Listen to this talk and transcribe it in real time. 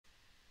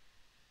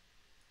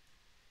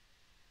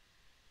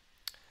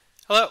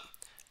Hello.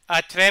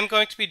 Today I'm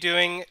going to be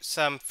doing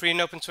some free and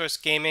open source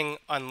gaming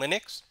on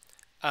Linux.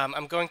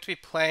 I'm going to be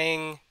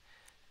playing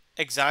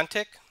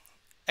Xonotic.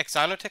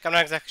 I'm not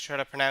exactly sure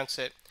how to pronounce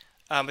it.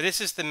 But this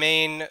is the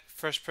main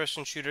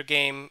first-person shooter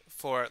game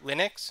for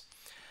Linux.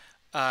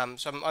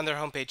 So I'm on their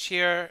homepage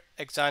here,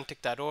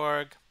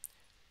 xonotic.org.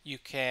 You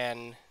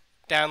can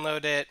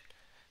download it.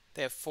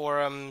 They have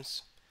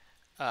forums.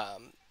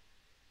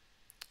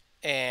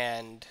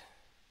 And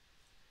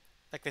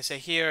like they say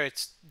here,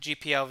 it's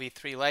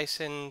GPLv3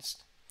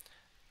 licensed.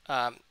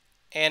 Um,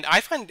 and I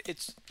find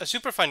it's a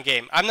super fun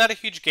game. I'm not a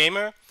huge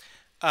gamer,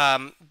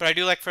 but I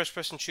do like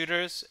first-person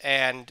shooters,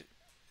 and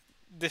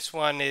this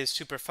one is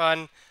super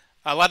fun.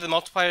 A lot of the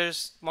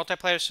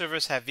multiplayer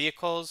servers have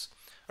vehicles,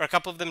 or a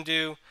couple of them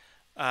do.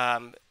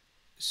 Um,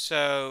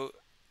 so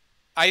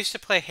I used to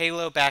play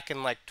Halo back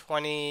in like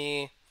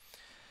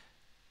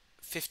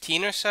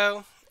 2015 or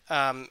so,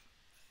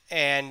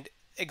 and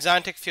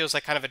Exotic feels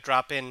like kind of a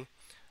drop-in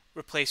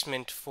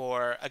replacement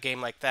for a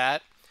game like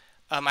that.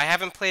 I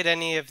haven't played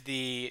any of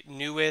the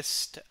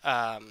newest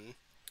like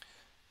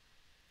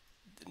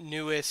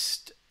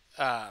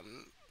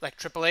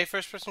AAA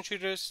first-person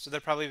shooters, so they're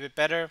probably a bit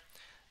better.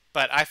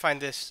 But I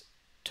find this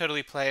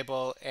totally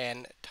playable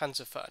and tons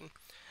of fun.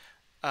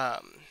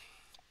 Um,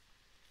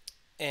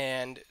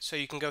 and so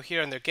you can go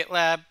here on their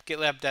GitLab,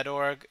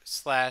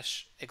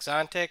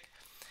 gitlab.org/exontic,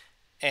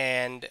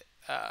 and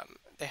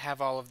they have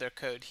all of their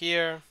code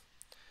here.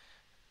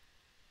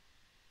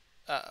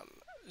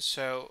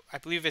 So I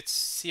believe it's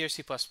C or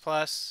C++.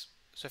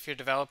 So if you're a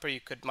developer, you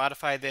could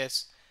modify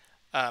this.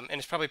 And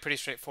it's probably pretty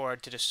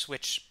straightforward to just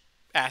switch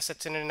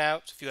assets in and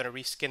out. So if you want to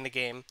reskin the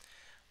game,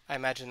 I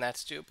imagine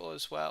that's doable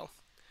as well.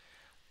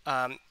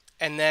 And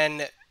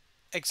then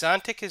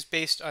Exontic is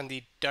based on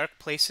the Dark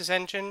Places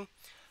engine,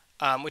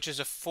 which is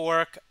a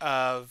fork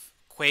of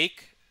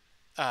Quake.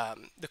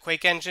 The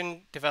Quake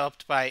engine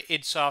developed by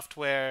id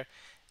Software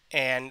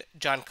and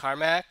John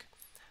Carmack.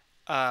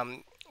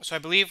 So I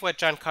believe what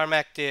John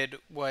Carmack did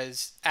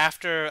was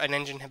after an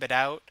engine had been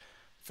out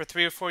for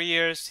 3 or 4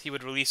 years, he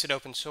would release it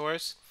open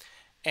source.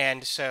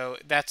 And so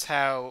that's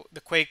how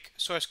the Quake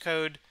source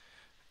code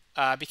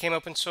became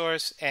open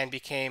source and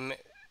became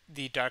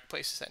the Dark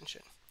Places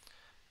engine.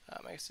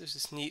 I guess there's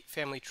this neat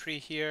family tree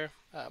here.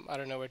 I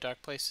don't know where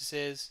Dark Places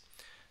is,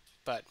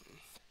 but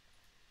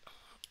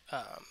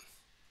so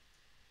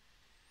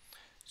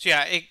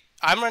yeah,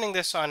 I'm running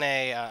this on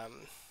a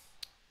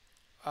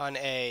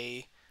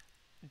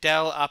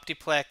Dell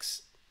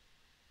Optiplex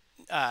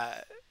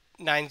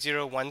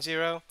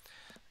 9010.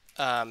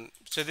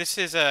 So this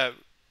is not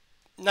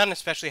an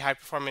especially high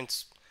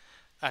performance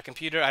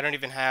computer. I don't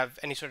even have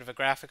any sort of a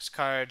graphics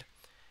card,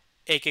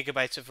 8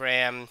 gigabytes of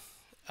RAM,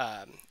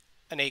 an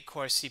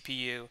 8-core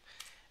CPU,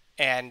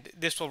 and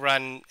this will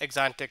run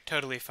Exontic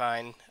totally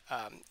fine.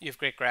 You have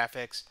great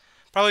graphics,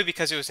 probably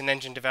because it was an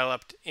engine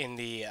developed in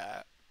the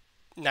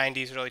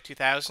 90s, early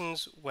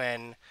 2000s,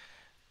 when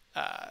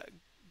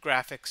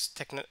graphics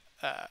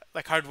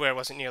like hardware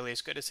wasn't nearly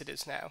as good as it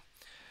is now.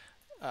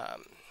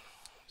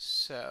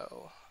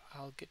 So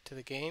I'll get to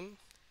the game.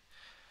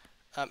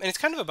 And it's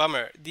kind of a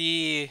bummer.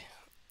 The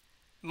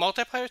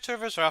multiplayer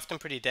servers are often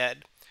pretty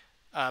dead.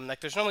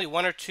 Like there's normally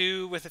 1 or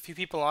 2 with a few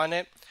people on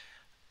it,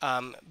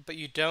 but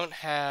you don't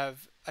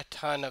have a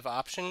ton of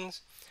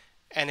options.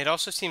 And it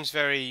also seems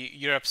very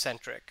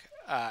Europe-centric.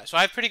 So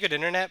I have pretty good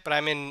internet, but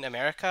I'm in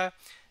America,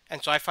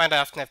 and so I find I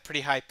often have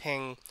pretty high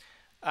ping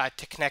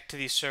to connect to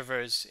these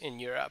servers in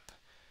Europe.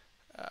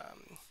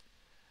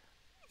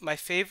 My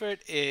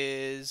favorite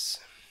is,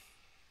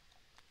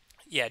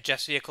 yeah,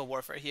 Jeff's Vehicle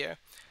Warfare here.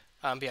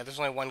 But yeah, there's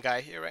only one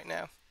guy here right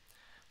now.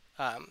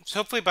 So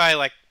hopefully by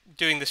like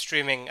doing the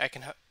streaming, I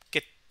can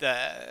get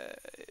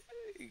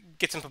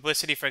some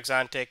publicity for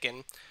Exontic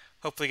and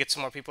hopefully get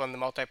some more people on the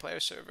multiplayer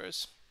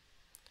servers.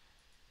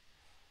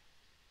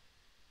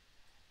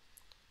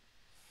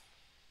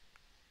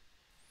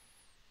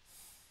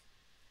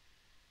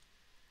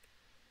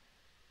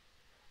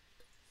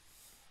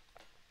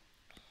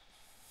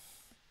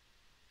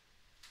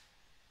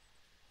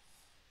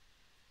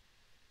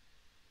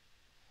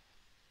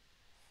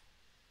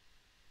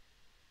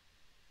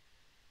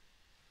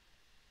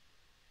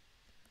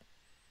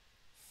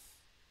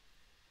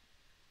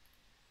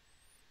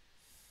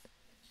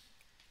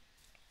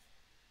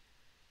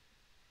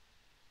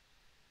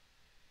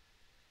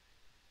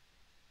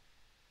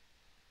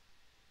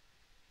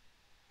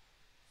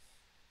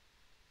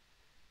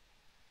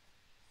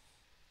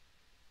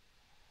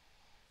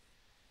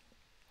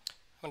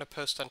 I'm going to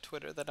post on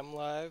Twitter that I'm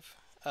live.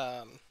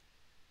 Yeah,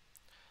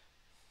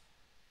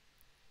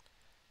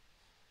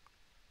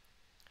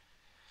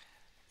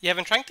 I've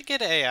been trying to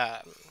get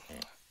a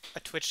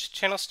Twitch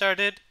channel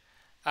started.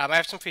 I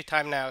have some free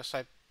time now, so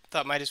I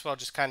thought might as well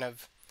just kind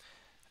of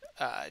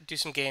do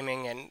some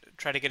gaming and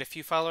try to get a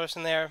few followers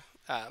in there.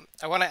 I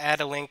want to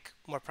add a link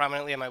more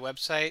prominently on my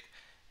website,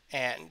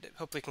 and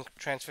hopefully can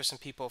transfer some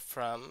people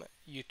from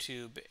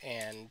YouTube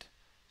and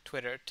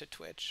Twitter to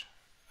Twitch.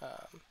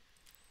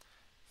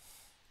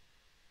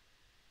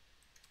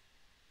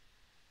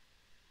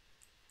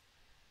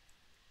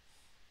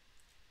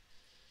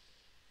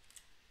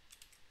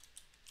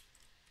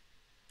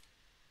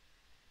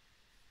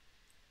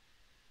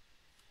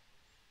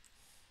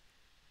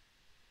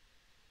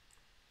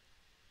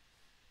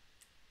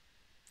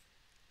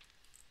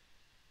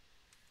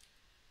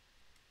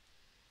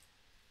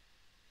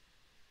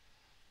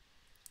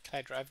 Can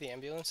I drive the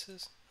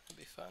ambulances? That'd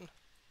be fun.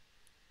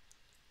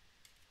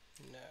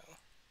 No.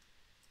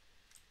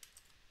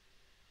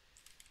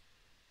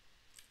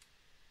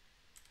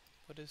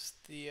 What does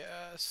the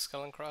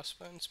skull and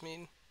crossbones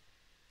mean?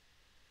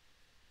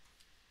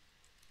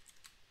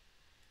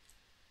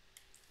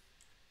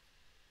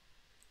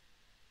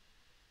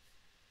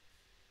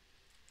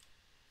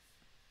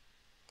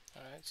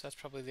 Alright, so that's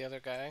probably the other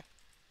guy.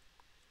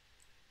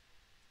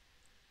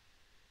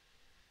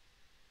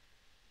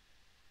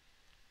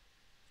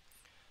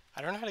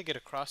 I don't know how to get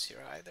across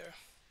here either.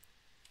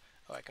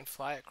 Oh, I can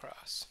fly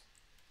across.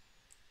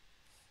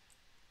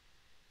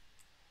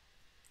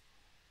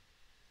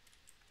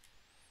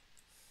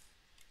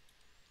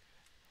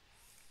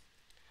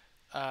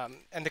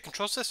 And the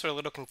controls to this are a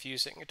little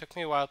confusing. It took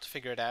me a while to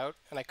figure it out,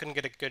 and I couldn't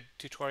get a good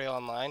tutorial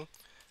online.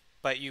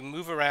 But you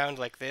move around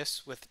like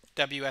this with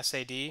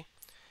WSAD,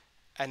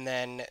 and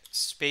then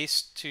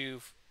space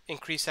to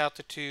increase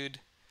altitude,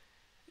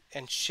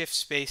 and shift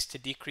space to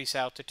decrease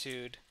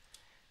altitude.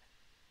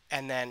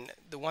 And then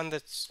the one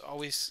that's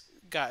always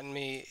gotten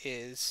me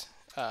is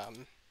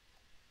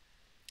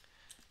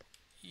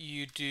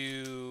you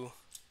do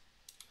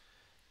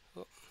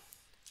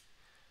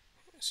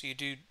so you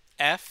do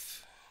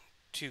F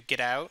to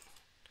get out.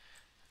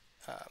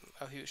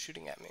 Oh, he was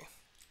shooting at me.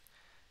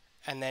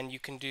 And then you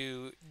can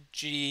do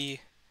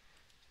G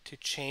to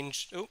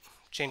change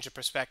the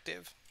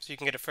perspective. So you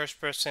can get a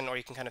first person, or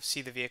you can kind of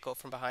see the vehicle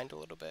from behind a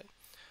little bit.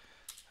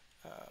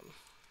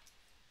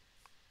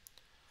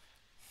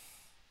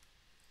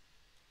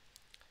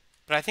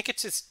 But I think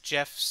it's just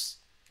Jeff's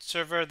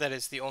server that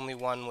is the only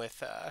one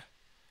with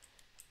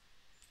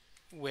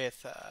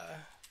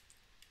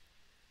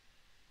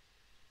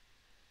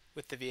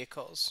the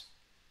vehicles.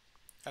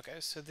 Okay,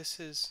 so this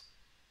is.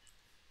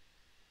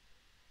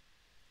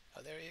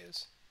 Oh, there he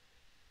is.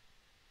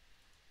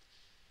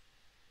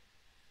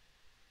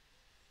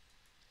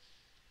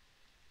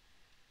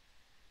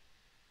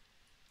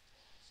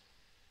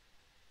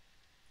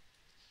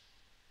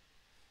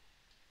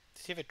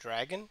 Does he have a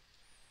dragon?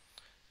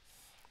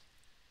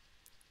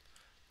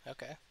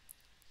 Okay.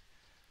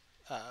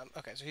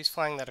 Okay, so he's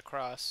flying that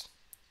across.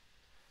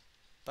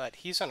 But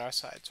he's on our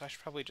side, so I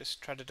should probably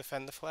just try to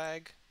defend the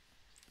flag.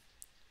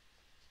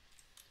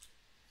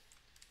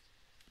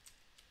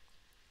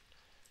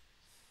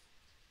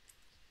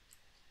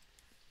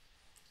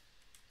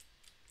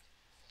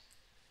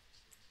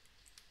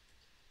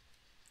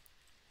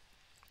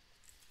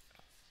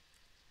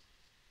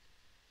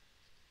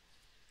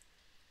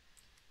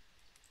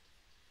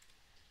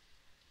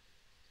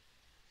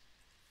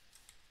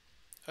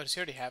 Oh, does he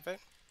already have it?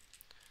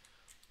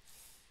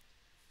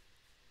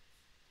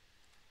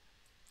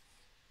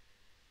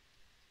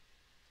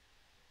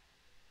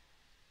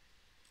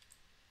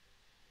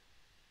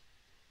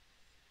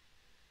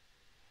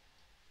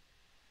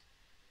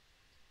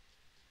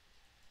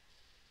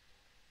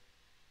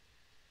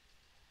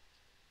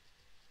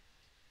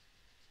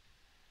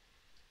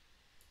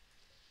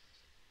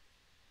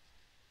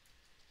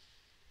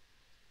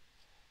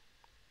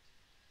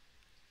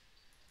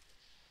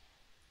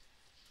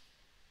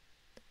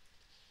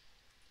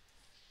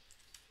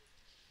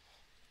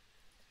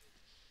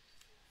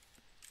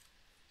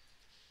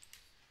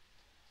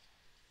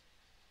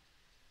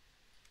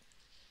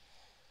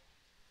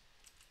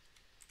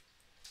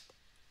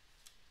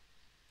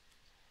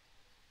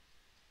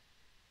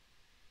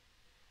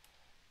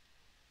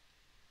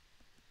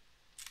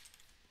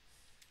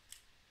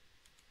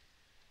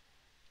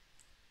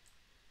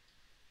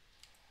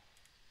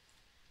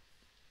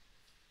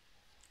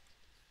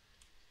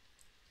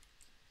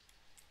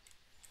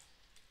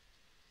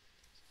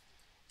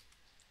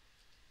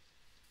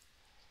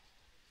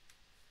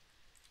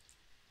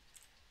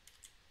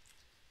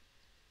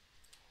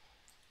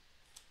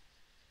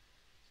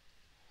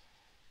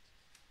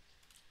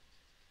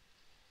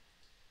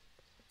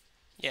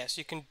 Yes,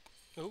 you can.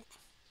 Oh.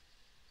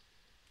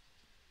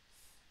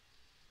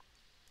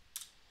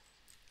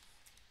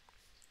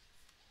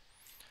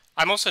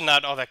 I'm also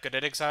not all that good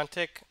at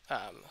Exotic,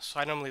 so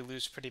I normally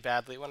lose pretty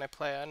badly when I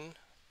play on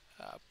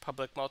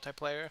public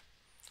multiplayer.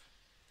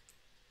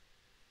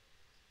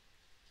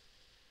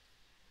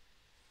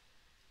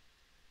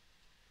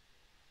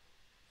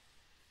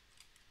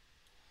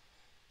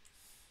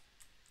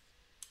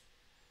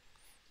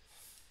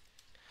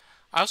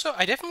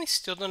 I definitely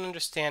still don't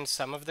understand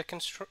some of the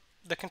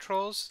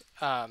controls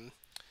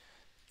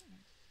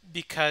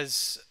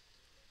because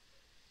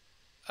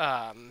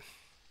um,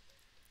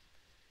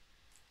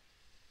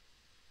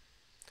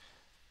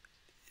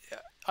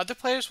 other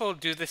players will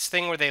do this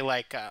thing where they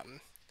like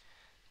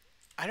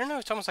I don't know,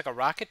 it's almost like a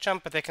rocket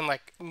jump, but they can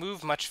like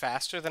move much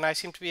faster than I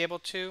seem to be able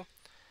to.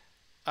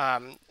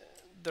 Um,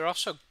 there are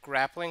also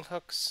grappling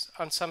hooks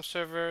on some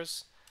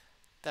servers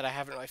that I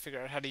haven't really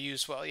figured out how to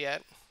use well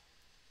yet.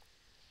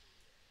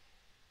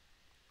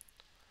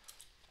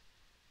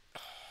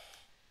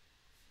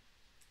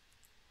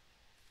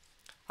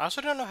 I also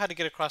don't know how to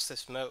get across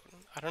this moat.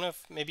 I don't know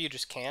if maybe you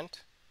just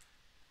can't.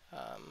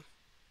 Um,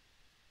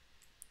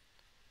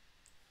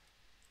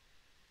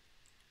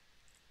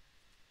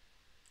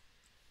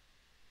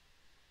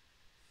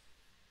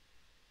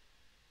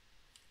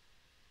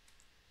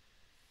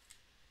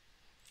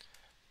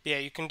 Yeah,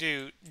 you can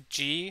do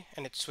G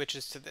and it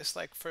switches to this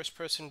like first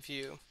person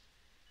view.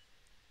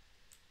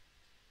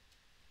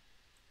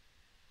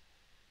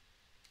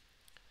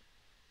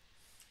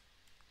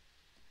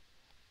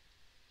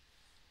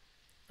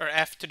 Or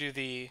F to do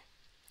the,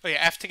 oh yeah,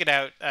 F to get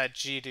out,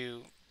 G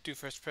to do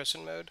first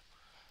person mode.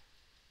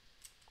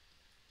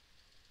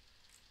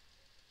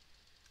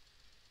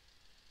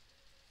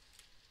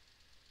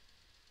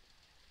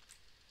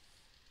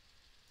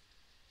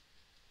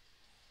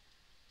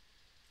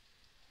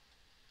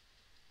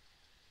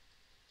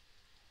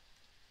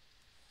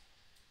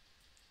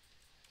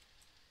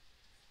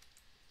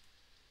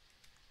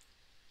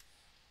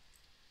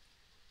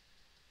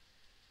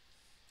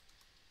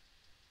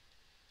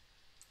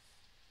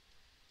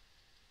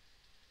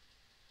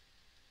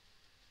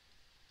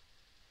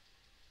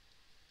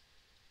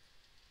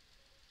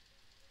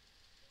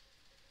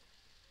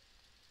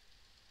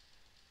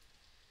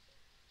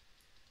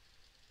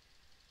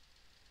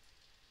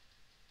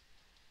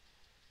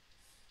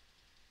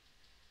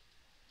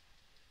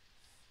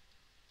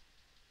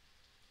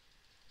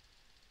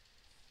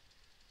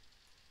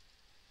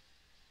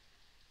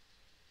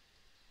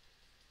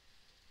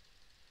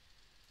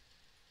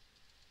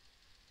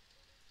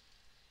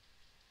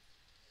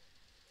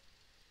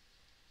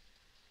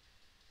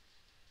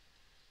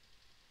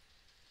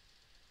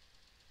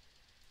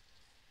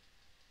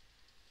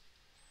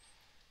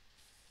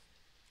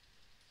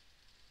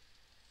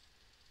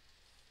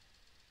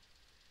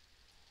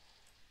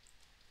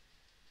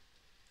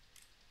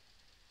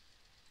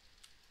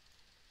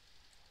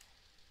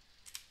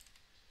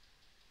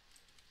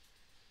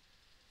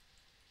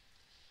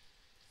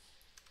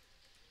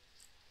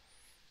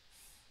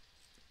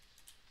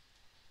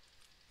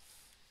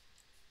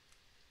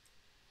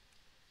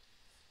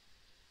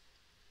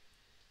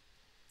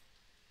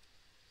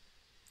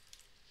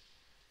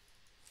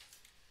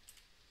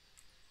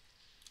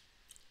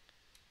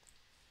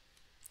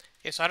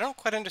 Yeah, so I don't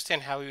quite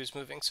understand how he was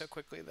moving so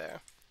quickly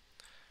there.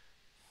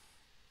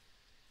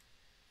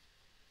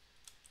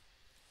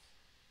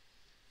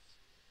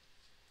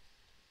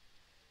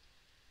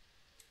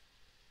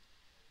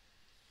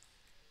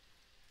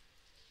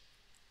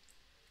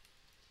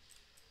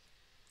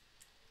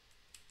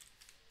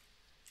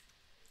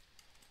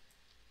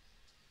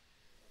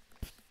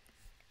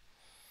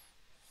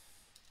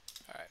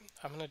 All right,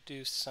 I'm gonna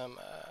do some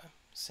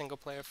single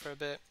player for a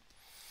bit.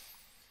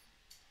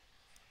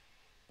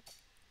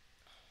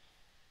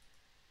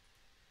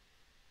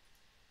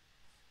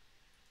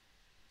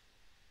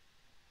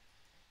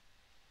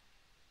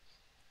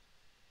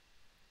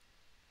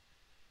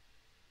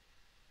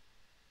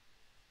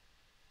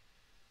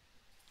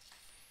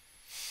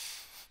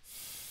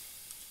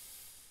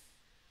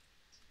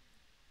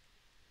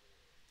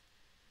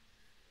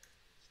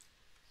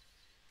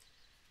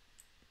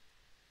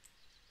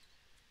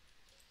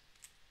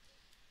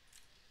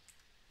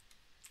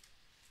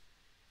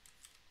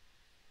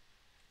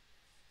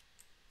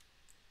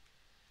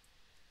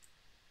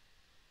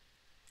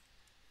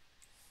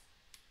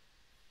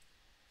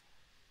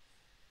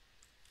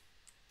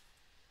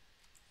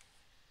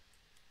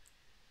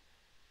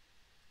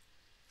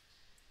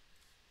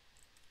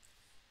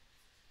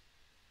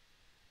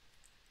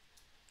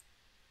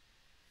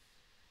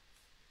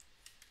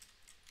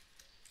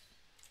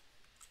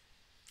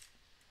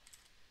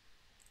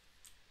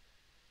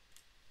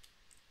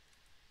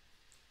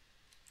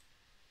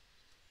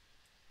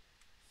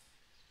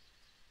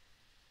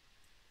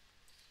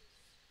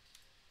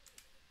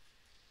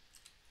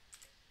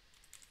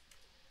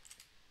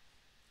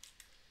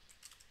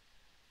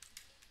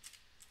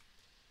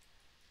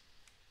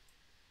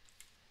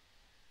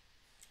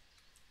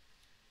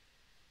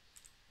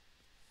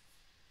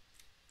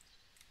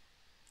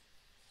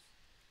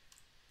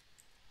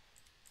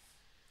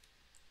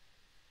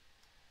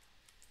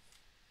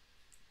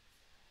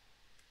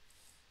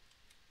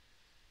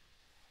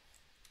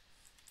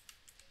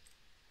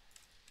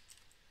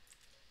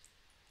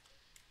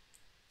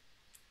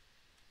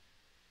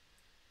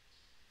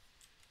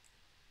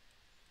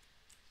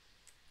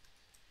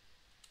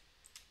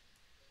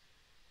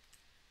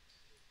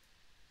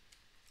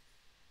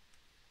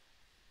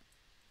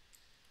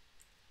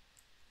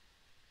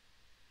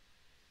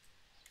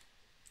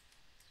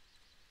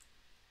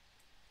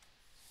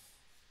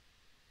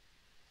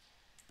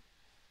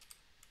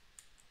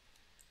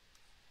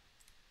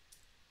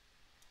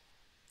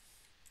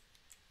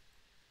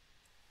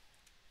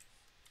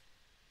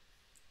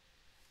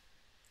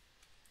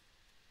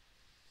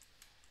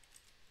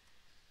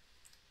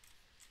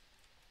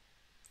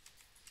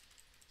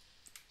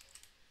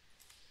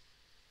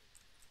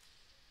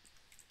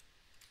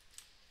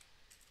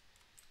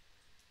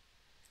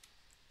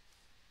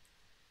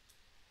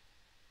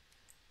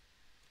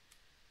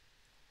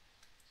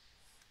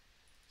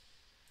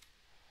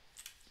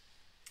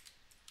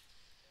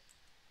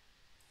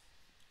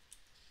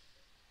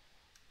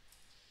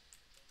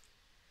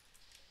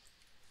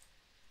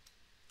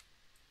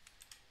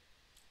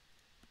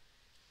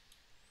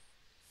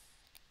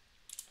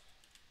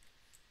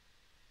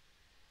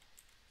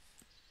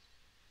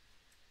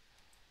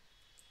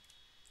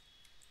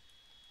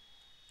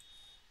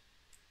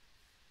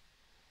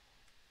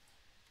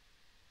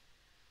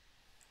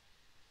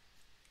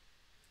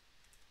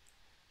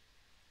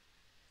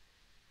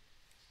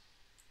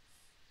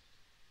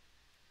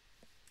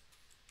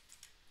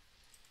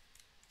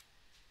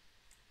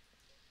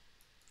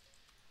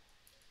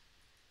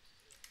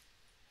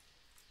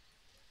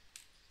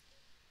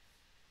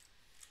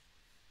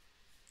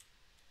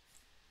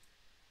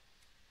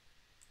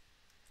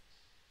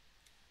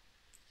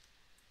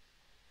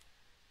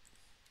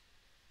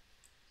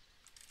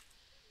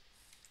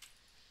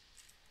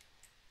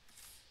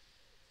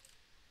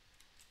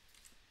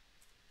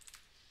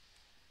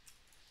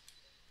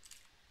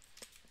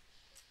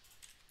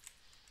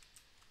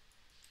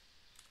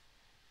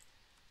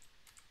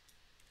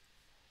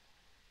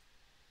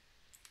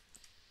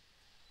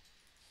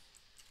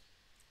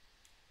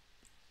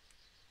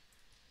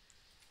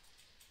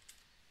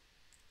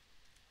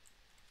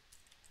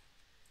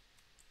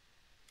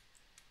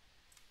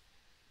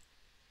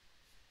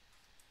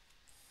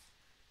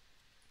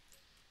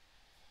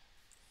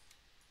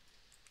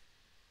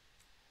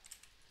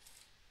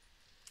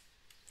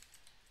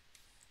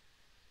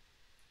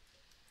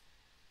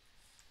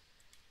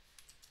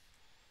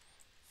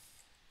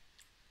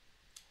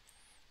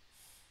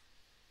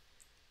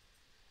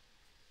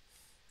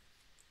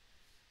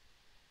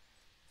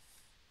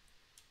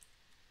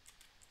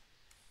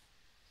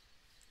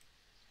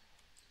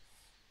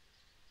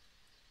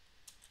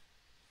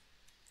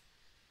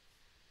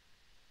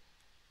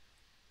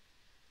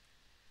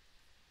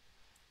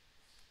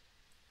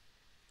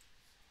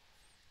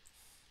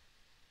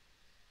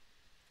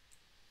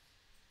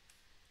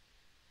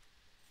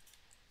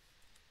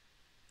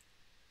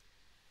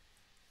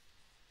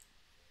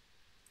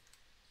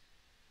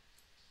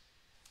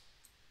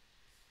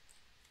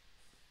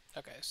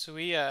 Okay, so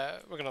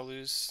we're gonna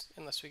lose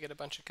unless we get a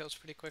bunch of kills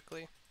pretty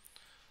quickly.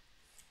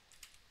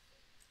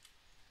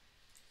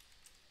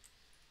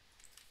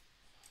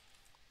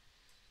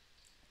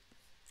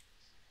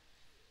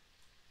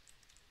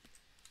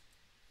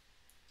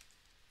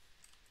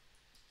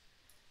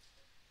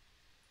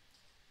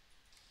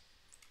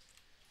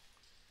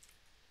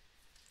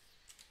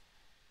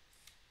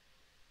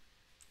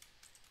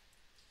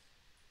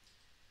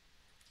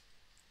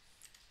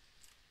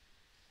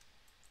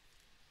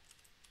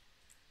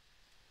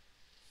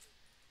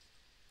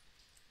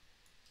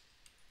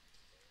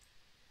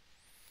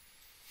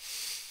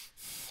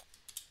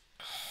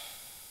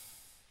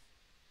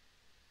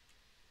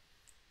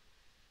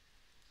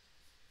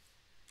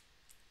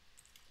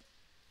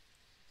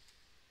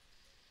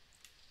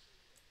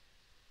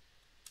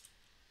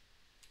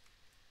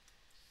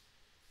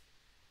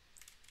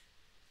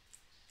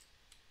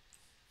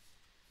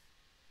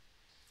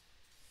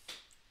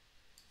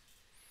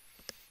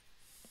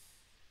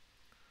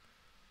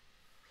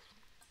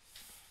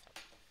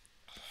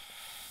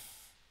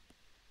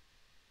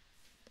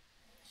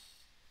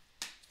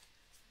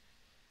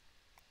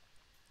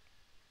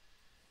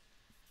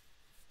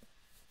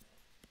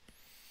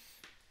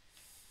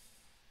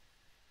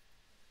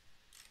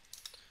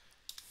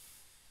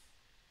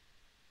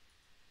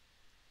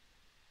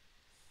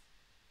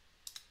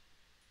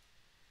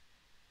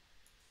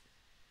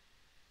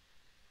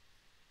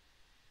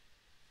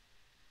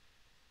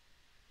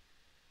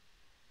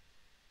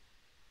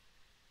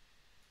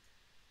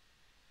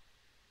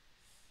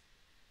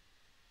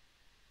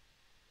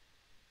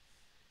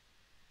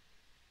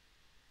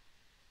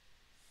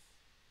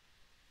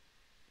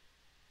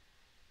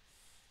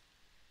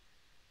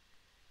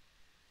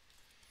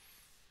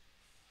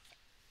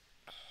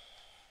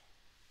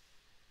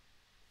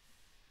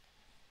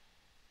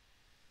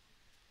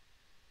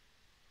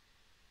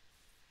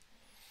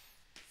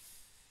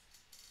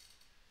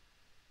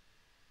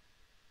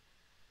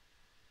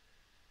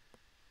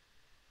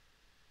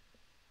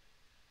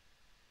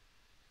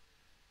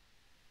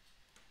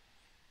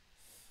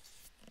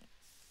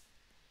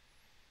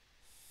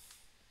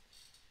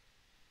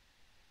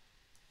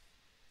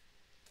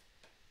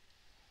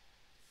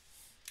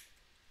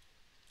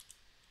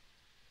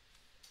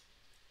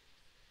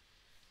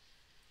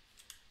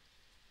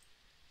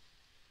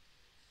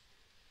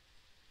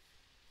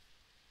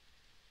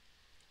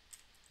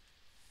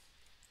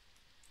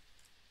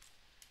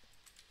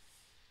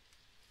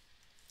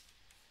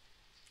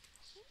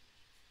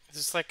 Is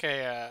this like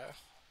a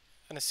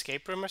an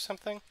escape room or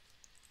something?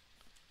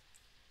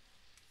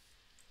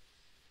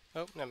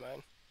 Oh, never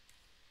mind.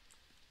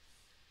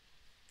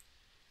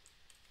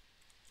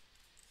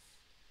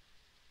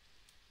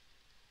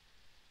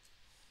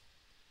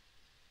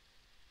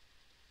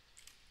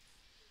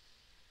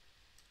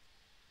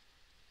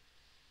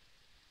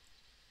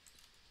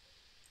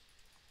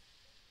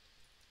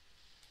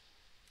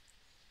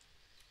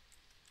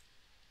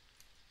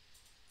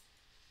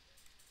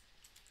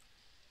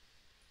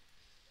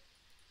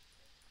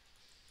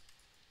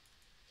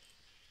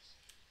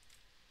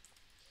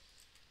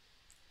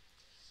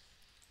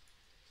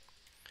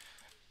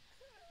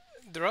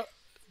 There are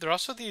there are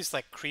also these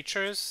like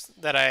creatures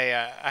that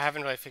I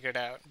haven't really figured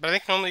out, but I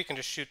think normally you can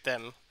just shoot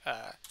them,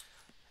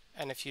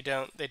 and if you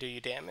don't, they do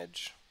you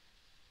damage.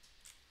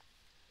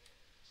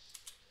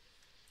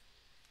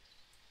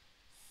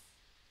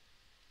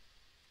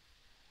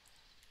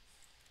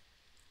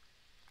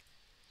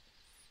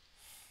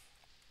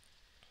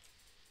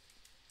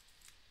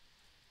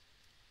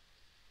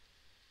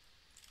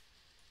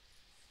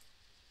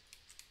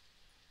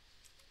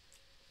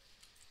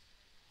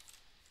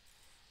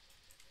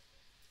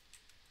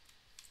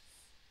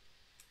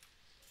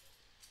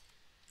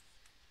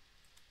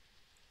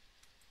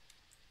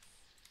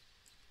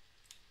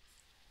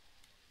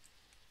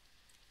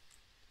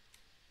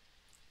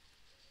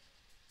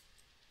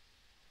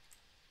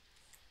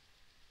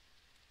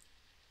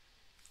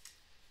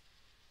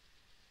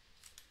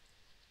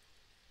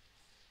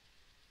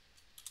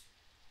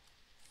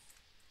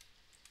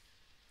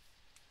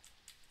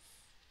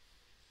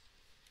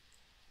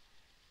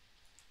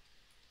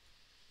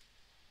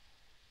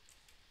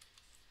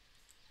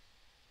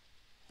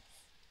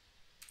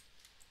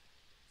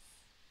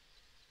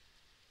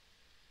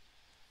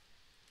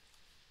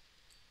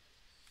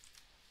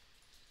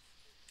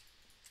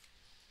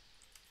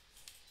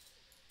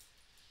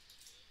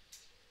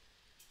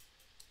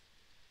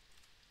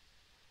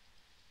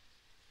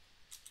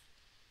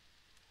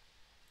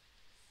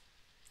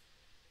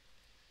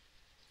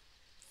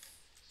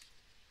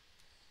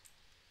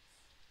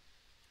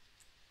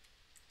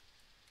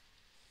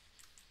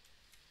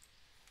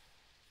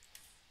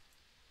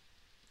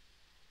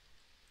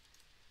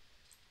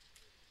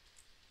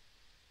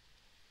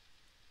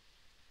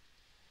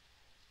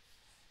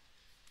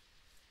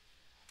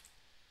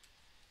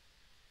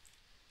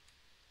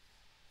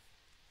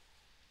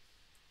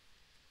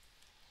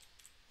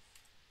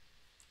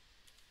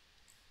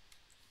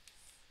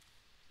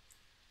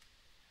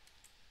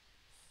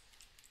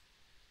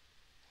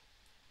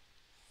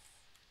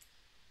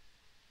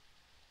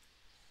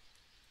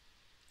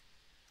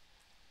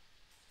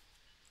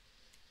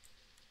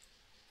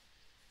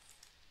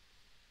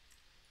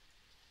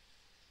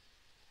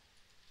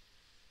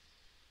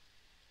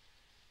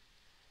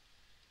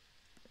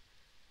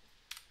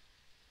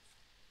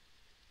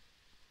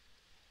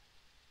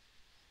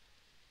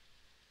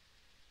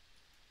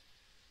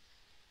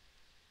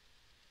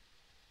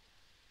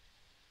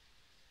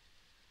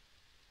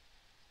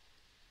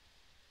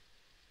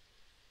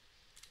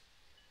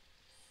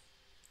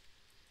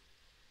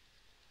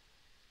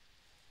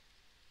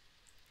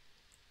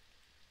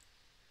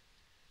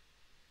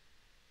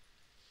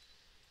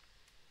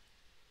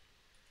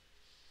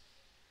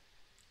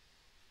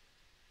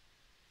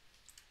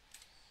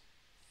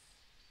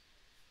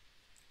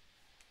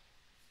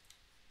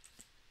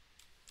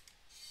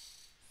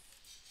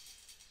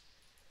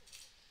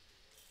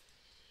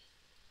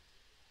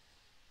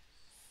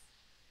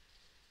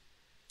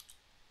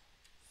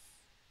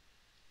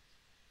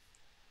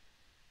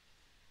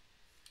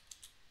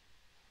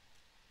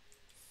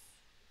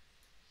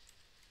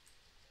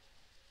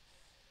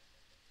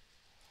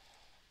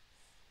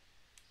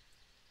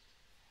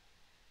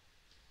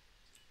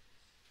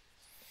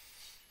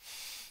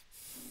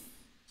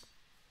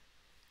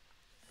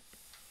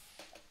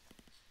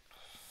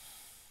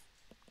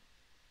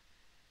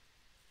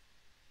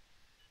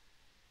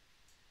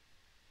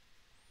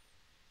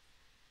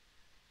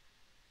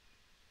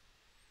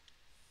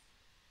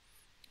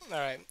 All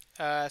right.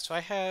 So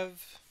I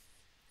have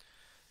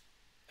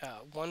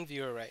one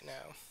viewer right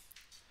now.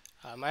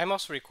 I'm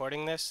also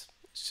recording this,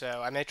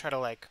 so I may try to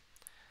like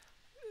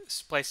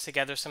splice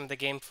together some of the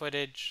game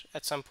footage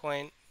at some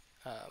point,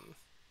 um,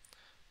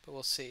 but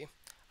we'll see.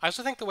 I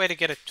also think the way to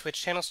get a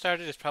Twitch channel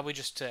started is probably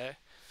just to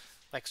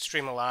like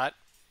stream a lot.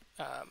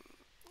 Um,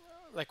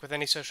 like with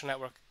any social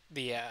network,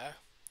 the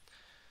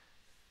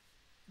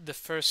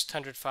first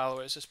 100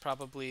 followers is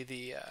probably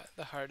the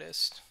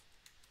hardest.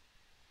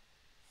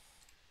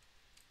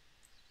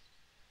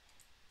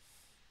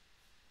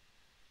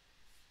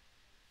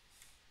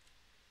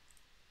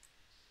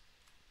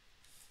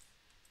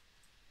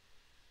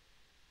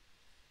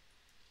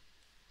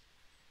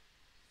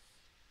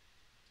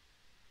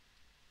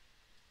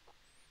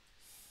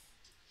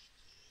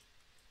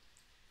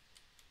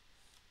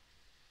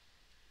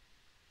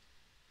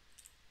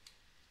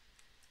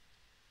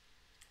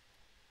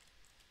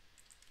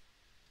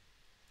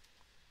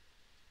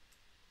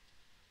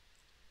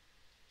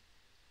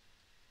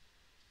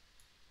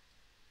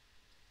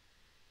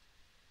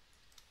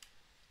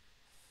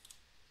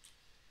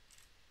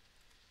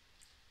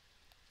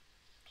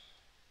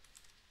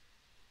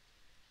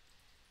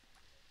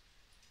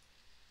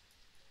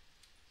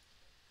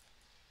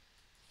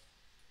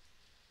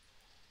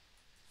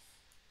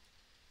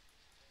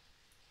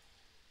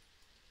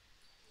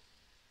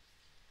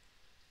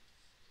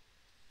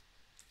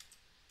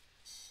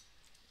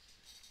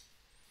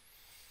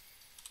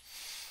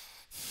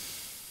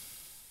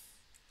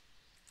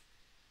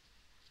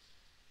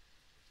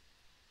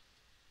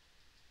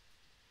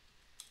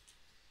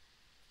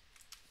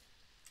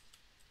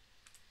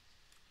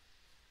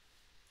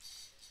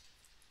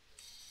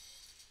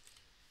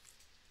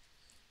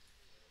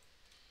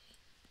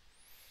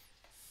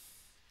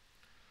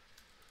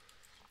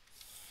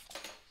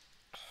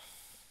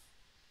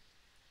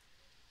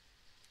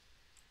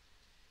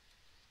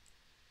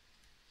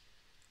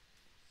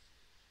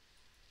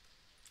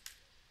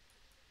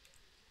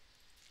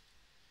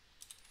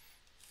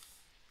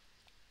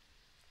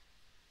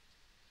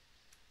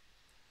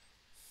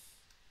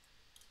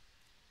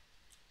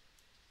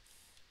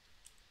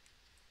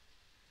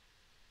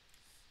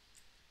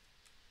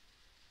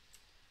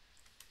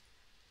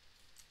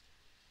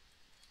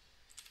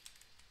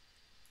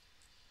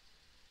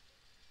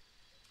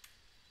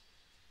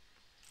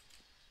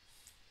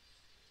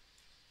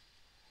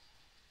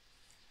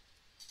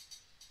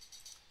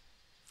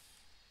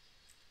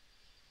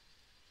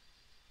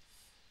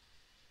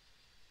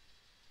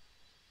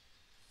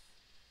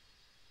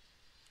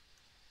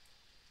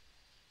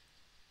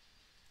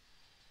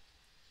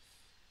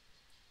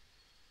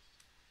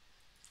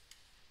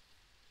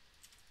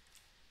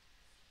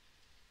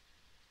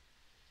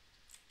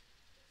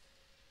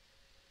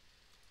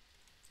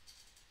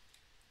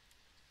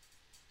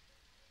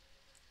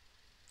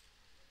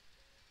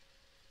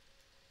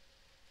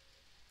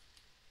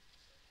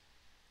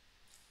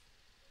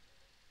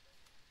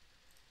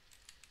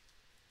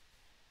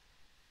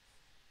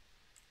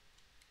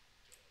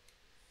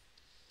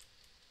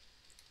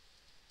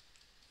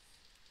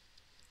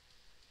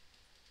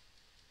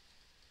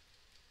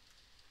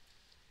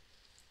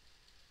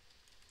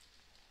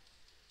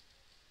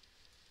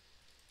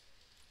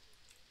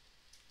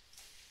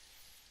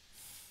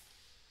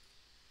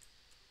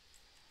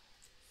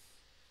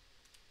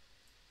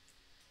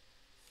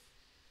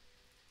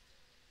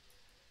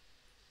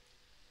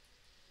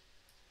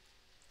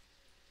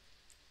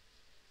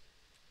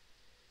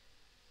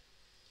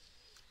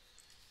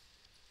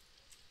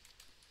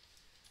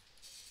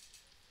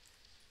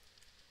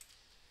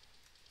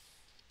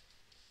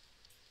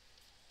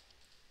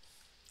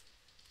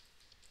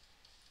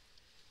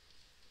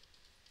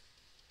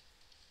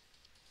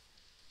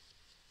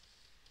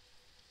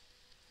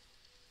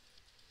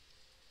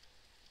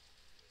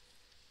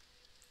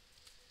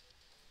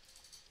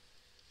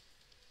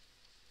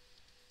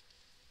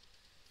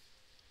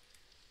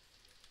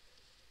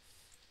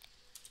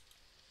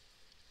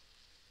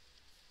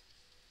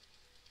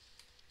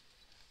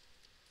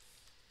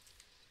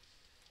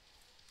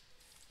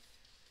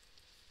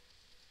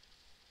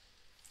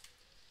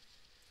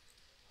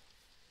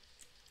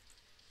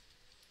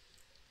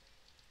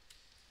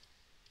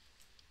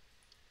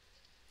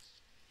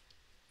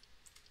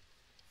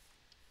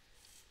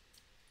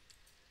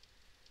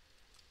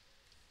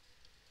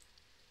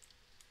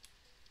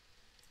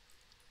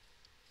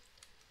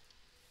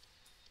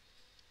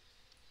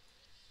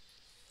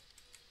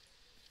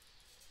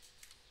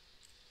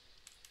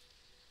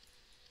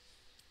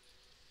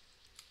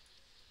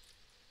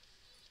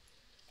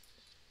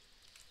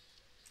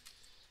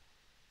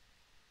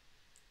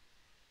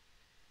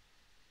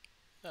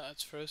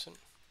 It's frozen.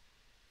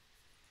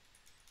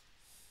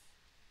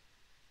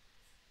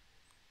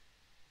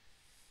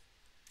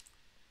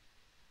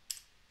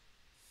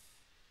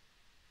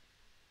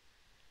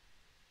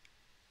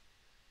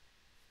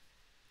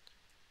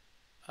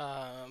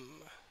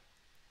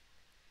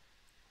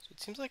 So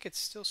it seems like it's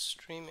still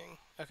streaming.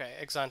 Okay,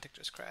 Xonotic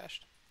just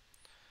crashed.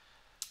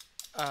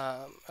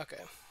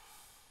 Okay.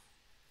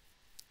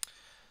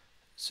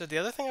 So the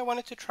other thing I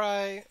wanted to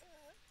try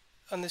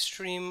on this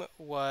stream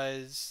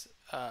was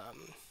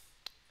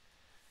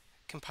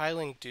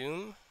compiling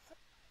Doom.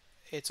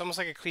 It's almost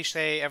like a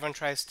cliche. Everyone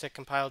tries to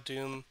compile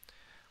Doom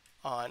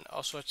on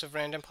all sorts of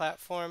random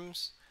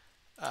platforms.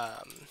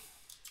 Um,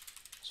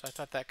 so I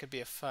thought that could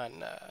be a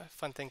fun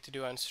thing to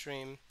do on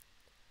stream.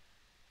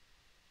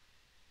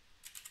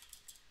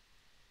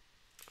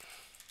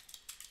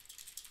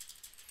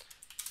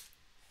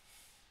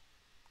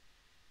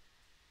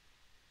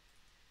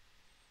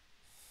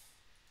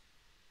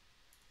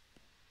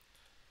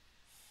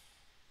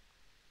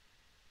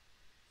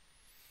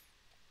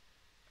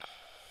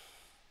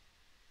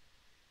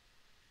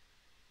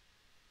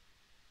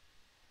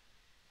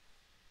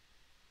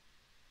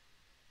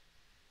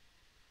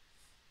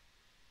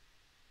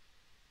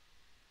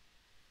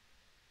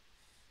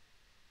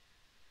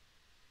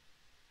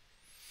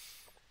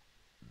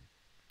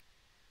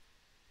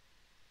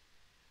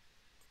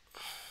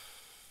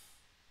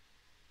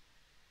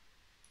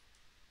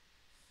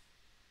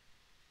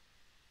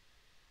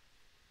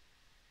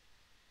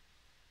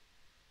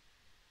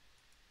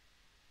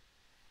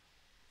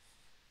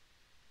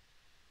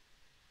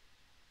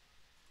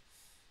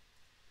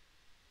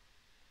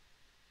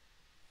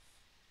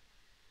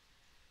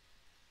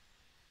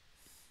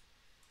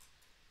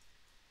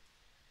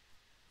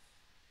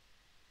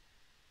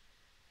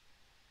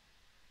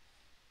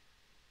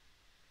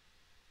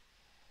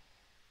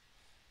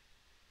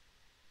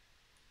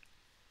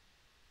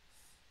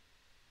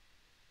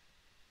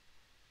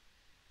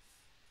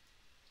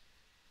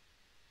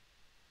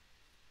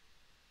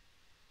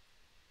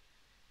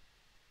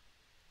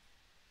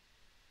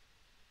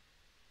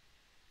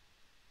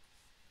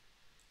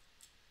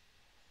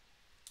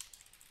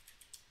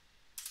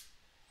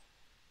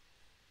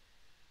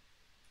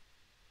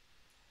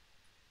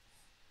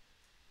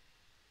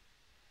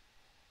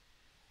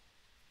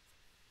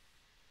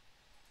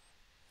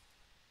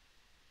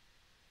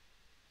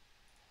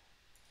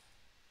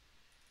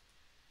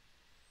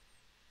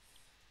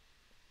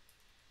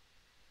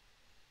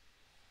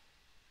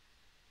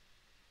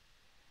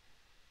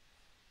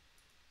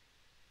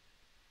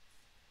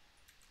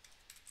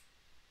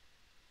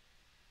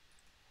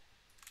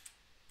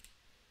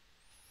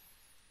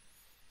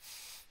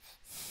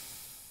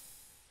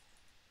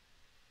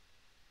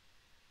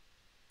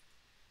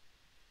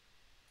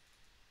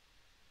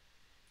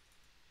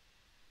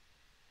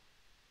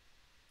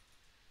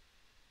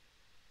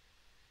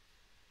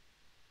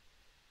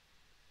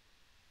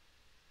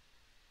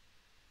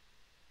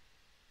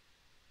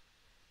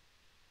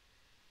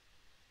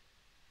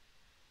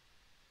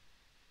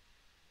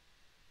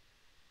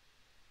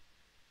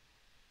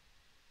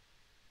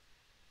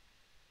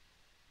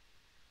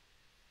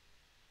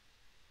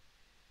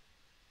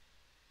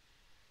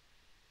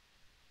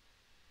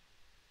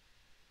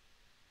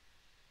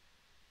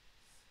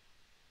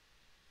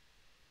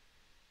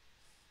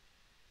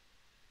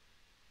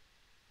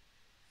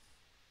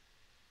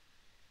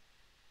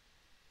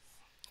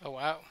 Oh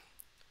wow!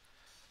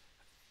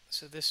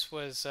 So this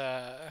was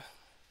what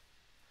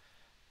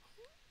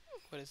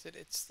is it?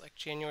 It's like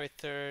January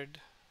 3rd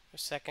or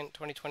 2nd,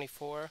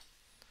 2024.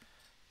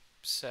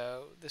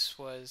 So this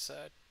was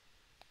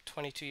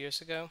 22 years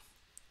ago.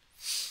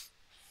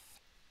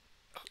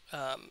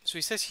 So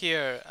he says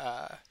here,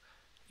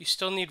 you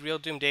still need real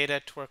Doom data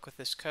to work with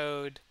this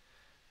code.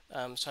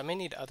 So I may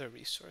need other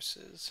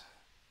resources.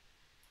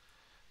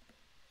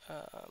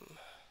 Um,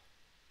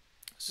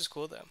 this is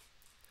cool though.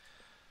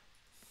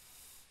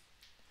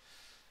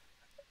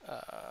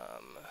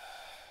 Um,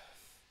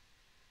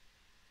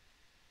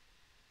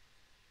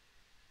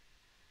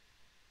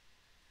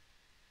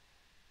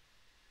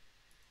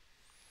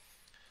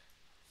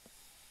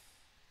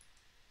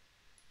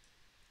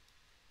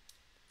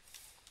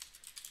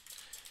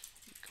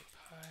 you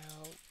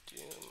compile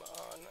Doom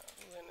on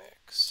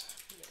Linux.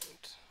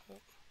 Mint. Oh.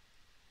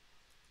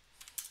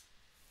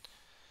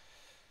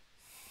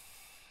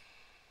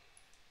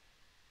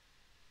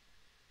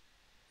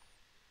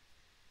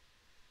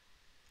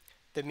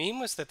 The meme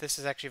was that this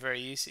is actually very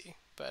easy,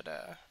 but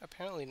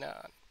apparently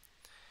not.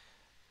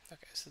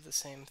 Okay, so the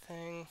same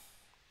thing.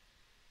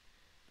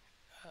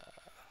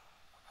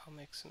 I'll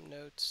make some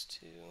notes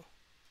too.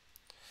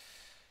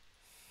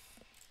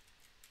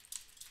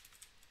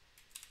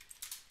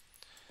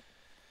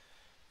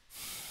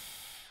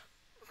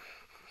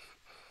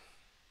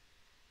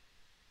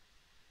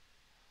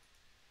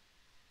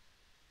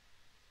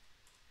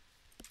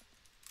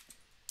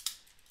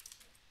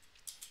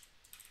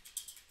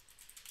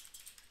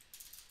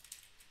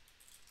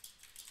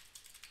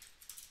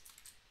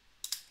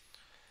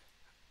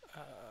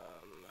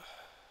 Um,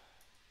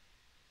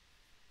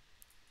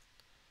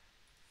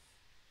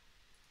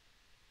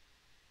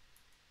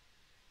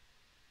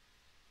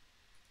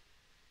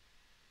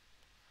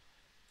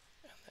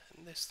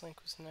 and this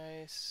link was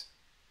nice.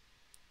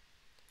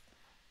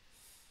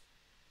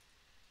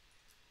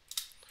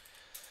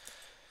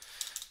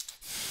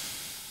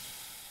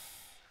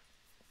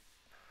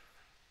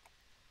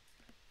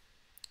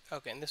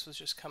 Okay, and this was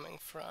just coming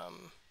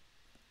from,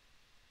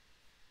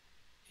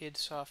 id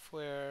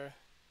software,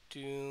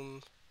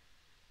 Doom.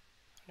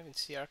 I don't even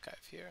see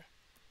archive here.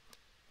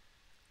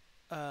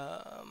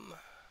 Um,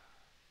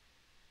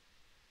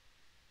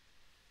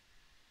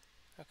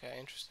 okay,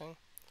 interesting.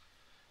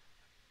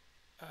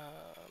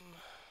 Um,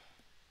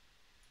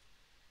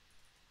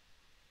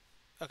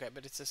 okay,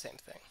 but it's the same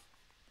thing.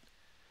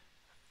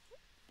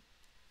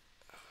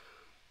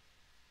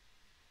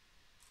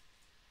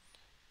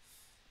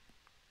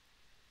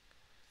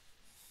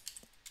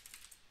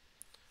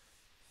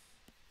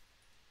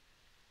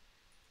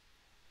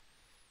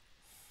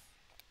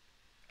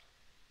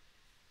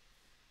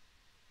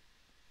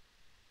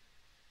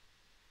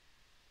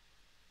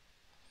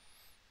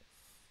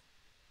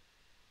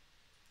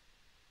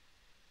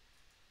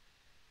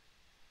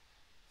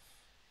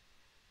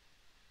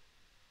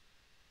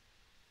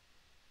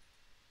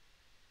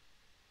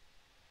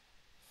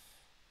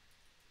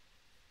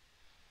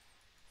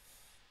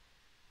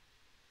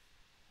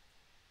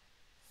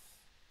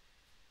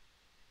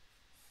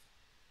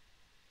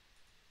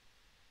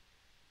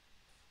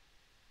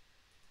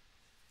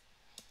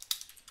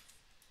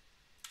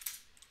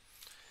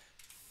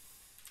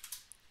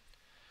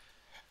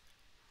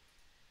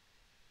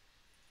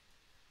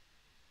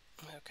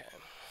 Okay.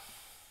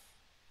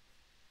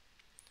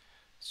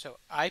 So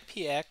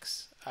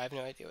IPX, I have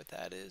no idea what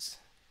that is.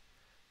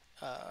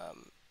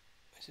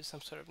 Is this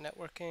some sort of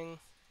networking?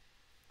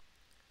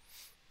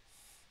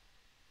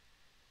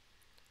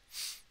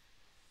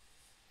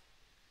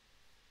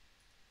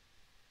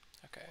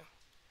 Okay.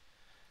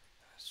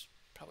 That's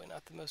probably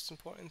not the most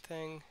important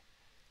thing.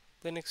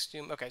 Linux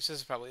Doom. Okay, so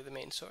this is probably the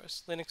main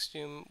source. Linux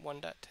Doom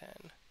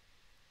 1.10.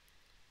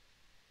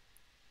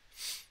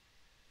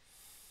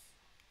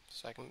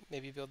 So I can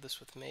maybe build this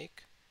with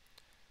make.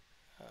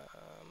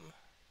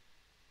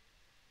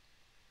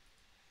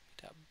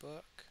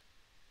 Book.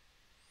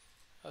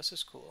 Oh, this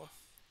is cool.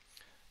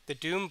 The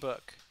Doom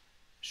book.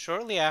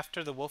 Shortly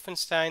after the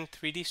Wolfenstein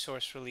 3D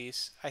Source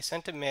release, I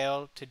sent a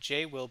mail to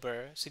Jay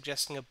Wilbur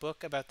suggesting a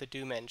book about the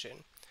Doom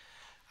engine.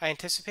 I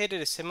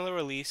anticipated a similar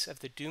release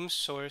of the Doom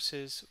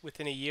sources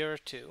within a year or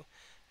two,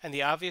 and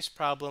the obvious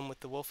problem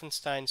with the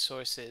Wolfenstein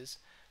sources,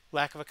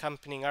 lack of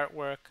accompanying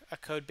artwork, a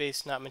code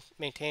base not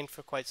maintained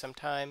for quite some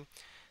time,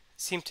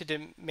 seemed to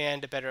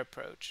demand a better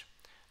approach.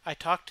 I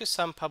talked to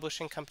some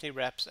publishing company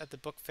reps at the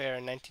book fair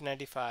in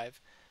 1995,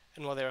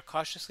 and while they were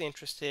cautiously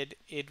interested,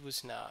 it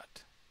was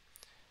not.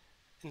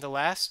 In the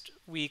last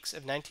weeks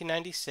of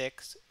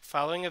 1996,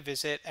 following a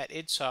visit at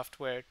id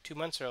Software 2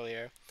 months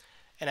earlier,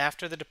 and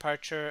after the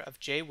departure of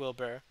Jay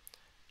Wilbur,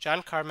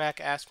 John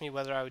Carmack asked me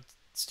whether I would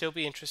still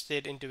be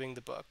interested in doing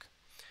the book.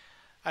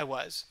 I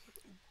was.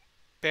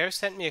 Bear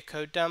sent me a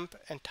code dump,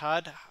 and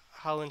Todd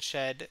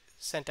Hollenshed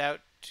sent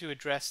out to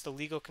address the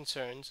legal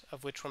concerns,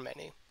 of which were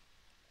many.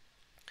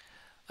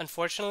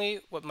 Unfortunately,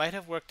 what might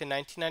have worked in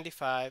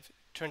 1995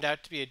 turned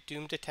out to be a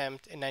doomed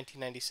attempt in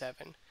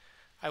 1997.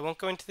 I won't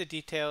go into the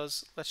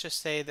details. Let's just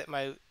say that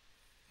my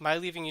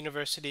leaving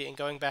university and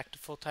going back to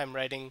full-time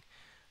writing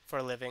for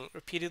a living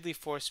repeatedly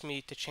forced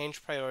me to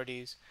change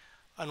priorities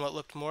on what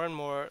looked more and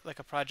more like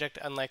a project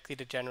unlikely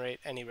to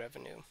generate any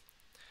revenue.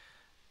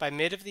 By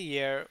mid of the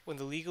year, when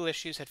the legal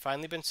issues had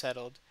finally been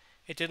settled,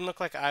 it didn't look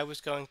like I was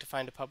going to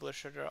find a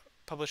publisher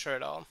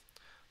at all.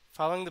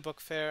 Following the book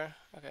fair,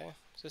 okay,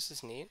 so this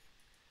is neat.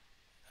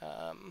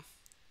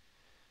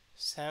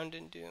 Sound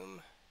in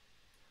Doom.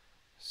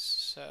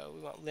 So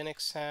we want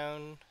Linux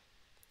sound.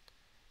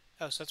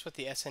 Oh, so that's what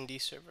the SND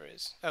server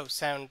is. Oh,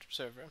 sound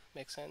server.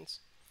 Makes sense.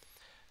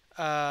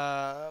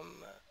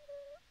 Sound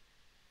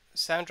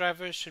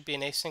drivers should be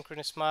an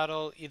asynchronous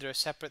model, either a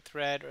separate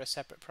thread or a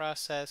separate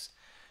process.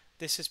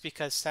 This is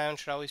because sound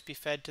should always be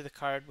fed to the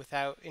card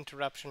without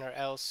interruption, or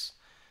else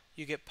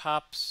you get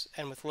pops,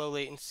 and with low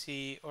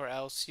latency, or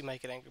else you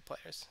might get angry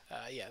players.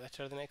 Yeah, that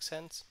totally makes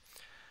sense.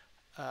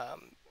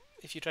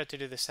 If you tried to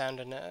do the sound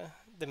on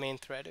the main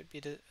thread, it'd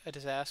be a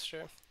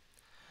disaster.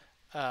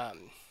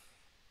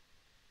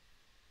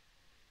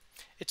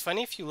 It's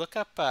funny if you look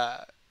up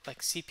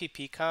like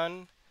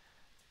CPPCon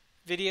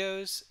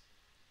videos,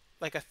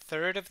 like a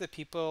third of the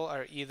people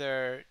are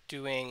either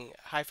doing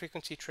high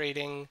frequency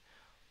trading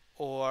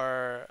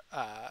or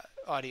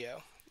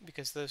audio,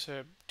 because those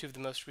are two of the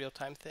most real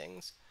time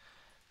things.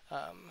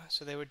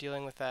 So they were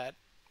dealing with that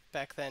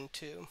back then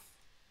too.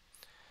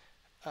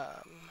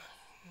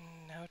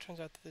 Now it turns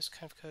out that this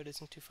kind of code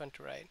isn't too fun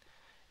to write.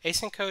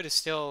 Async code is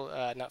still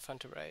not fun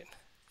to write.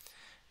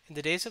 In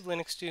the days of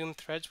Linux Doom,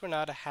 threads were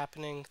not a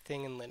happening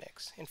thing in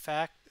Linux. In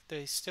fact,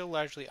 they still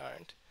largely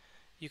aren't.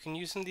 You can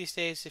use them these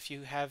days if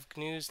you have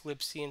GNU's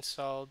libc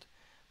installed,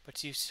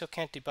 but you still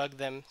can't debug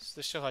them, so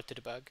they're still hard to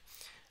debug,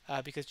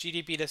 because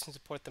GDB doesn't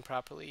support them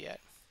properly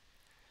yet.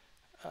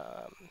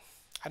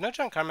 I know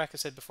John Carmack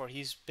has said before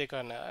he's big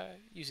on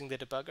using the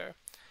debugger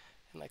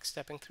and like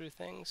stepping through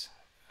things.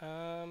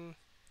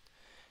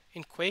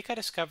 In Quake, I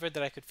discovered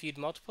that I could feed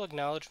multiple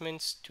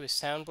acknowledgements to a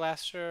sound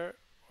blaster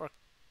or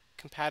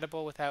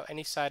compatible without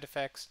any side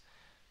effects,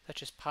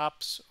 such as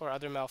pops or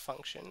other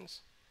malfunctions.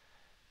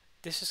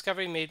 This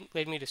discovery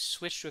led me to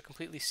switch to a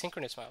completely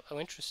synchronous model. Oh,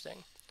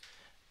 interesting.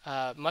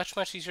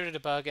 Much easier to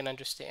debug and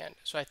understand,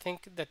 so I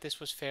think that this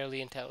was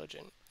fairly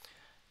intelligent.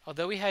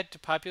 Although we had to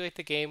populate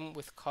the game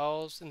with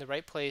calls in the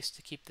right place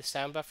to keep the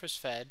sound buffers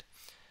fed,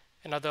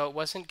 and although it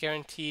wasn't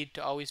guaranteed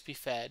to always be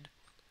fed,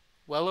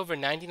 well over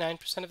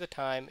 99% of the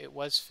time it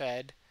was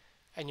fed,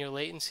 and your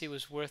latency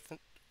was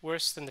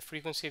worse than the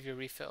frequency of your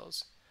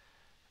refills.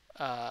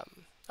 Oh,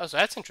 so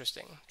that's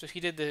interesting. So he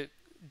did the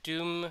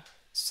Doom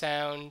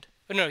sound.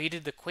 Oh, no, he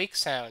did the Quake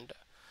sound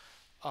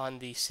on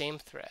the same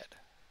thread.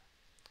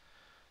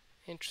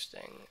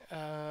 Interesting.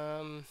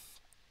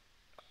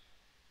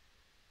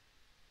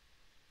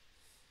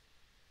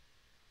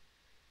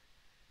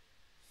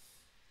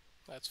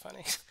 That's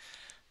funny.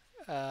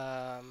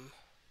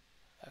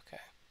 Okay.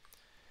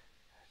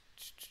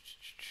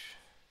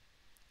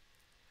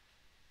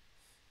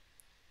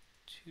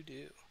 To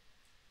do.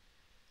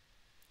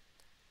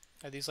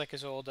 Are these like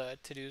his old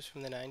to-dos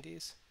from the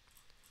 90s?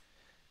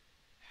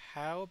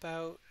 How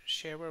about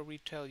shareware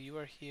retail? You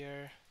are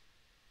here.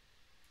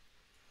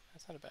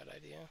 That's not a bad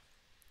idea.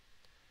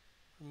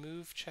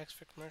 Remove checks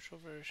for commercial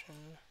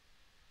version.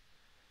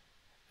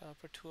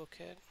 Developer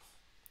toolkit.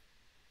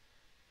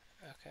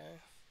 Okay.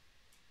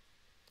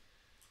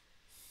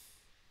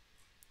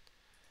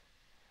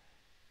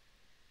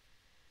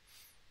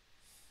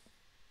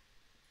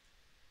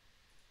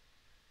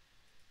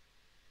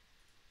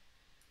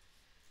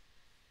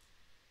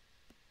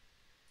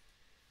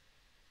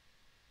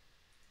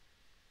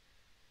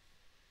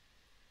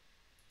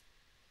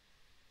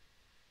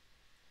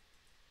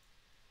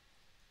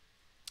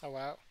 Oh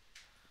wow.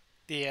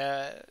 The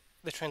uh,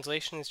 the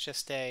translation is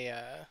just a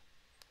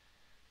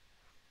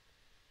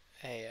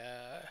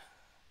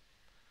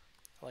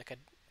like a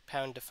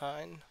pound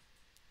define.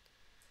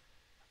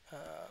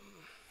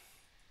 Um,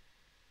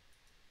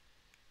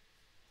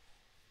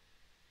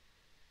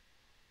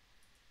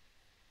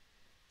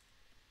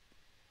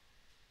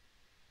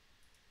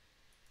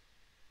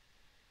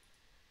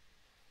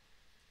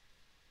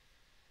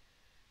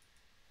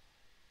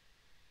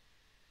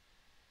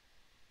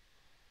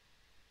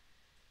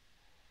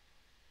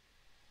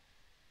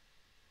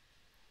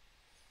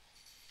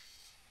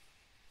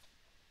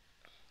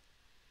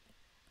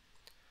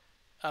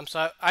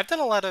 I've done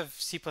a lot of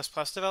C++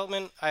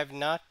 development. I've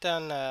not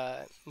done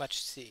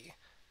much C,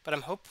 but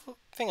I'm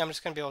hoping I'm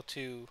just gonna be able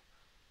to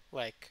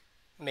like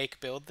make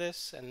build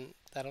this and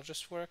that'll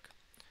just work.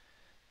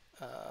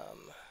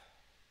 Um,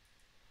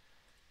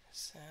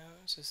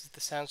 Sounds. This is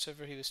the sound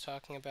server he was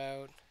talking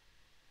about.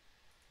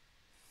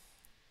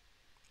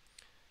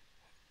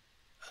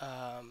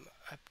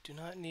 I do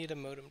not need a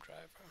modem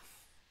driver.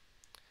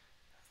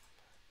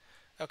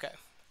 Okay.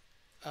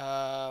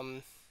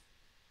 Um,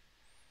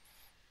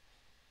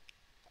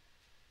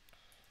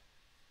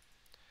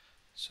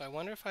 so I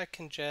wonder if I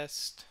can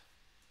just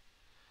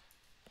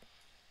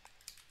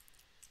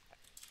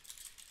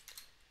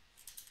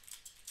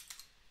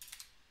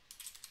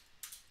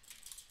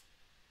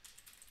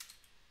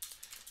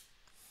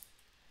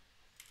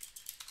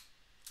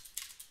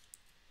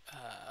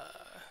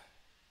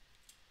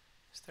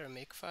is there a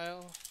make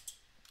file?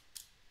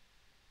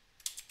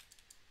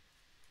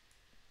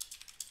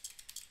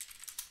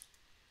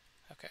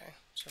 Okay,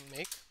 so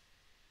make.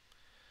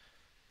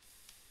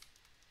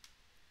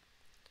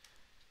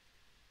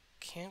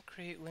 Can't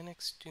create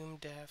Linux Doom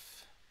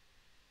Def.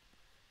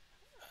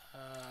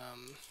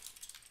 Um,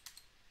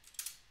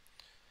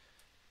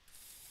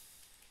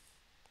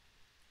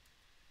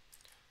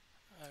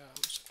 so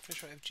I'm pretty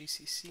sure I have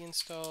GCC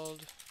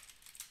installed.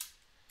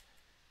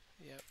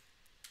 Yep.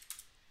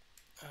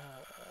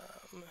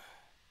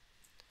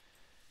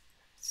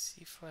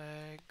 C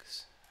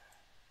flags.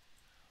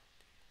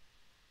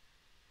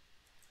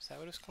 Is that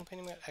what it's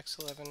complaining about?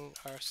 X11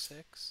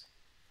 R6.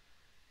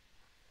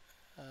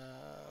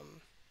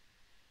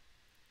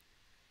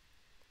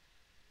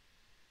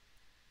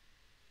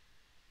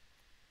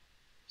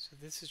 So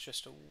this is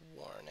just a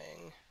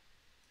warning.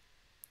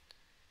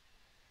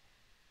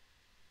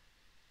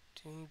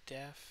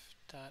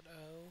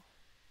 Doomdef.o.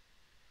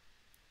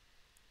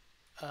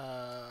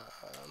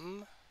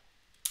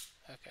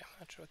 Okay, I'm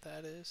not sure what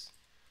that is.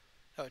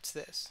 Oh, it's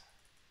this.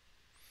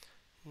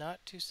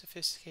 Not too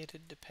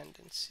sophisticated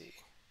dependency.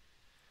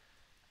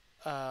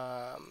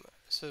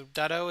 So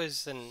 .o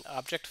is an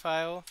object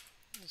file,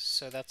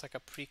 so that's like a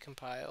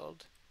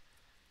precompiled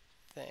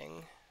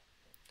thing.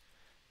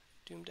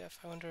 Doomdef,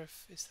 I wonder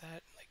if, is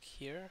that like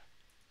here?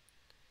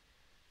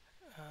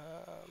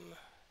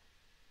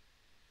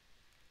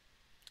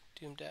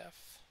 Doomdef.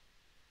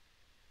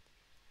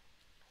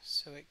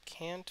 So it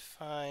can't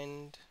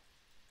find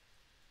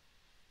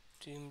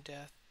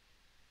doomdef.o.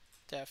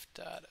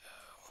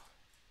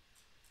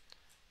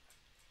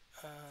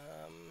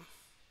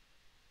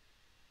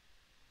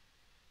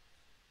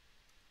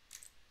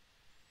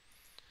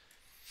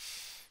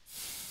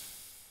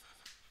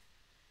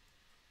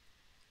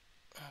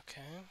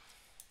 Okay.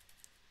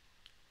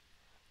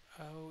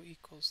 O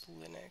equals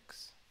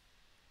Linux.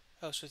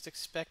 Oh, so it's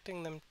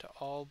expecting them to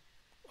all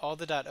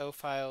the .o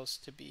files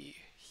to be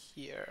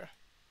here.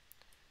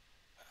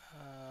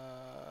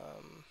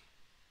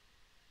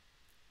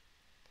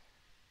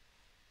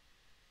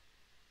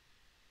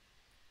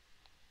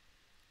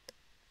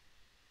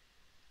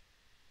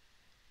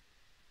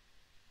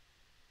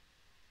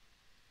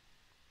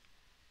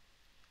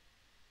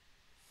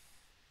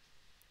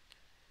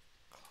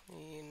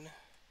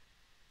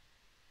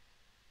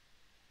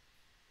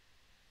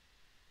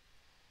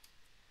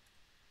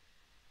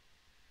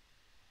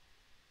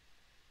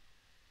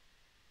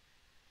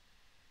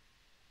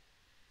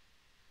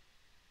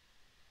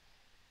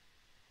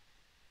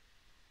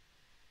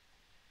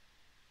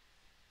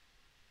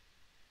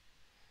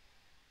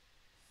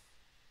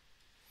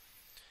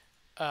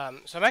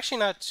 So I'm actually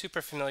not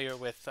super familiar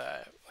with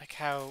like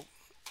how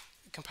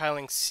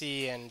compiling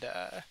C and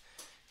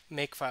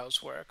make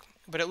files work,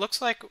 but it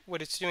looks like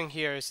what it's doing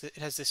here is that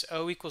it has this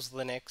O equals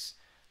Linux.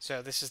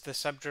 So this is the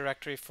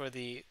subdirectory for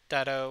the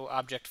 .o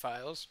object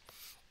files,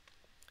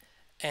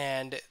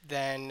 and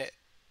then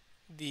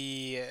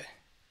the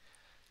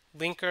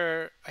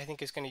linker I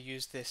think is going to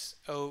use this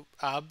O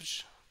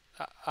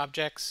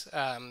objects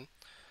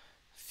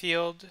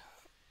field,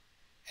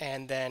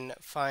 and then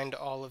find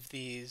all of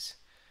these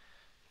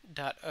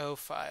 .o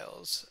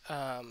files,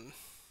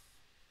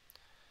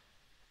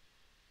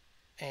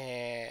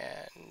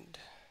 and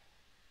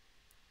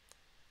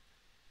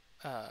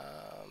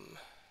um,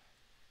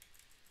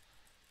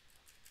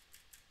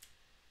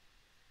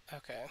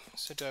 okay.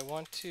 So do I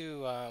want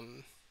to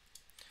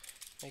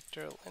make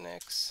dir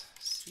Linux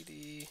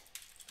cd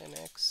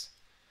Linux?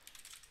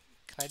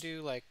 Can I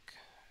do like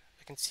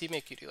I can see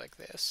make you do like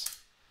this?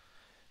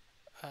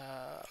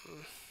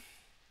 Um,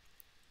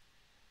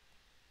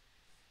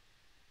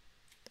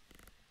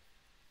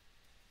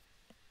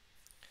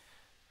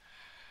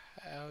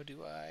 how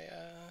do I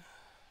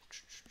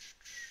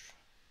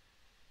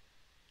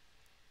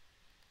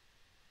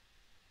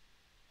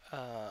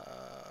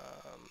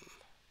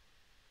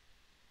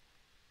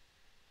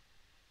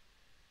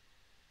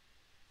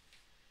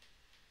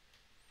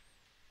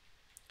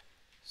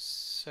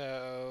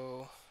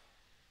so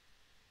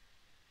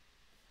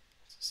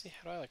let's see,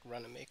 how do I like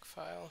run a make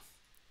file?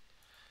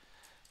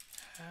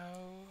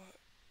 How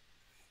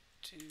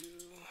do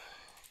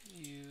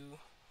you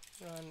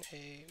run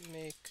a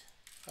make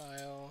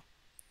file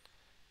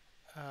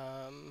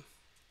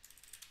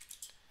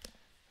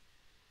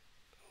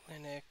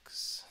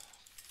Linux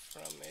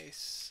from a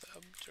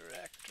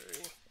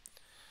subdirectory?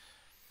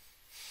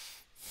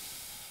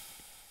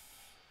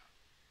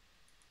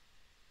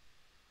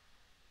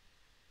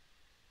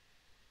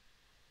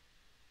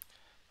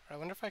 I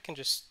wonder if I can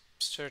just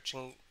search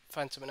and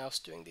find someone else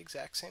doing the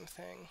exact same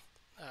thing.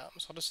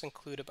 So I'll just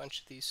include a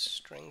bunch of these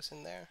strings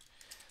in there.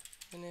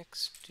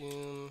 Linux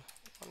Doom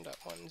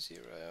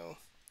 1.10,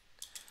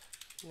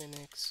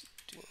 Linux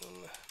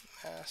Doom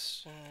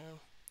master,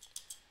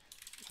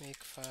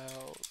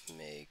 makefile,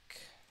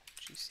 make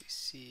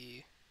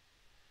gcc.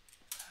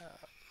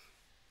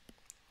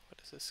 What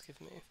does this give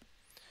me?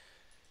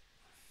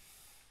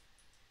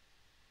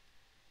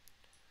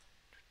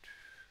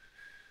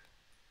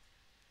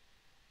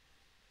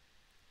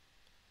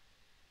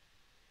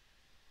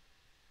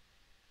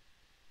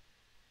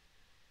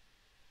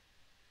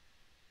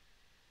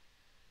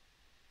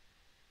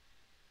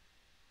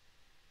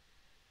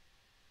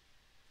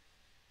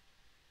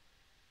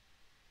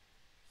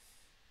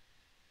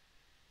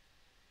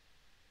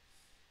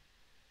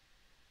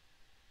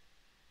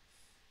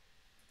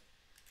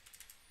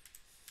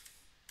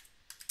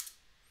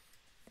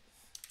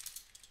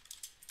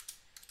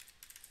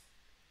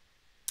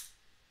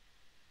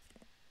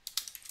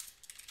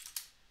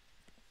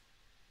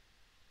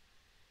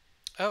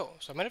 Oh,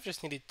 so I might have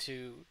just needed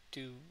to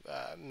do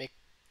make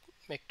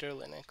dir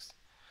Linux.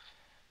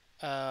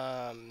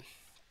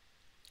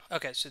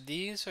 Okay, so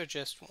these are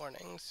just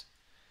warnings,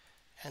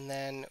 and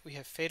then we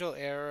have fatal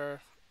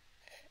error,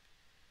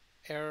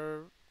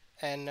 error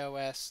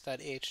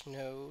nos.h,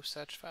 no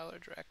such file or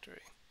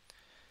directory.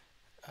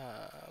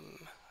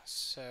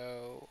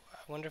 So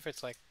I wonder if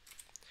it's like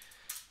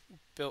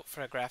built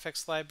for a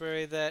graphics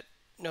library that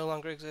no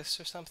longer exists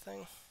or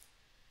something.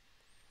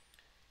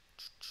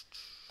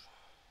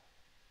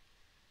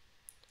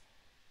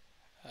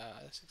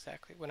 That's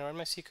exactly, when I run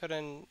my C code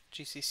in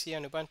GCC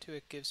on Ubuntu,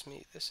 it gives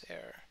me this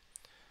error.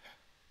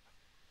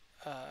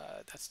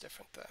 That's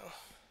different though.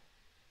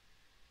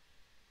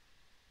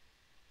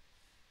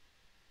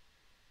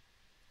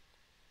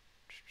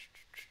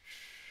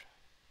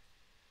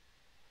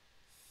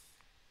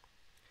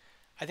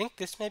 I think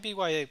this may be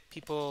why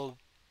people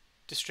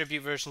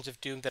distribute versions of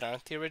Doom that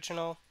aren't the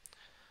original.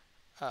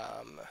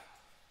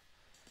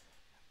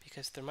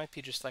 Because there might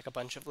be just like a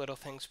bunch of little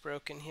things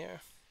broken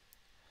here.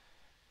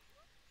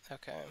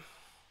 Okay.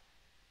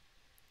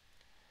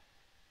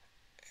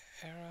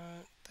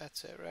 Error,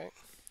 that's it, right?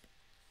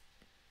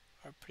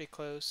 Or pretty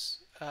close.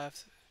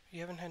 If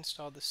you haven't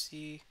installed the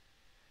C.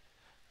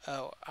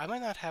 Oh, I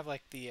might not have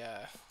like the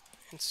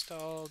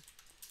installed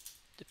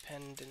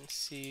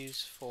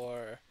dependencies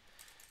for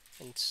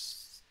thing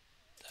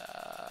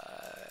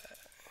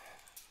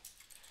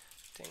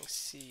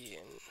C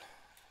in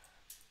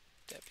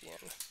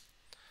Debian.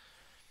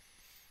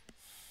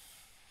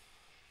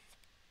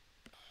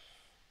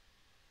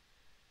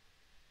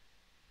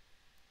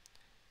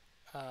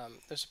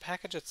 There's a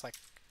package that's like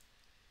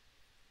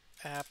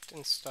apt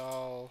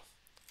install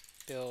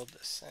build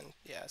send.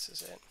 Yeah, this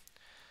is it.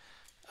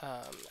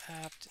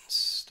 Apt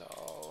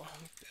install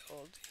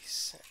build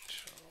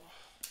essential.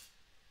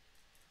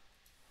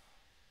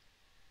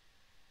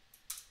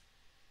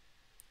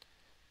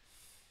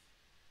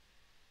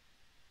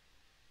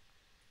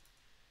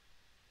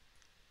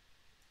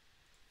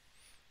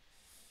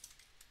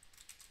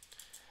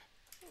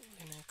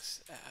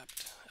 Linux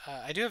apt.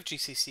 I do have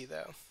GCC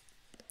though.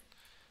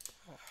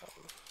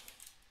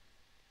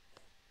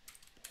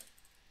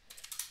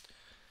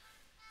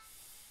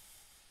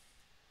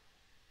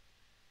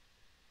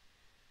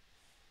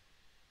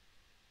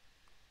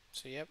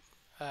 So yep.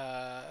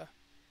 Uh,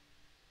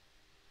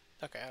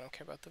 okay, I don't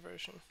care about the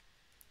version,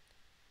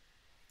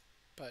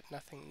 but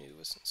nothing new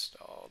was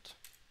installed.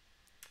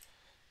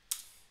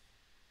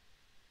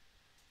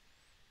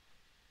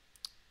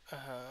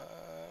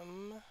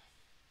 Um,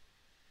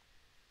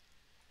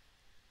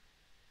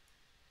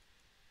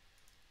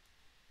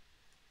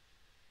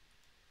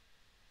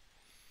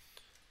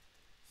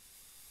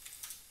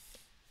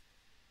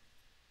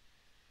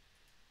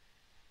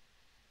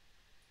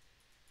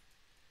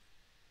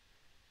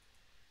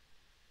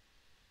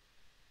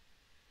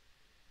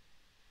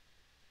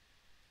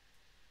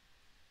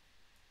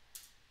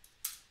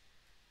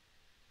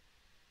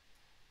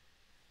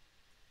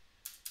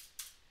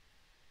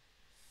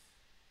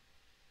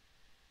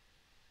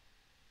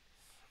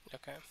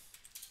 okay.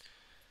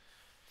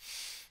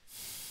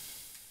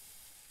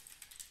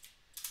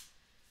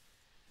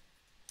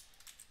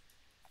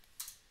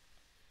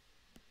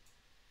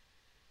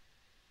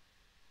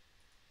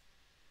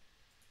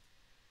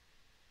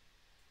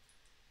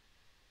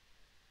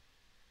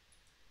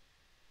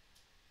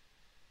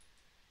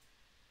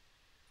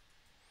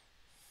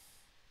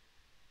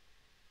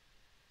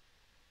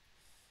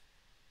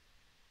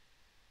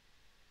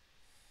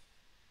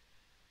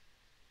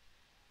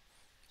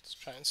 Let's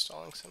try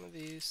installing some of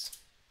these.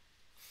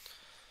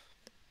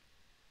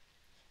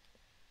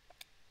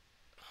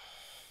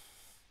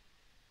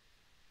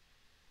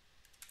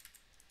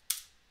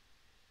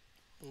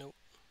 Nope.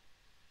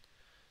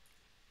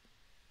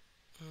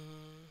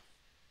 Mm.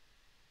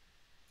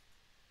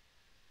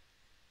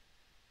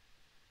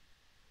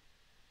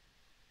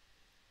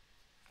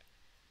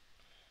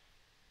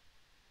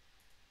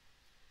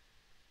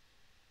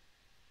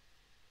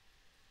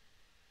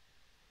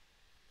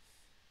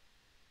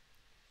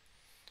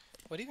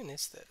 What even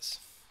is this?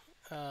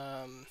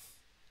 Um,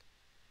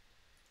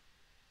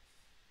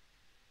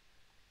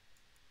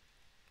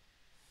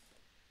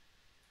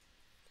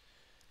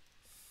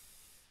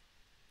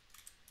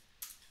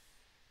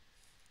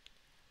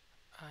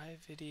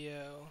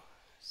 iVideo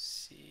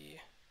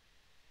C.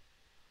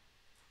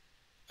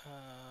 I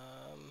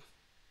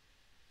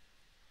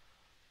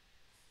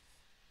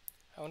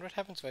wonder what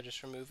happens if I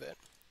just remove it.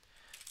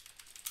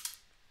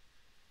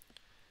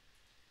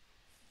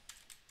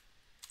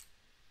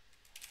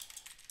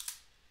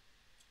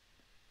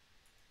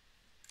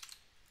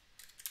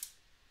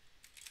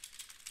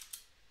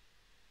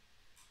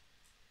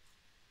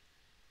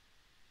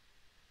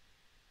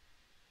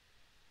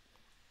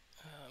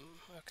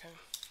 Okay.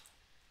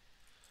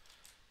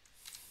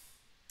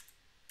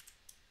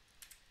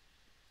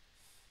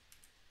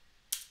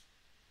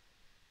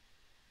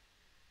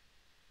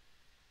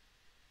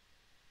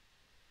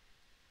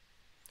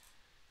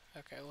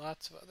 Okay,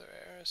 lots of other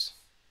errors.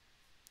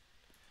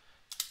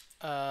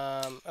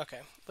 Okay,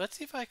 let's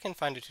see if I can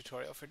find a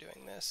tutorial for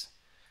doing this.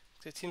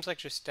 It seems like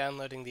just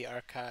downloading the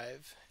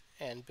archive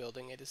and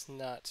building it is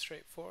not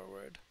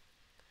straightforward.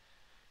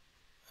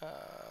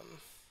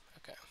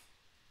 Okay.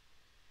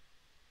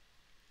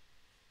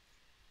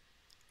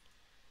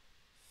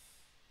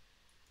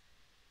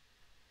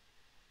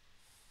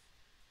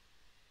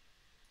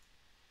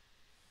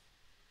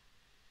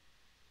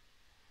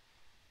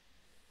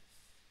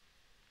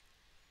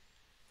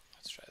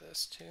 Let's try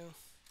this too.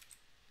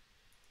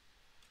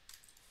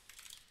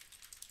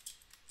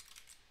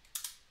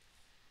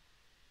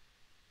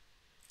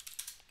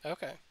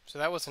 Okay, so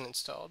that wasn't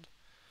installed.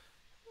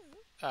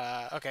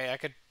 Okay, I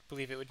could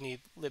believe it would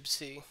need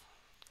libc.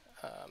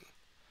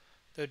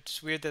 Though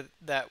it's weird that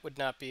that would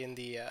not be in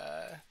the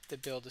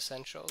build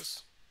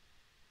essentials.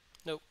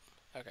 Nope.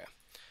 Okay.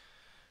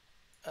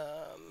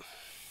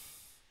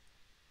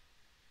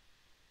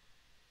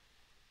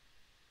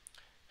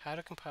 How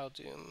to compile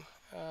Doom.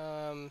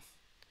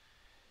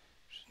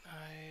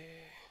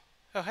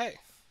 Oh, hey.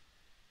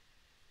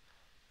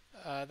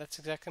 That's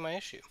exactly my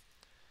issue.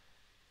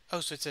 Oh,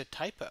 so it's a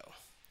typo.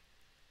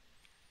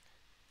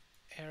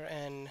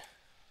 Rn.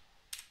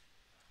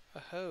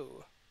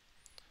 Oh.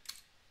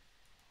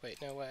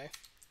 Wait, no way.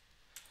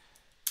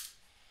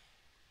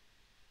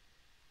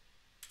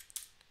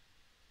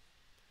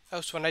 Oh,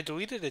 so when I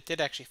deleted it, it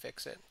did actually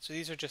fix it. So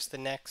these are just the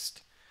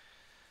next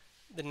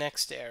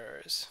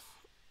errors.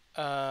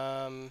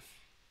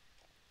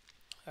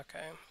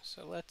 Okay,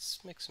 so let's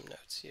make some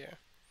notes here.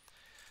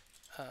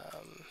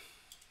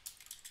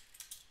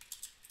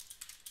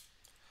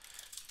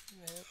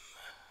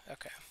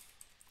 Okay.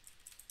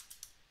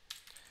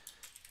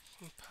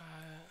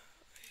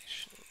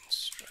 Compilation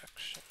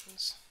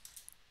instructions.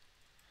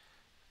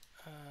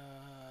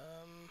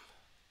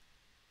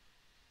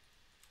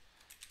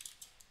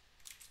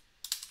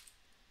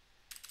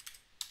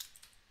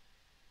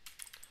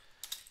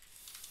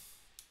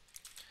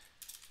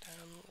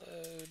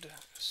 Download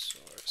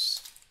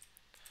source.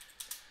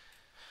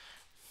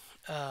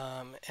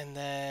 And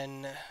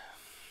then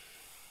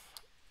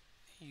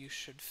you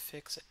should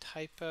fix a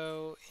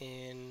typo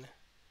in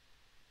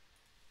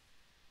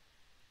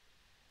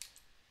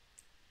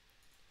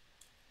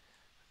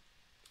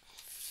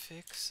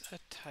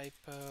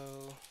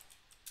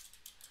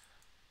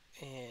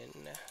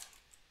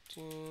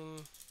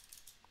Doom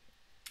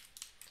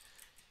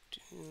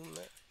Doom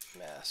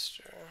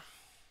master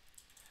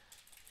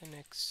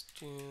Linux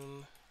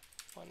Doom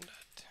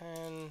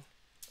 1.10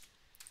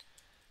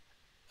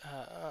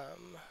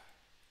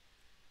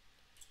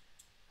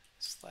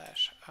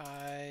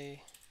 /I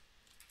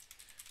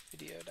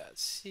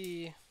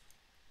video.c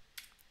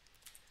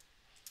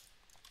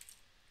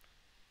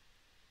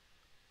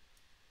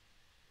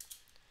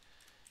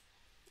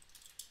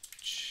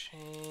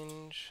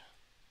change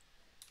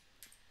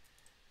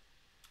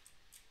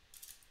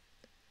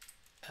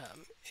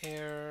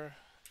air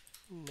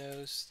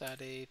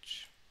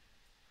nose.h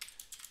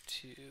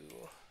to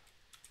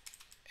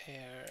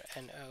air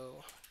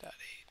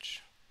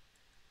no.h.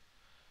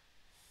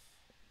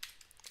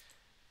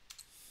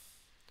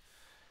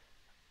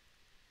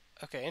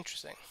 Okay,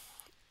 interesting.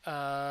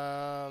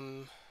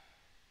 And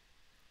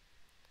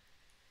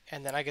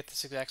then I get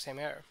this exact same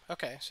error.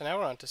 Okay, so now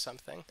we're on to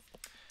something.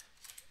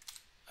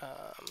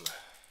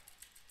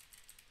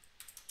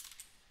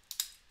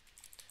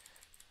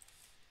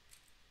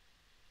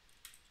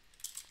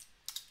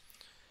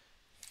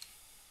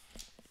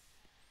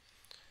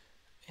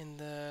 In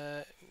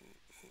the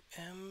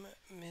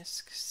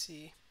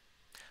mmisc,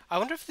 I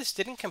wonder if this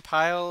didn't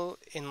compile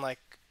in like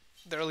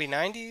the early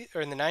 90s or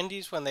in the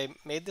 90s when they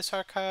made this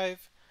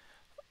archive,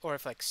 or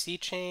if like C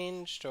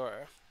changed,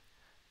 or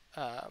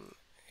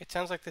it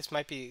sounds like this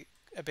might be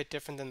a bit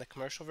different than the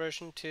commercial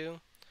version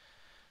too.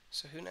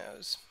 So who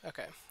knows?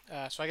 Okay,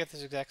 so I get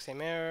this exact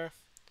same error.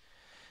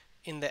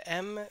 In the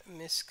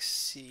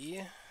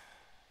mmisc,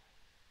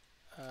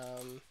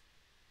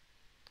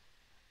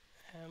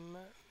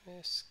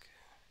 mmisc,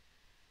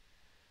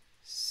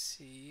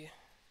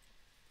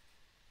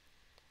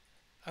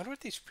 I wonder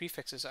what these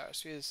prefixes are.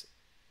 So it's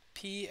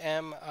P,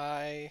 M,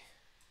 I,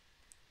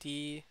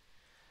 D.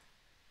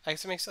 I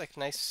guess it makes it like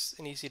nice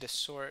and easy to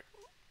sort.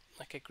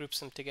 Like it groups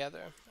them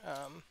together.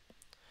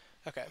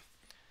 Okay.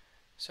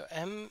 So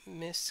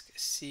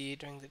mmisc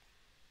during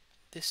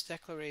this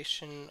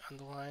declaration on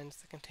the lines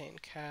that contain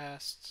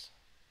casts.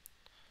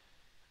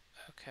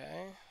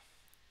 Okay.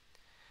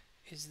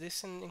 Is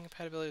this an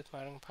incompatibility with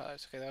modern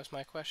compilers? Okay, that was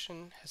my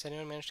question. Has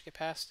anyone managed to get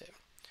past it?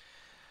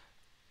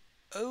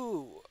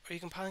 Oh, are you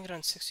compiling it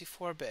on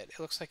 64-bit? It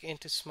looks like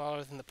int is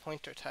smaller than the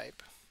pointer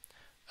type.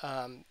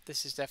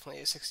 This is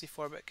definitely a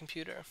 64-bit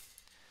computer.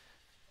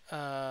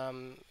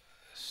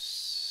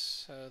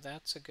 So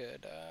that's a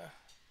good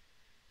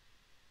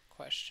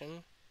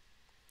question.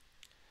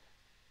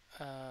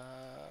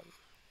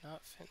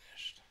 Not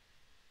finished.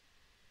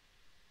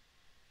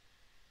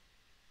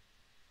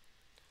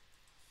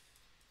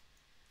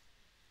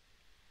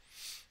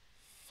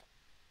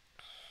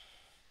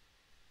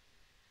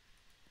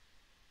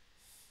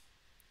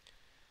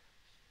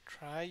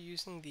 Try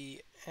using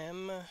the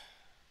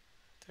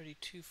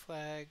M32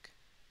 flag.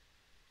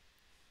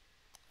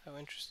 Oh,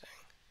 interesting.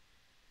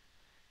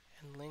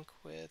 And link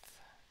with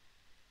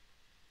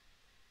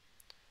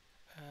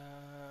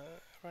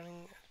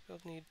running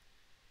build need.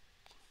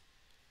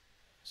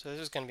 So this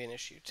is going to be an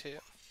issue too.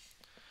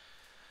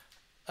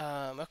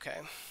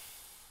 Okay.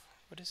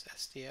 What is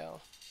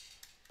SDL?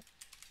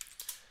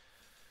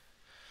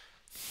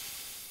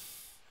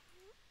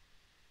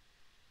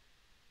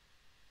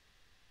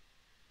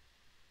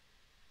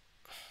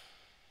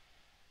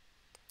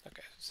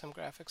 Okay, some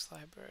graphics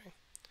library.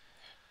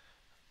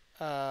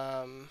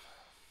 If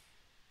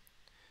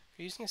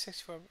you're using a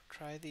 64,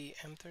 try the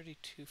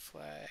M32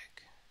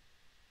 flag.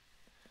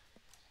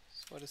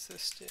 So what does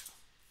this do?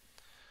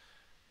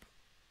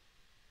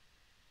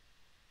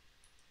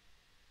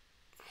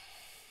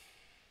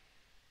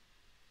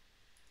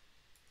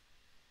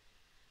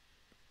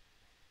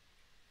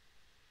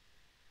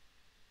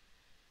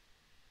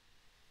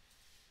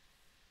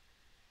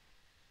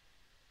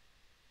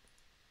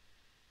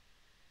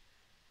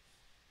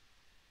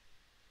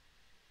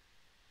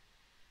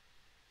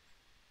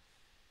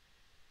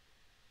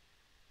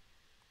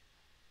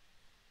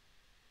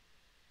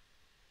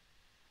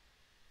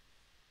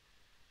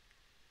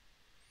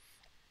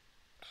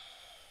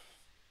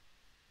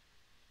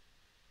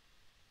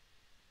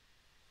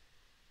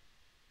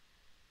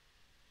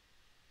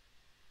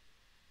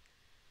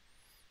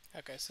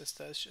 Okay, so this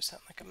does just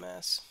sound like a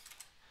mess.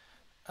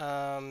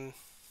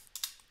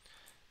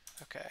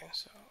 Okay,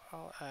 so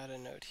I'll add a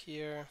note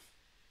here.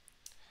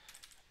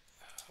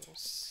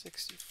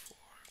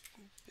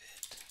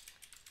 64-bit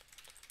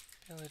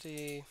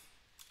ability.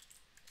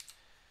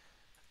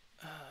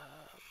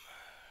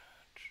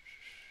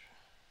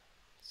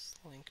 Let's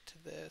link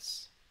to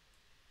this.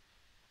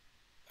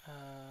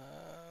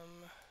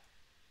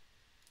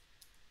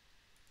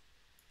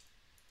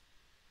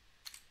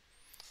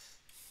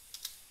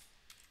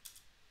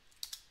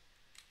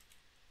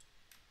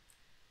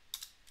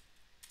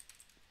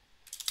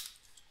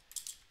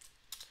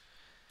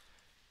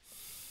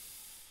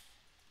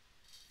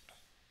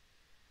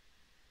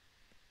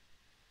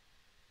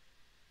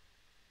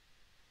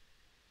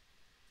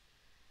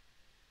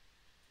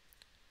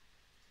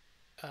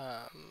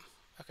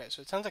 Okay,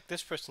 so it sounds like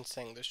this person's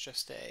saying there's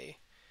just a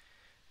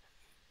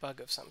bug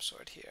of some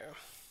sort here.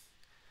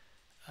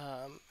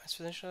 As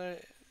for the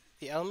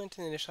The element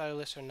and the initializer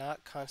list are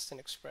not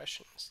constant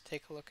expressions.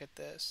 Take a look at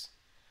this.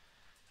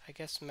 I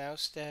guess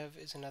mouse dev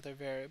is another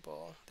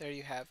variable. There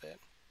you have it.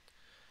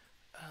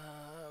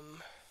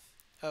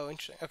 Oh,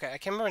 interesting. Okay, I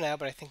can't remember now,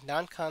 but I think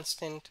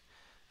non-constant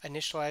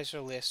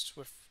initializer lists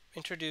were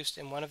introduced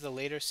in one of the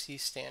later C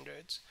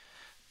standards.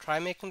 Try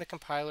making the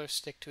compiler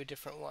stick to a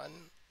different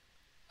one.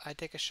 I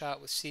take a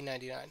shot with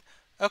C99.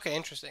 Okay,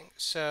 interesting.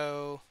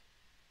 So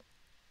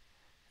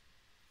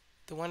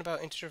the one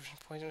about integer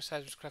pointer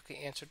size was correctly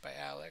answered by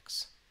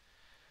Alex.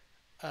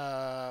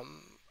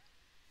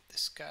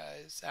 This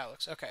guy's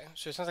Alex. Okay,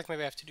 so it sounds like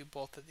maybe I have to do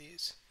both of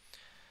these.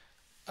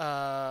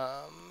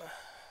 So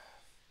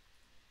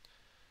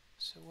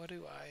what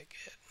do I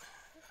get?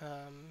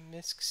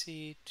 MISC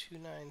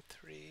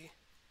C293.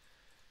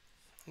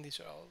 And these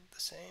are all the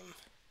same.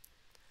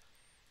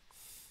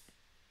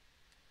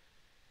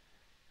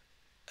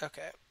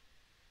 Okay,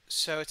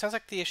 so it sounds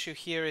like the issue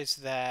here is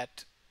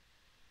that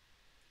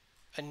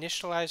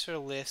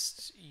initializer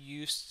lists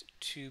used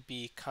to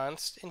be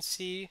const in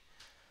C,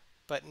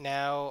 but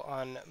now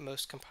on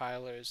most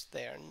compilers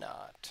they are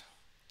not.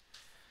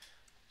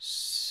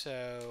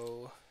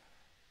 So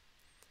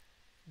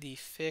the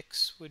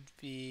fix would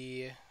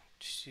be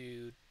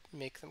to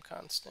make them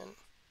constant.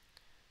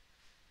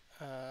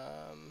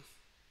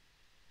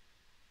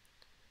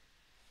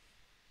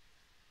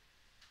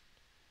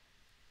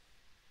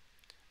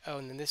 Oh,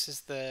 and then this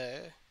is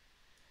the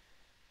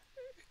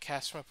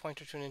cast from a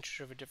pointer to an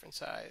integer of a different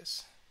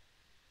size.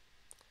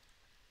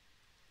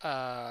 So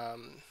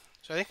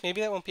I think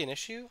maybe that won't be an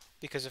issue,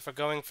 because if we're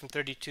going from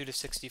 32 to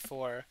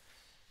 64,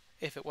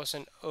 if it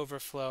wasn't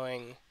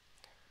overflowing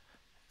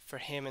for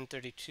him in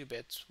 32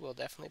 bits, we'll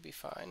definitely be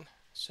fine.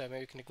 So maybe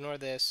we can ignore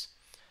this,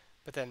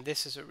 but then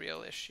this is a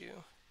real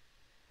issue.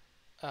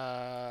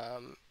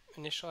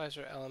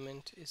 Initializer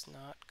element is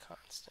not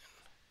constant.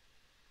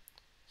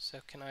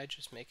 So can I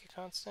just make it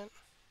constant?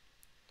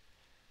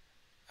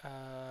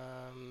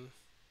 I'm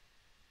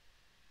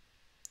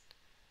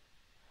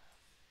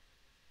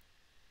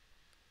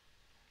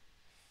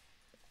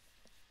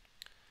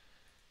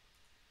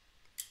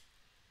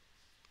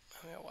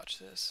gonna watch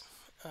this.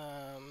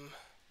 How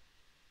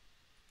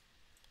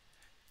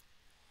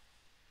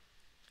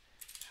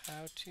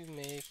to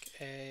make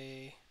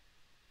a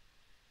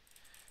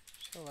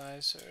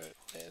initializer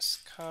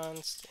list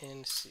const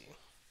in C.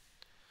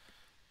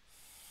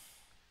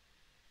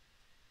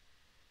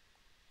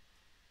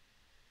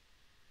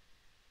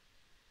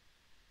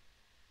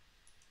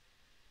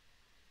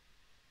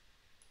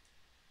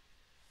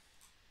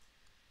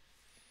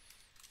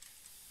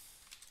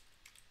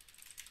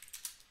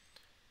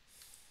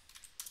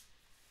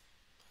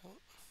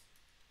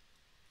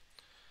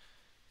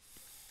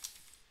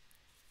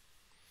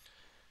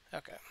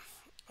 Okay.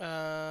 Okay.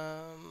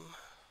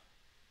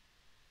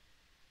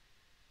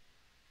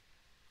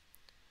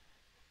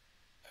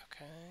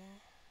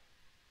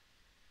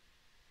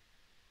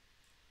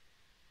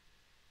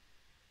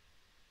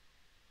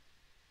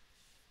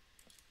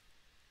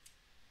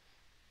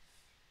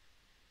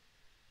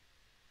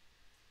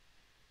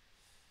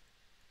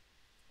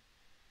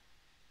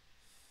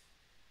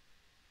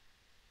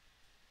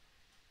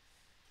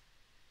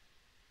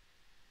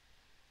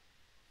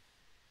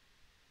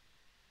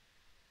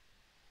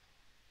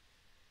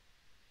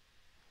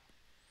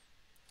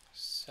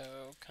 So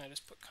can I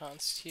just put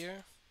const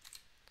here?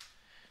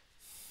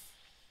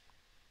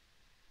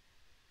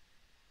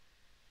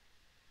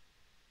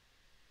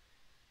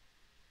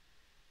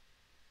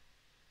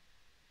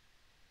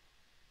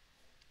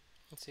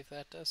 Let's see if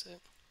that does it.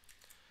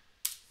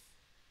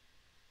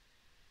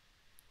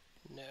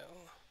 No.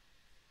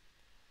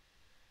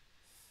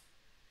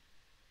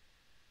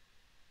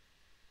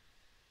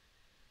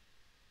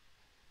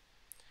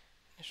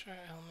 Initial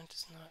element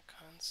is not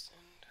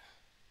constant.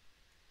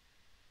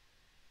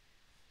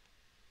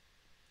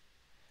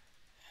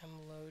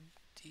 Mload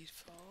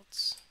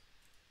defaults.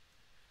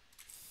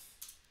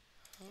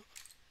 Oh.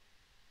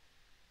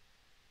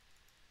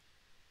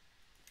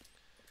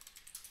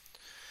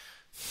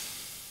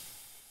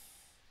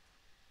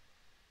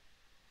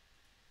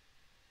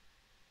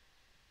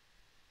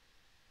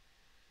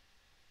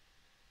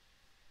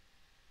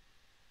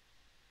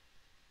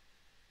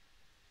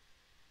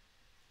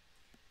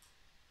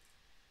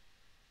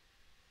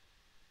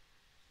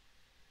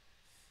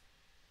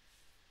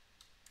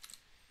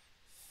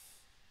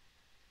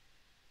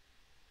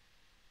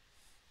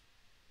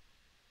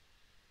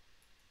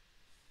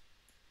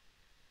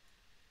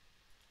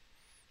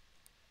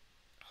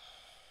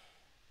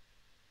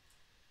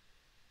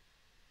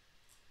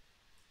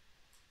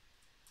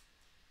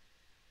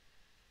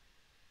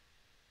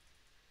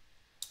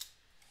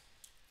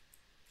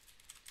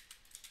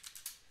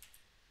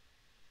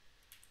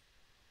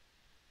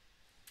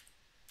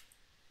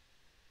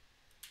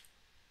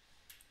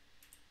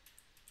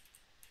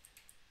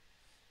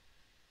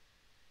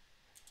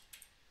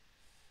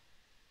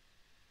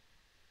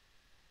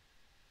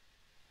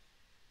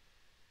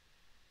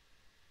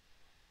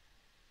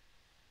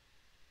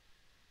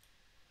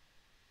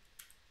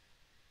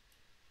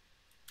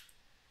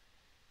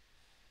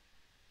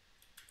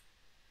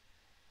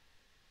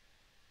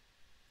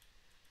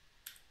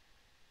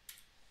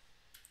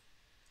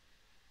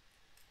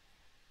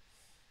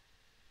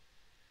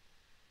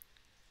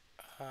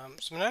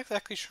 So I'm not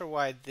exactly sure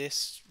why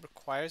this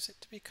requires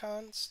it to be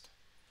const.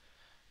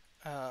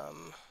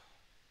 Um,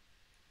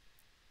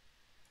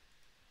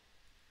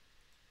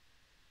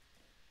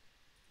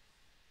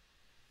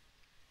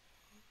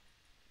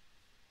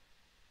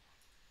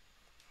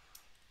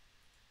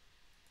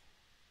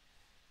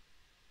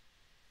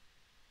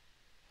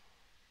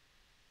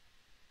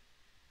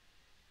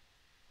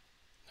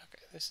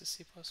 okay, this is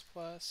C++.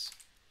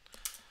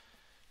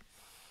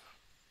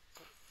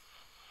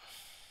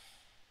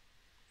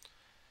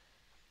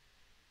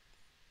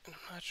 And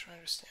I'm not sure I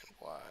understand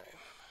why.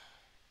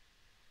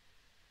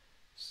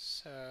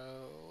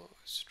 So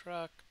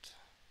struct.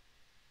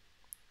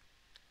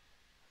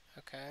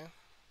 Okay.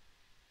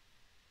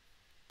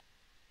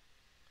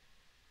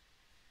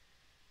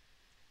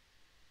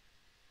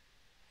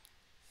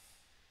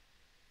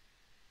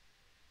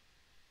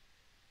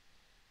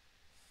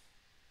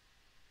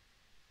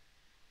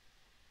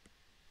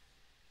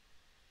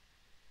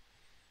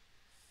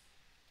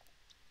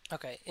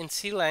 Okay, in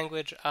C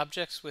language,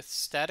 objects with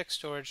static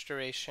storage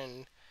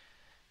duration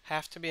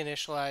have to be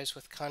initialized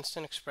with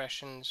constant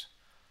expressions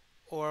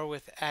or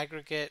with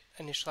aggregate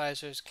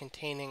initializers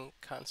containing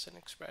constant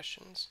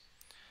expressions.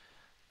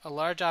 A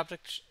large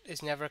object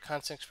is never a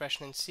constant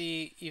expression in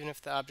C, even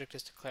if the object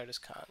is declared as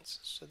const.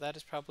 So that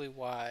is probably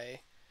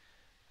why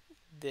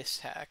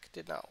this hack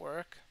did not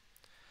work.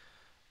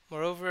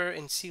 Moreover,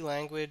 in C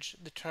language,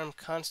 the term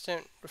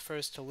constant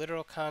refers to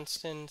literal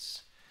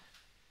constants.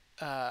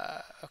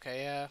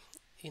 Okay, yeah.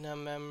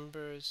 Enum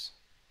members.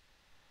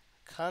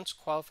 Const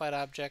qualified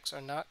objects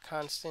are not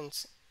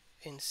constants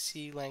in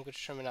C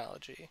language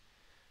terminology.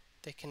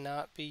 They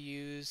cannot be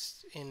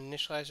used in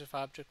initializer of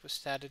object with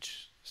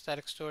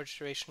static storage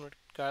duration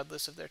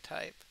regardless of their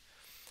type.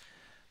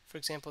 For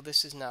example,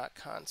 this is not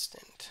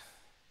constant.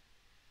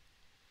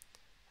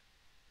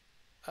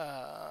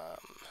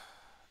 Okay.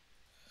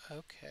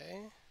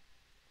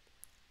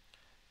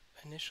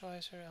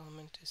 Initializer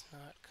element is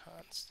not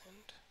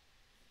constant.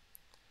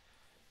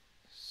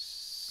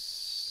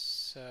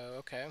 So,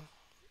 okay.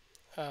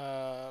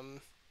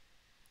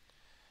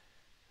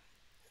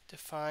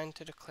 Define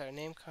to declare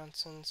name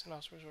constants and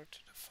also resort to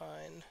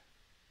define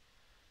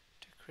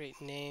to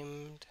create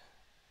named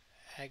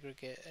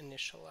aggregate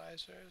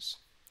initializers.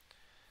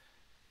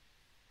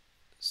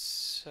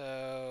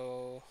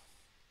 So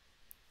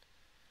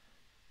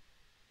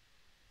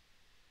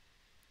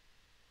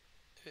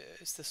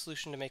is the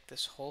solution to make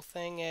this whole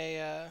thing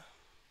a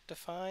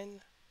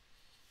define?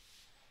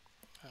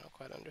 I don't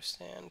quite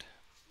understand.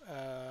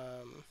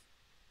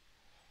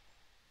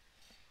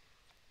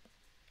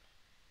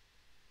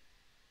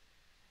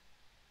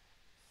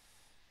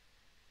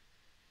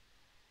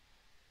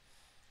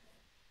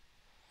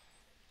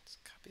 Let's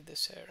copy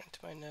this error into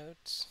my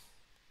notes.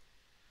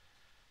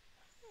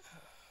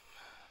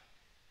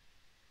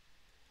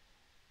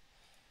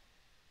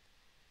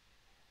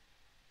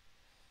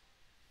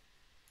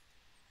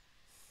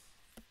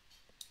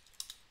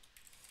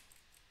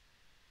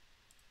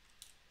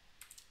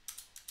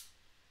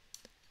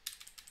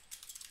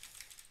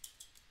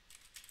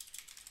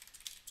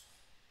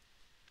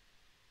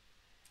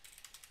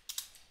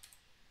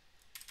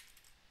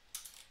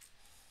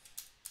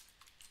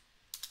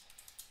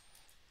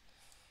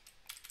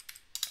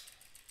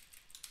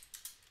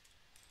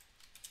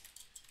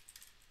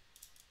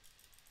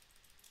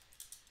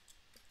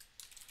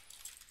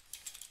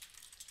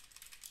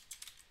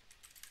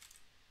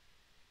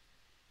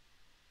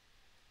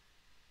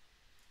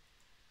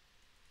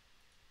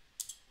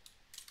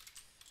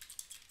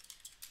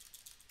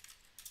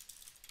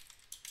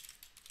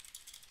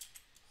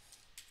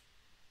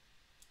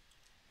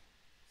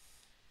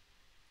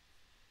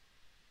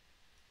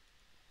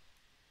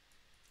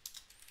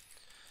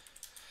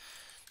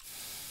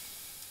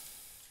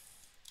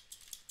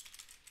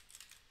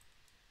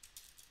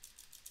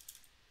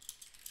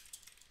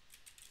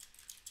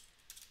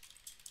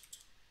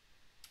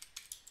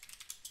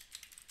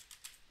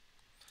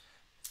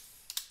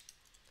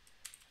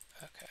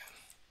 Okay.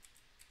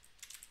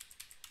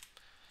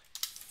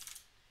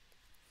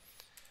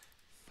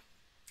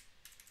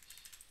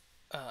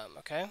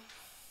 Okay.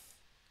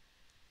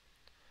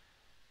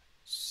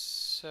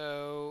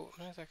 So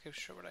I'm not exactly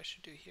sure what I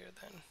should do here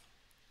then.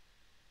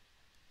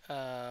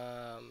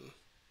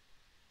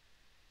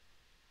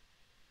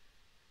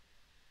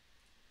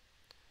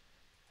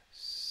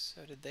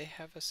 So did they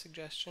have a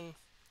suggestion?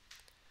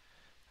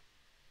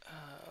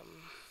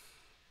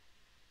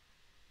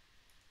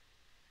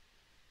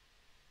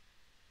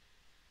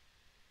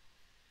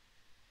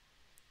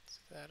 Let's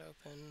leave that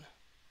open.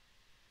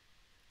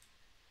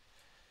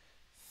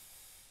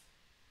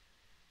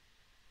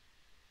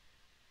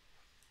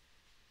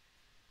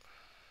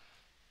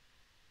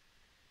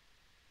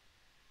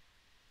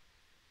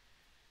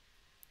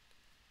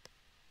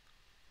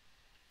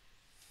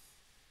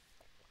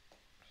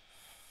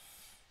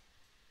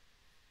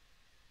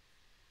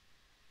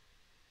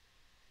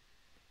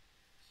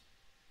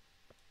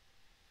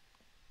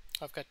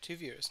 I've got 2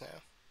 viewers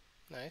now.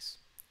 Nice.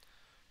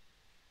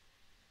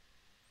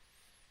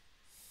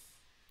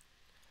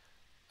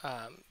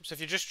 So if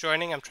you're just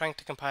joining, I'm trying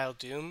to compile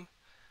Doom,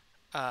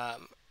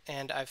 um,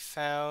 and I've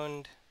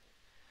found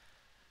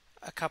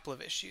a couple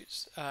of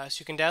issues. So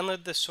you can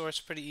download the source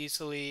pretty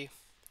easily.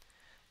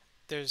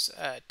 There's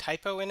a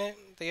typo in it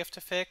that you have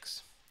to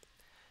fix,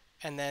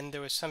 and then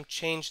there was some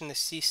change in the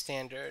C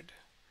standard,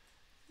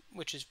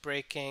 which is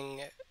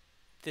breaking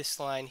this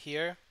line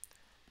here,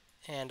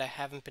 and I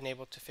haven't been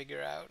able to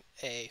figure out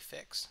a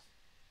fix.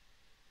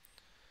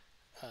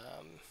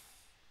 Um,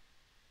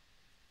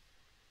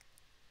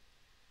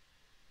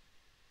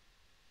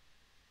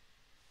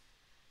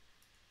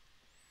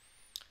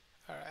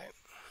 all right.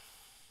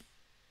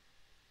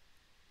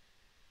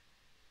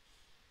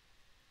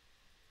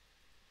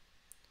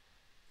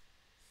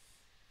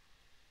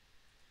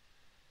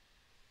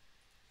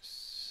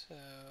 So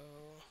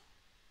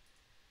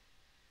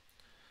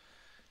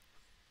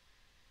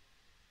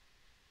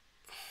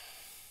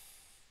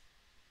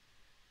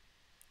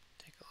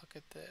take a look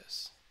at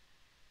this.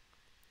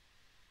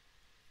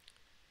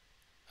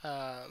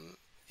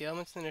 The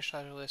elements in the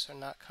initializer list are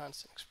not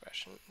constant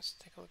expressions.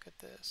 Take a look at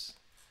this.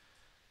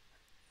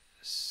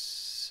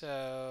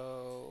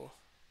 So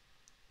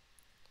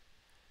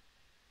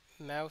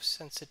mouse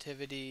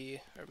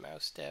sensitivity or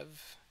mouse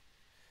dev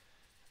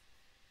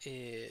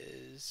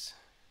is,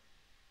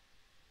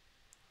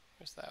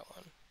 where's that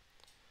one?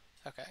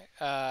 Okay.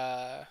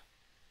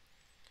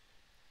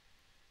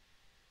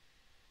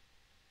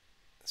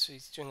 So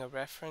he's doing a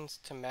reference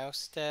to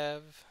mouse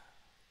dev.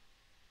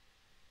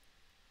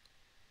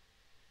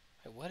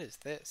 Wait, what is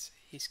this?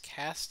 He's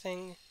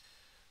casting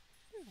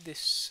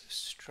this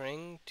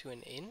string to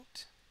an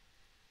int?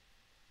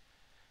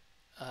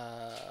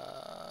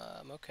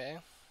 Okay.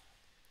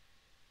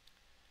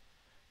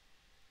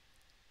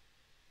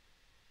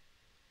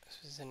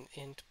 This is an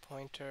int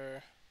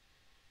pointer.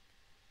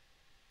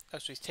 Oh,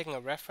 so he's taking a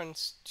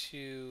reference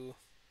to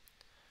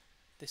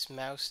this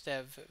mouse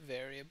dev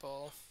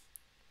variable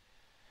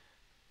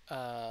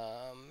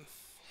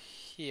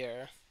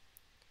here,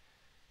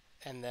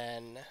 and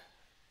then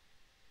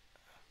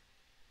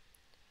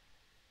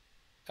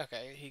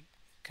okay, he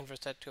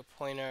converts that to a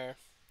pointer,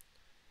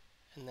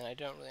 and then I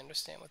don't really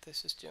understand what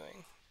this is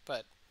doing,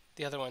 but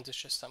the other ones is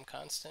just some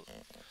constant.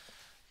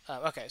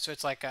 Okay, so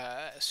it's like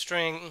a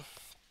string,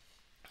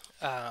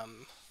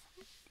 um,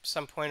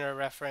 some pointer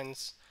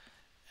reference,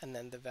 and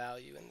then the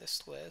value in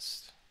this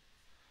list.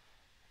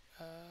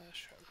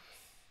 Sure.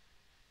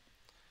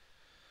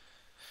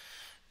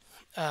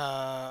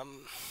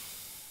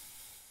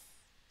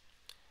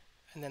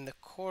 And then the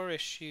core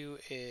issue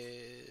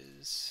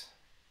is,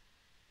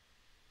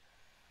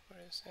 where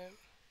is it?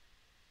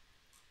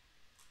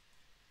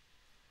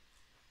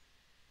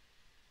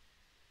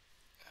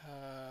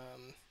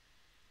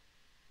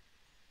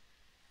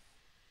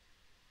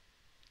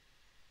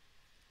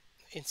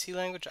 In C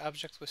language,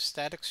 objects with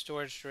static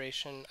storage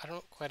duration, I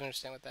don't quite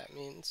understand what that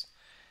means,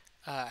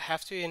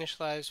 have to be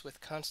initialized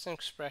with constant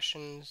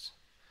expressions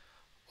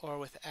or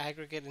with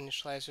aggregate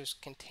initializers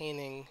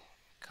containing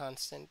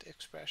constant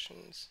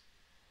expressions.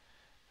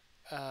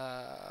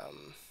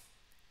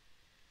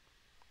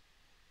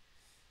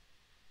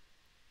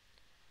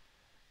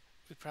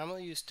 We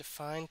primarily use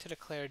define to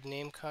declare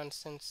name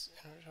constants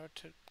in order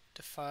to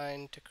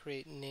define to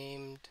create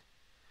named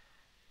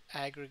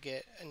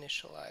aggregate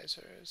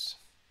initializers.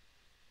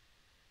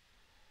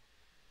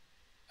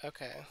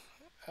 Okay.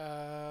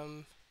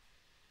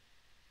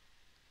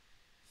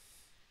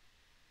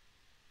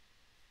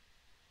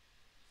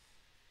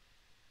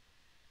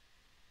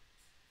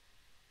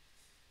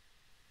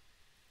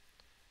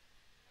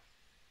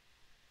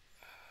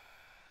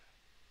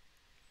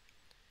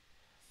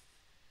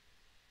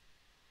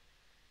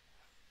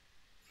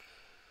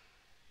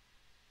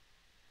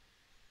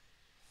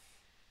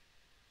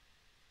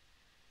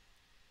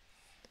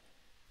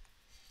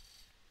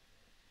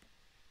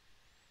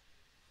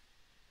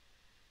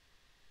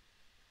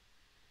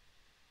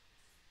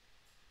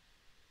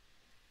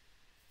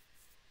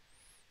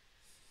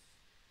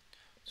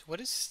 So what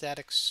is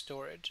static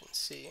storage in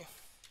C?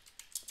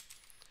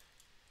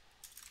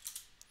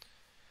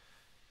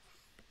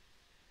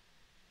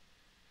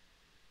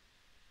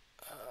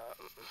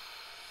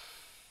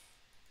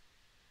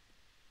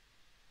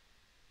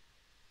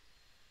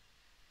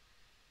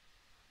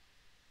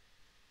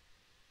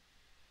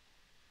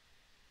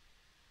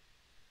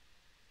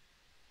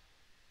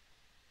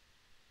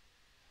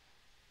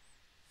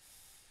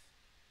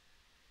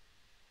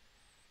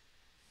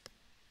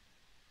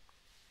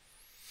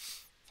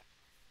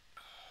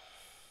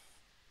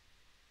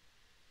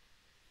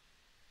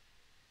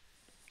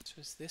 So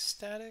is this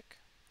static?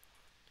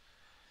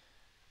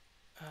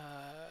 So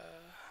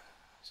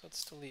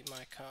let's delete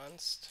my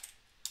const.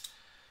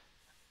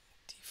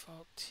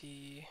 Default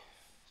T,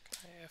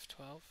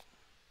 F12.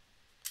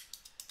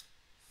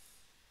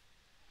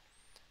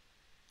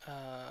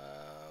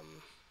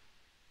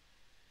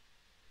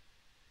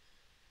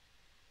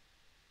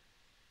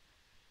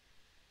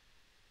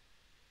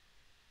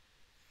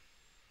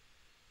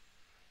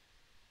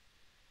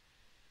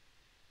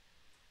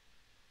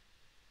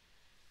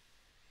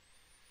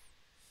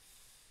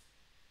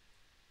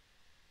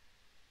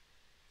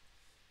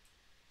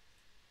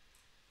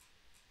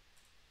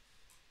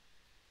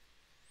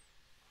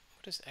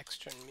 What does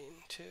extern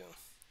mean too?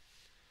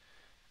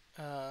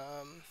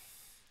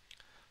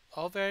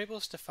 All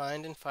variables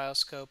defined in file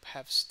scope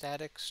have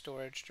static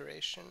storage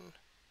duration.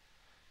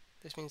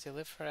 This means they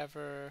live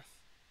forever.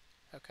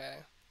 Okay.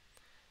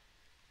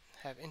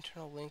 Have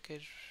internal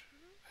linkage,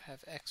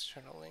 have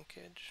external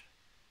linkage.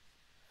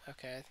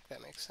 Okay, I think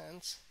that makes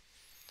sense.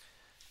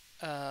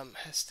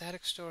 Has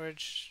static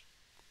storage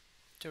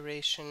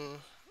duration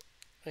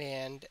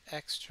and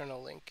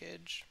external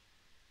linkage,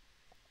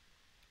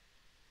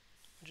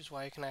 which is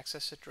why you can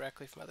access it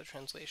directly from other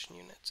translation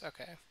units.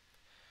 Okay.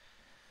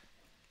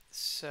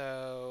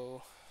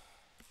 So,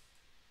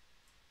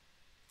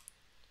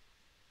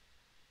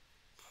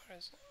 where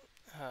is it?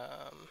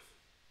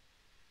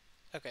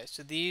 Okay,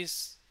 so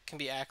these can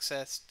be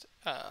accessed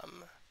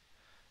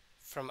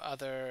from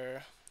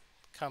other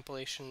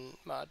compilation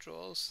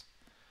modules,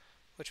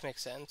 which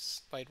makes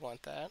sense why you'd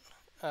want that.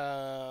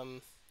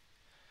 And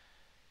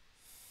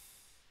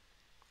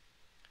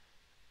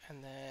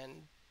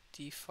then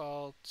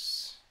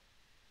defaults.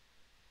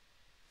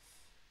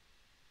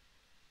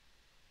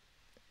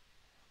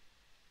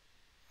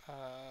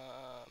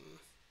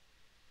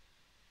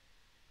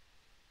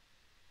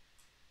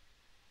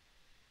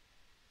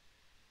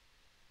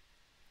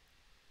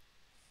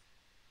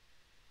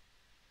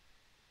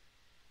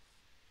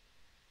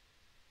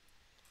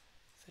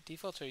 The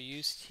defaults are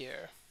used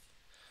here.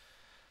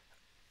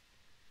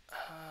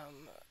 I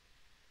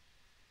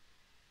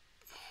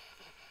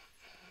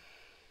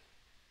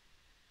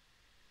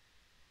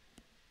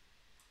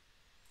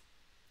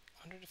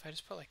wondered if I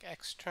just put like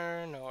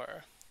extern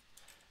or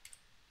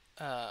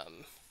so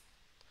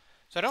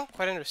I don't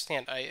quite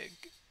understand.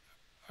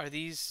 Are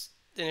these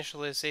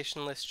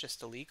initialization lists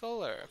just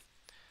illegal, or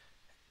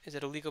is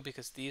it illegal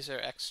because these are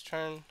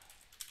extern?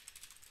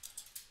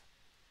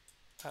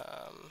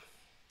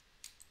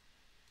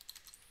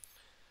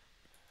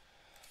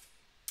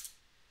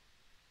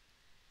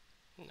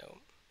 No.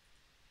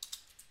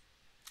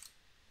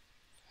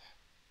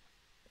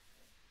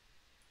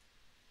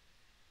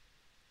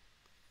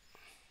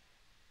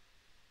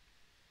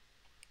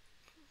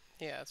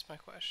 Yeah, that's my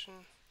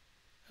question.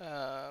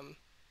 Or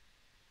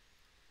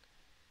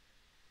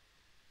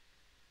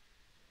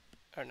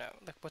no,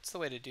 like what's the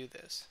way to do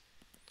this?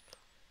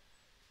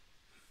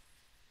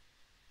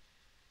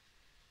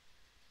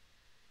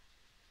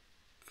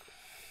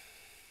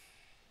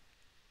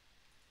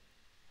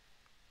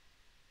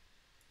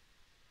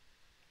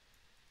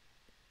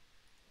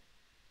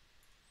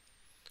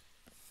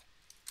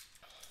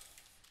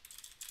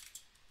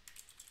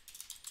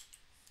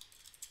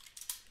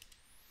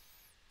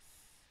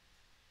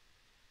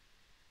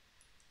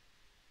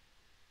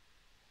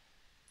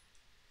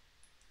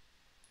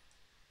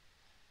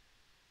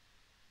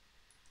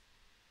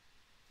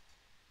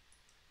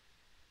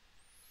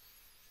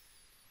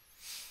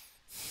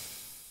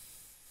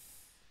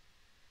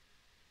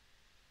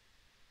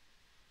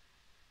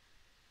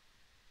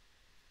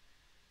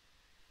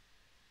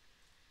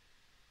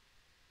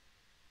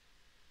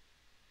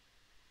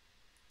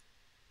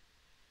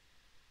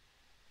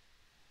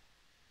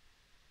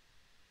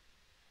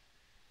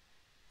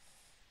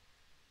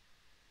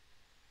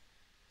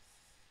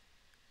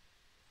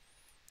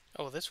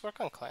 Oh, will this work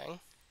on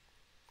Clang?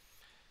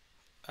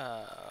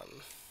 I'd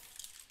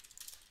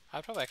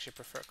probably actually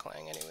prefer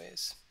Clang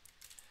anyways.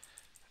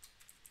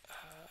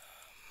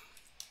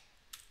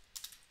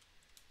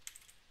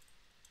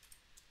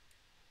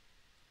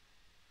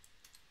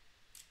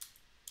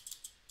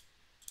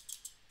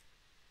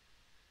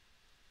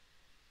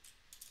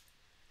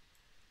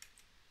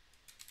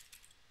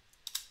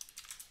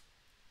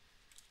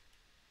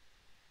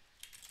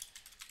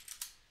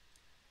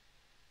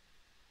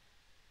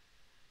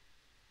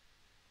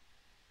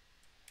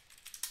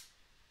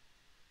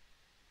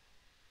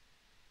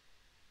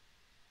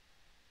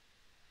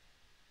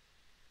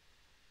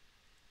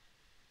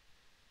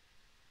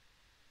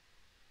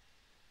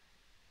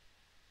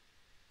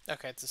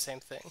 Okay, it's the same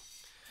thing.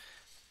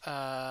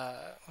 I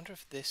wonder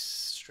if this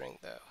string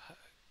though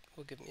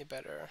will give me a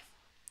better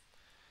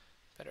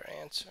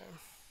answer.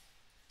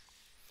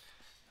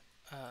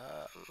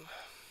 How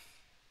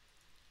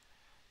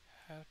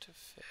to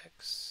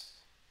fix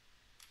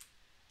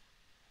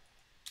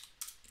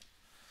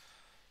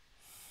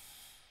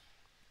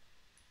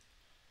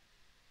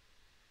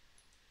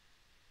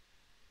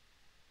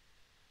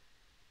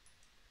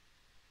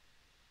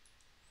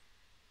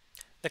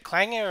the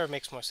Clang error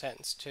makes more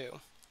sense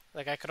too.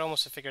 Like I could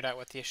almost have figured out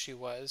what the issue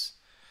was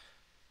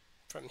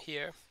from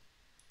here.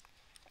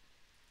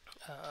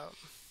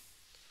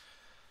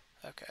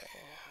 Okay.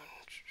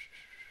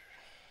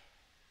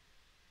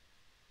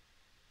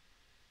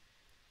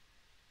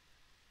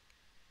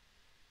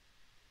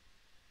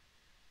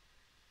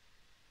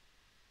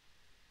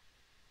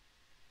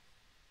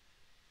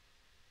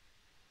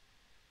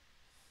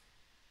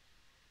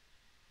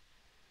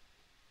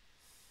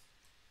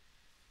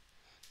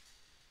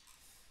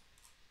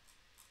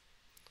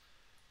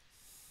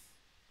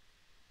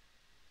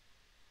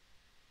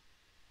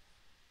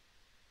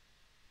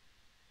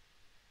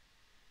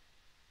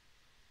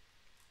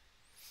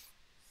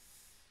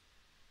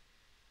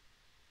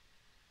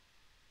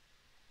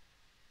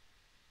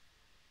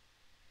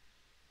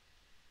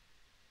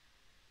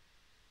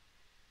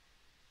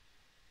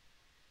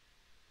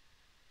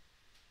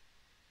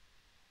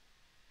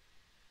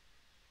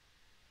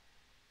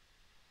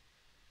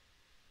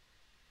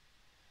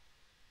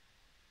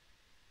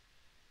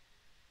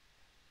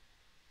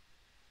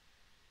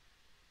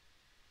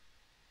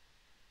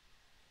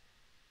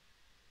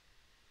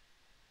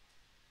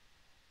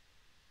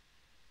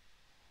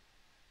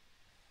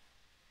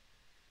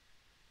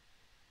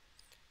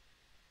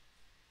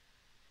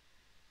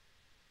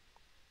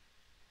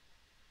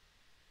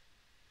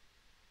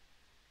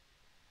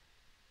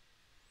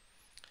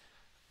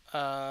 So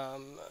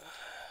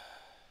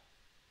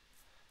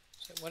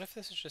what if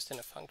this is just in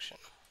a function?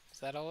 Is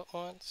that all it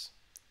wants?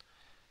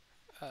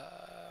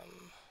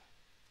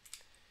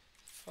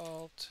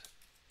 Default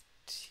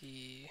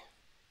t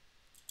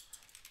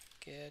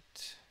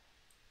get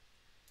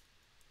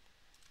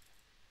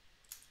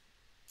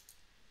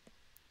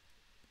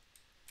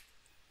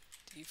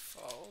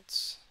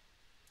defaults.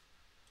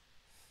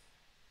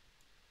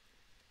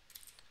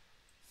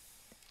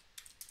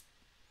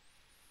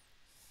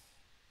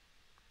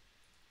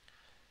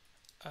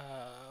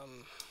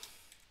 Um,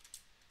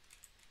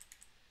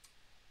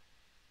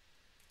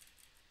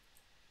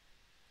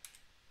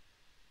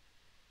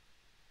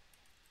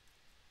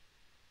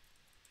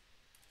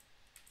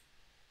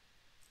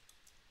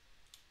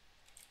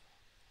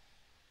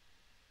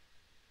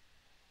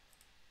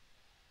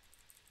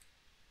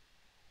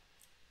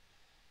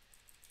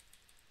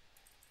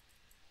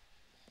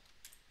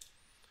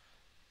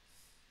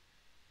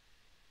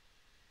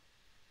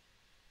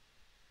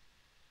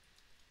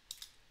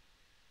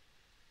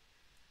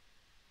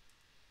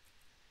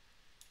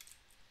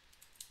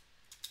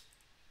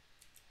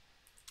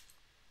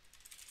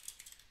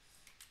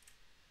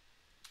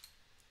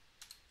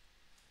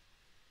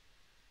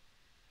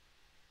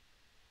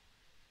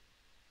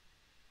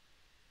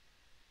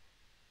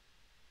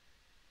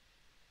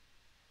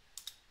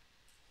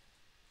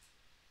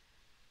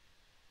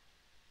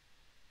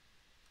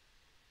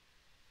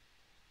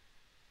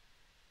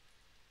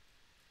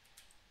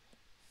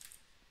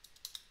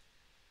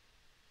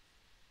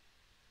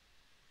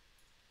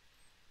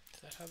 is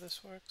that how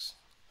this works?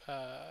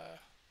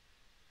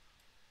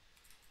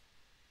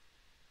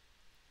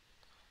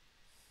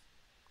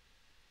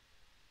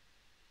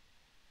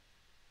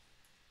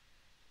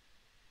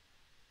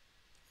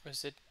 Or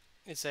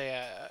is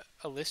a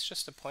list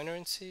just a pointer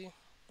in C?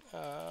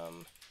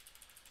 Um,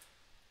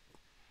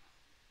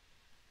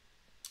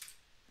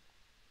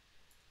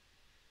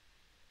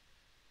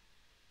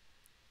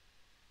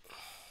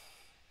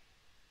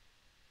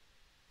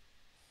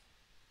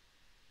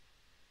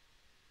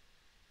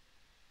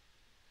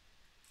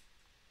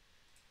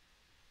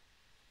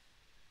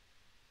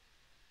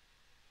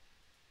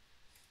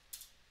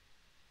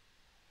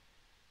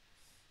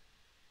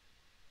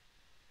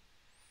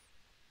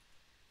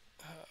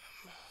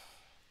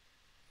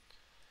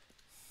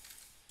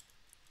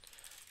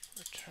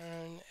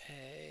 return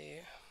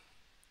a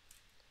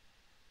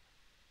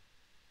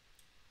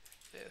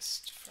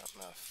list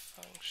from a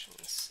function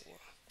C.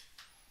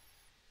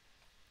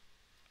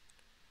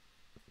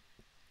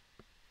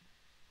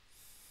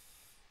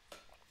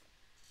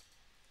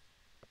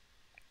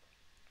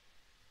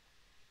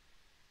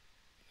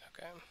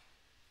 Okay.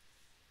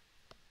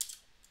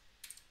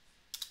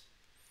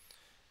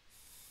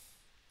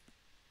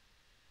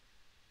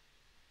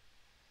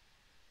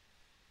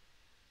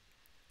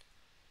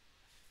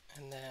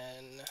 And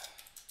then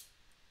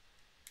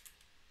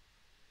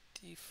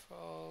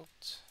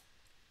default.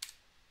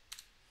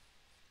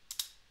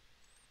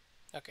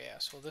 Okay, yeah,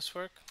 so will this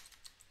work?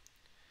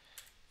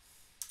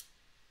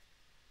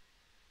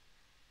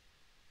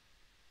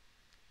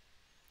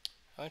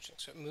 Oh, interesting.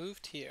 So it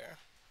moved here.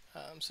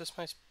 So this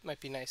might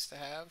be nice to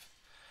have.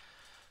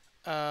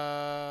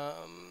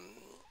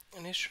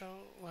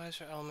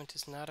 Initializer element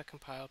is not a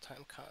compile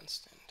time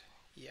constant.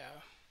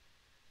 Yeah.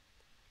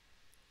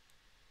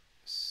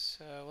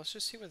 So let's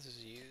just see where this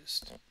is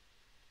used.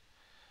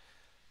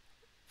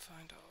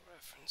 Find all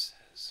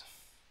references.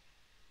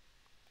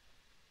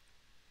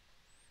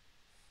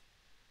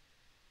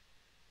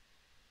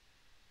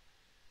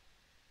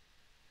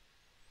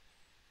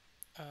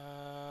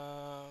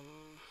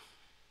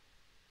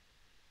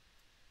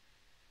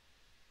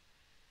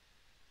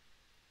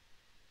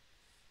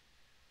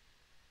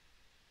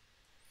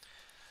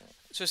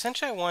 So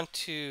essentially I want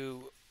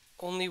to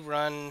only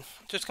run,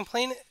 so it's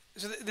complain,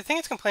 so the thing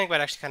it's complaining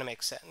about actually kind of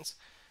makes sense.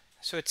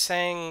 So it's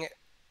saying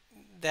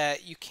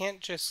that you can't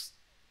just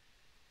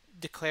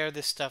declare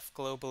this stuff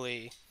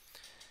globally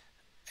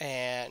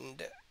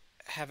and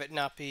have it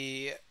not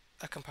be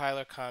a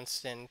compiler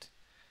constant.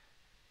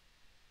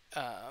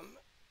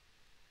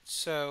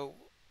 So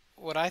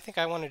what I think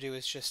I want to do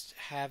is just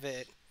have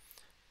it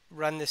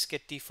run this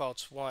get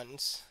defaults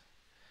once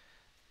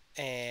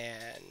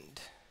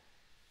and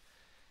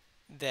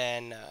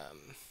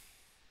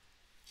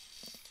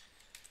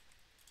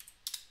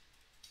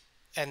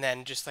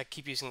then just like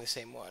keep using the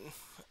same one.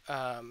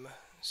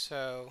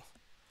 So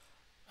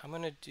I'm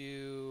gonna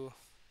do,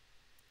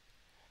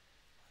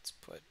 let's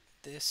put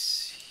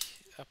this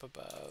up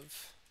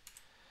above.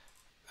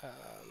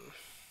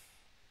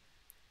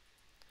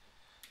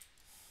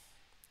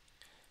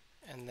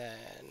 And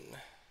then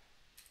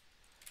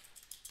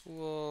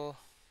bool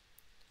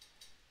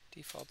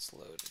defaults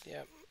loaded,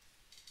 yep.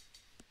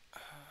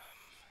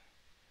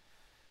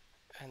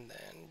 And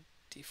then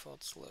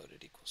defaults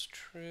loaded equals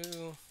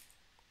true.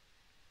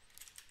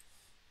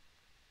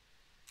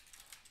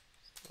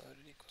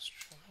 Loaded equals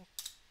true.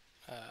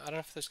 I don't know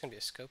if there's going to be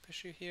a scope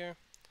issue here.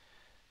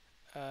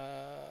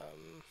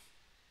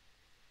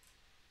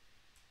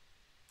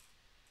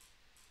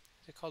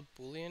 it called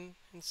Boolean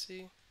in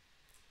C?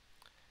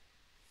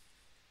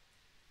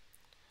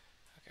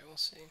 Okay, we'll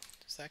see.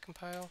 Does that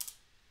compile?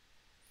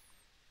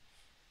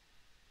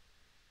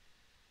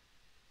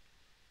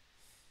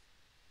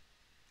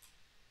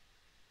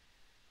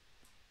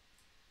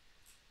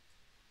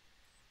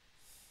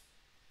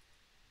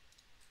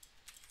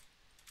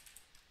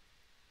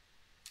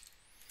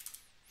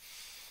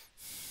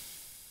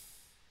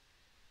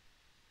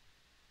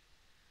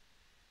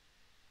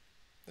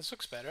 This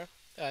looks better.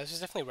 This is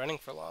definitely running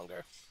for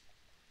longer.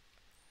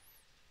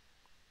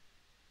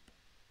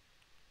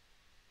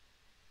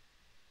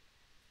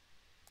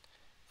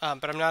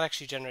 But I'm not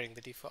actually generating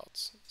the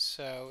defaults,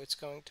 so it's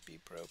going to be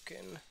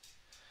broken.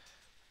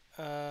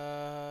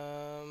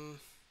 Let's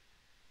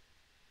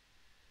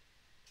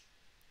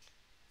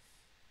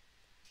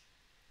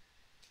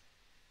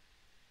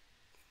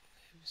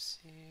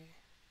see.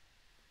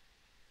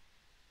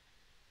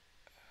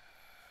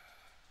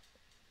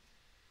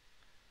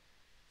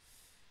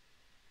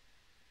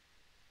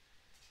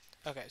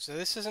 Okay, so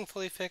this isn't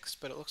fully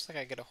fixed, but it looks like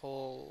I get a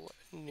whole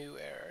new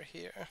error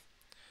here.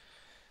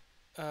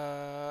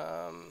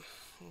 Non-TLS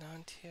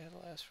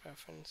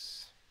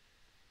reference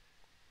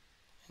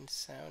in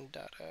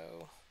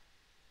sound.o.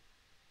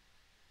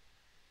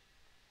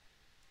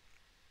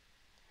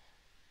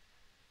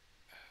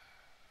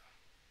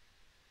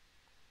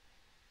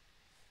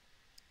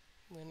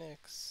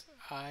 Linux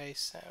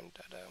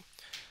isound.o.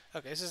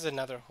 Okay, this is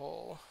another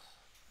whole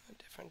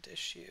different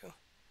issue.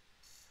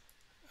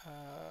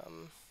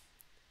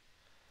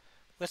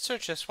 Let's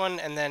search this one,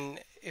 and then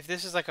if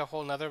this is like a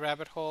whole nother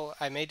rabbit hole,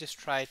 I may just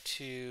try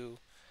to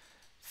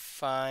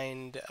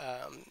find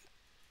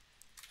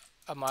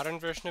a modern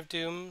version of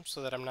Doom so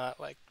that I'm not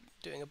like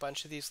doing a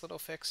bunch of these little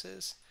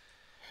fixes.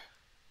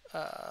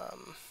 I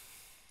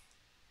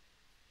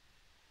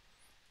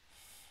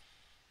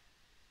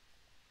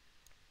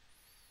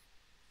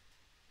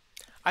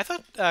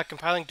thought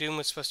compiling Doom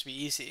was supposed to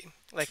be easy.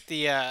 Like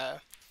the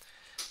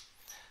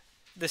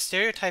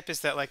stereotype is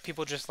that like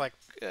people just like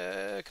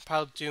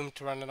compile Doom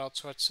to run on all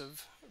sorts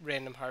of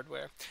random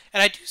hardware,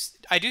 and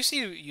I do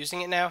see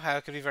using it now how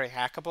it could be very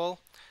hackable.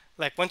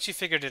 Like once you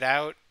figured it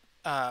out,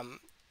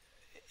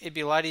 it'd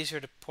be a lot easier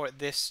to port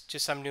this to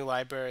some new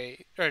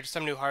library or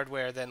some new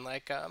hardware than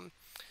like a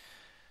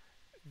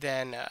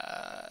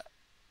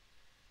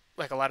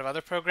lot of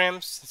other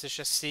programs since it's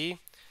just C.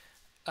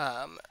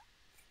 Um,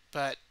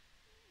 but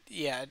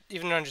yeah,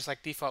 even on just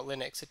like default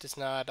Linux, it does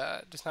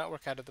not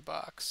work out of the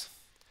box.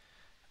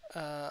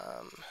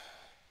 Um,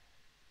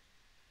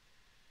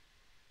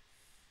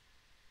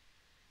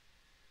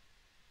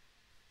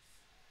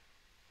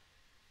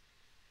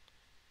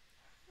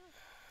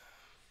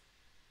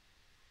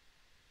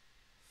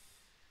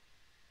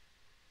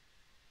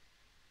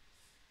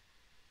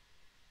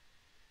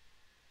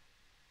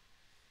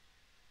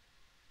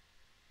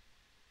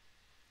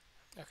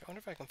 okay, I wonder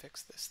if I can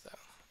fix this though.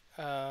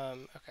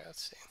 Okay,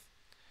 let's see.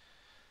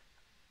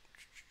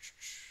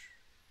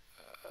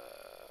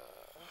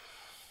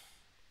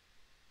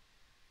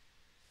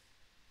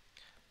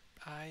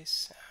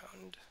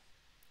 iSound.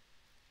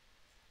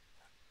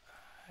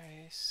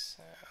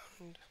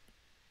 iSound.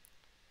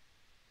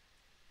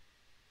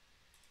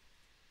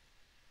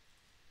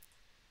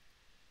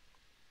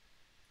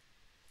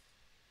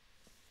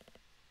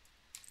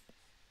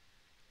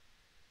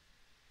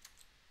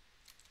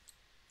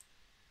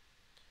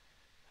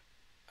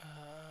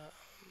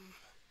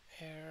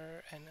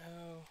 Error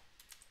no.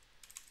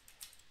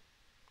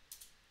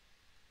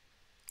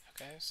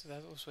 Okay, so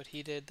that was what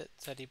he did.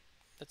 That he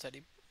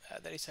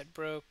said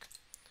broke.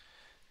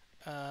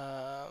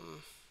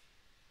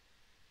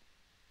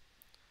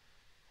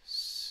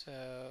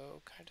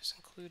 So can I just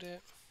include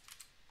it?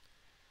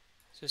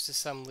 So this is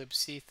some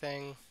libc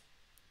thing.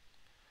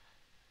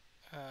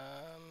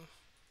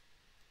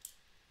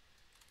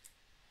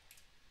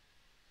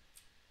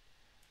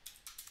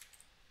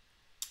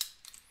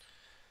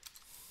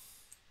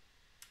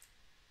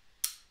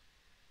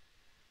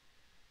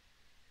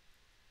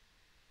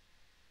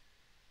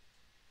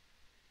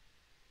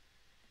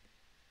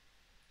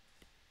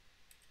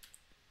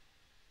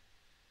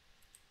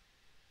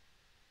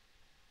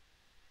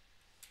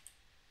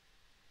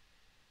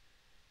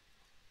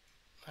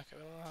 Okay,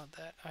 we don't know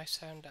that.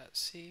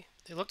 isound.c.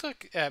 It looked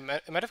like it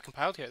might have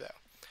compiled here though.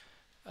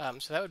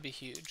 So that would be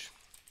huge.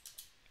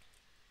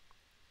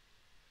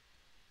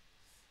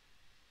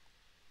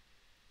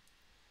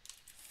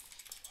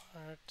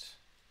 Part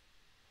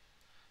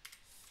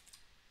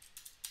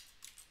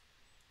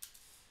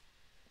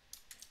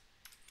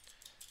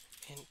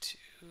into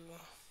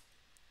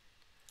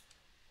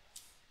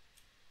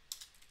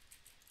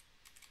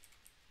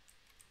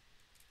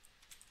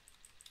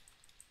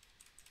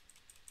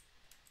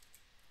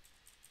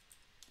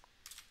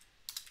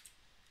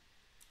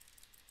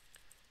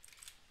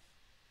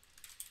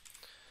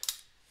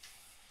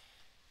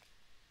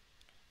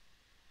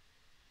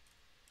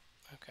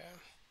okay.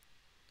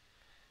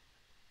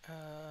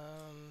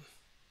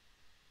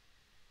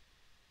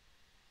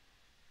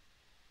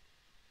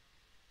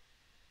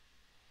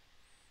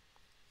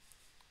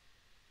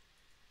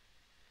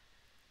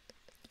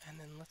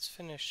 let's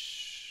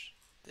finish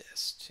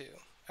this too.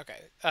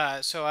 Okay,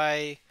 so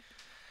I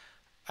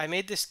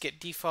made this get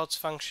defaults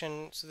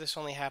function, so this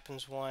only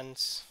happens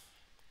once,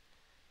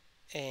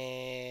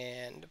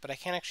 but I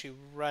can't actually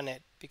run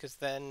it because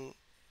then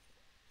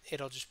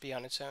it'll just be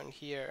on its own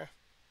here.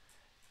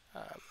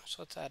 So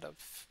let's add a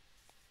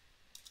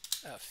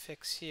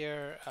fix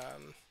here.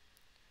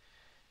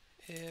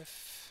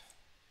 If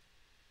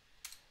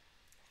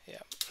yeah,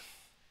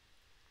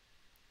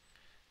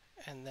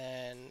 and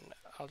then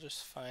I'll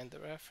just find the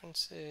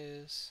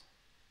references.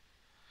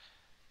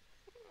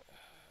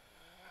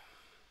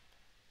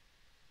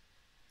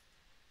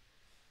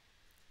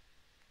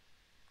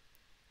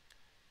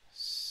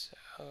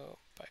 So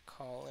by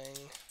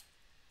calling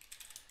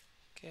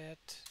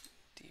get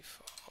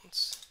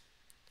defaults.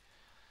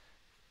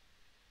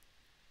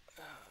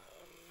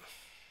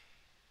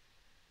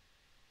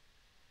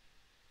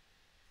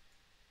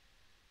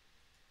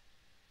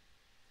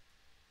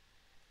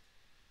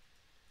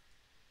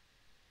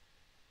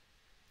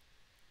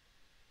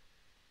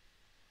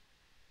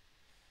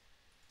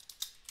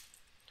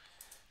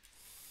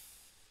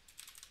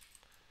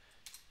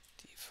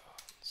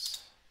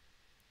 Defaults.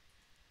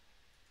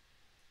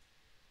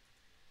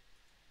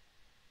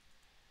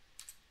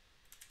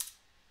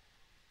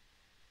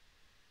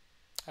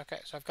 Okay,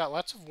 so I've got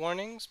lots of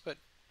warnings, but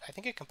I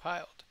think it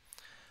compiled.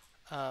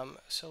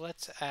 So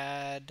let's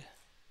add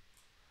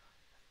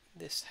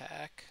this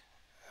hack.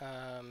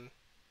 Oh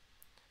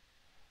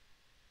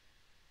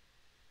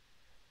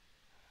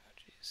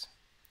geez.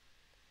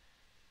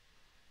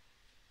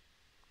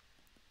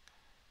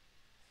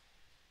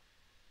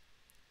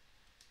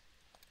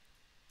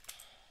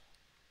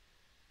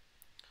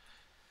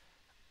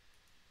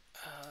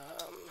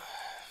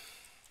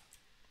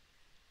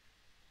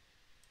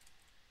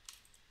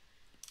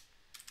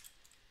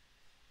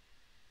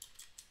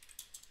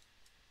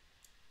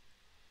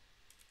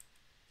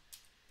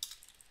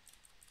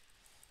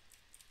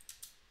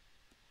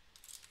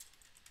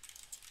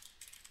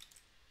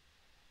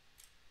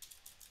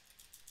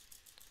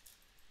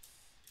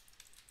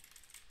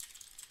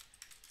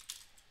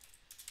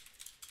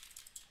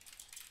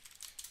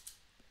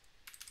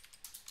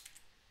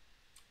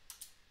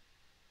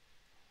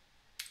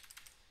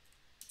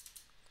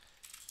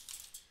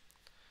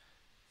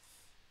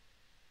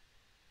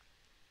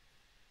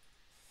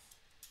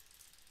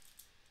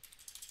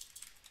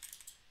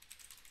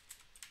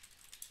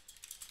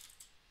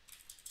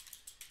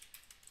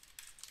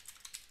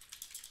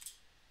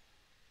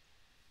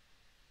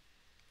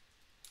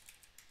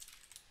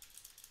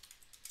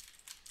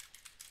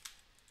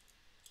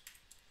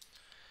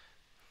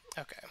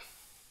 Okay.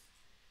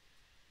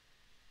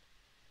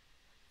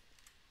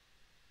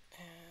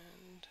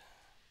 And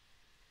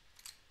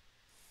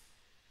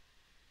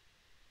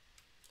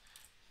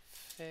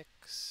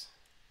fix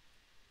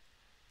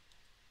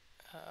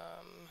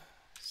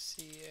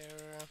C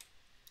error.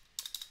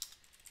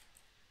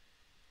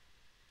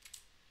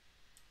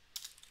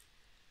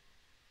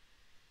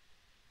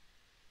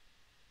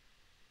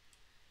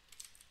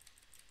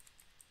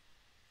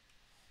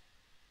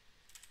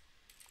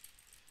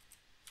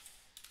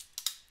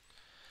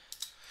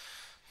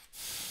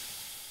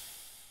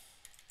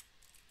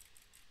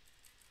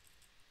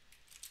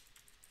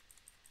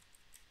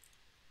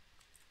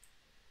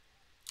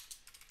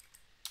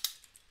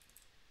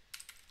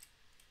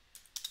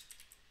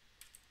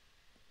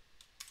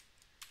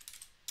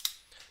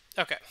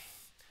 Okay.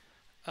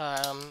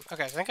 Okay, so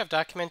I think I've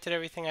documented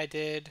everything I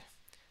did,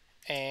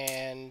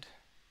 and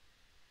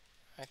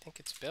I think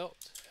it's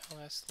built.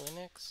 LS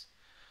Linux.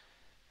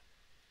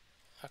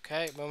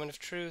 Okay, moment of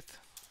truth.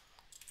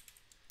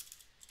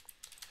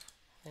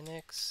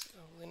 Linux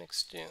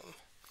Doom.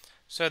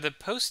 So the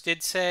post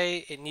did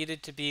say it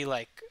needed to be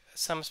like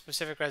some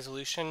specific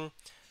resolution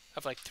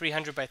of like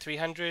 300 by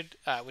 300,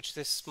 which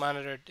this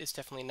monitor is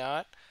definitely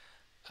not.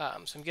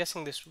 So I'm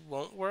guessing this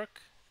won't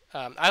work.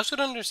 I also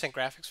don't understand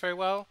graphics very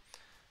well.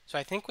 So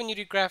I think when you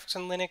do graphics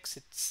on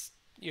Linux,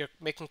 you're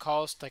making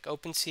calls to like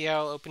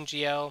OpenCL,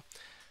 OpenGL,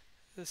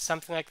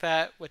 something like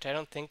that, which I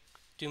don't think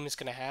Doom is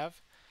going to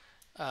have.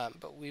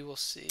 But we will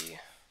see.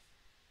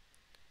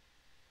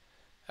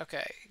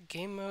 Okay,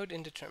 game mode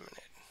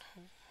indeterminate.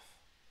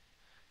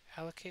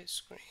 Allocate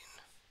screen.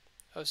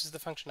 Oh, this is the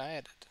function I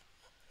added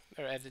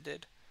or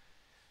edited.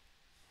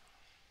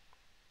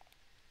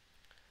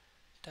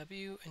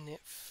 W init.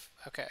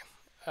 Okay.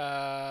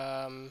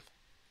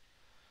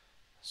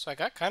 So I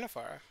got kind of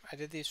far. I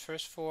did these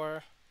first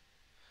four,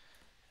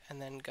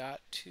 and then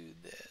got to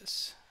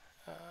this.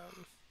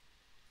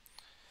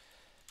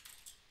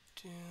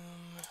 Doom.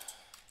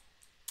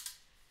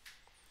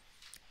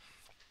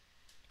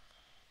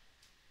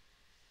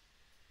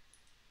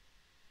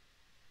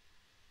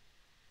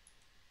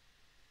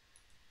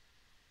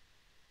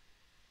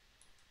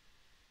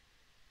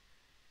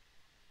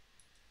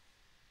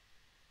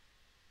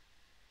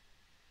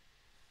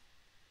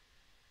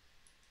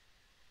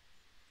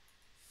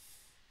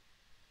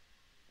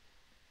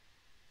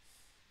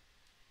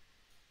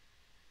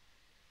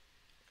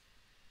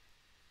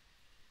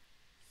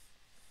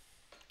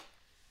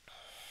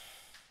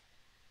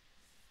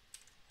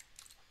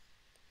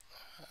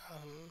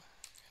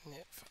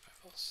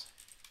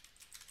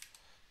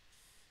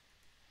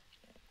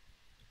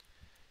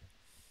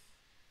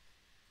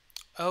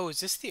 Oh,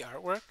 is this the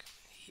artwork?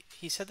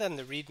 He said that in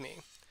the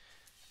README.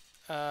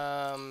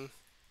 Um,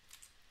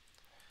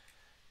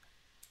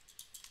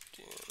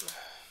 Doom.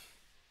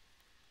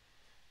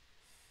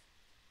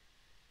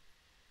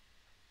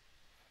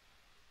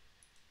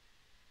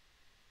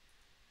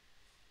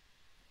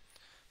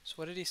 So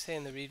what did he say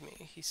in the README?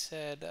 He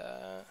said,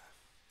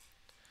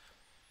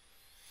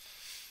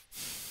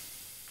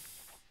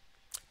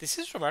 this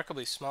is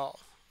remarkably small.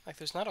 Like,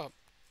 there's not a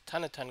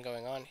ton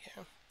going on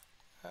here.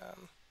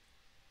 Um,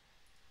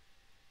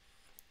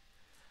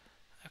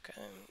 okay.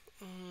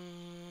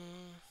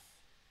 Mm,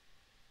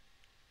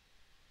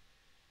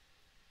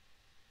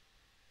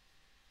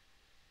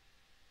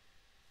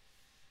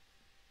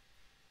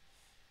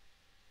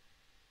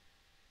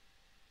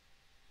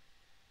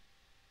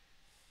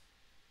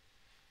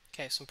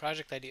 okay, some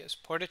project ideas.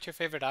 Port it to your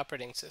favorite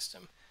operating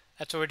system.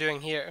 That's what we're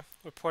doing here.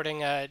 We're porting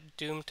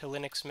Doom to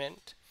Linux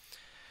Mint.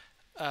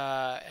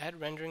 Add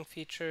rendering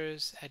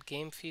features, add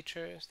game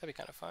features. That'd be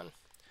kind of fun.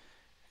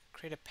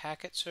 Create a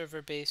packet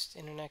server based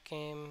internet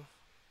game,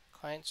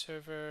 client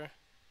server,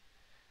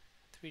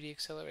 3D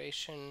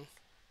acceleration.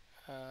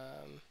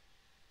 Um,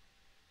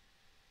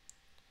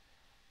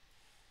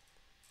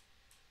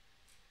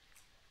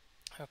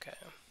 okay.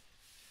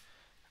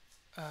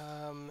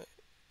 Um,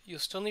 you'll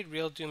still need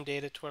real Doom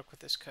data to work with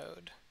this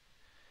code.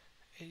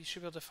 You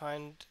should be able to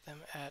find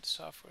them at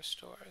software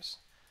stores.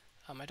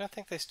 I don't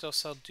think they still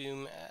sell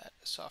Doom at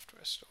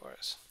software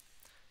stores.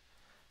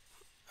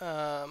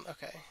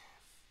 Okay.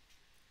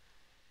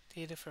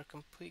 Data for a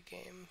complete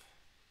game.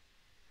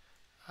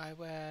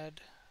 IWAD.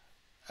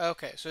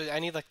 Okay, so I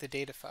need like the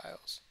data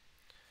files.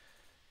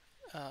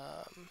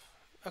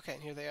 Okay,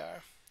 and here they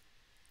are.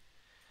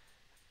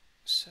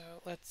 So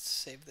let's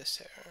save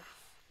this error.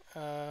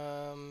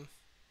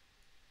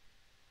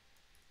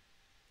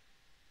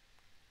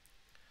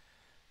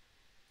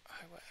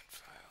 IWAD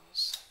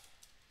files.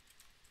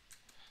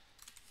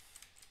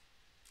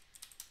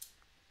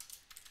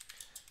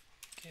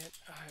 Get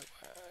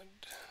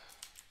IWAD.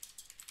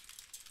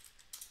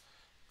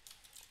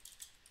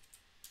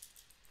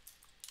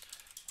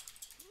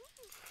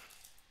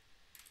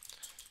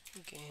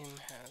 Game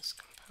has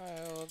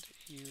compiled.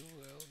 You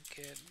will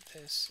get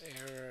this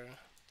error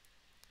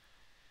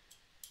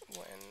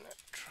when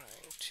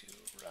trying to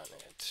run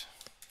it.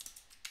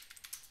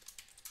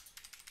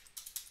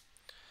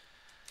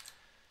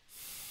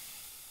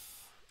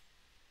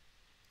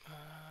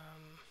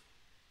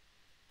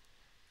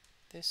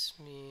 This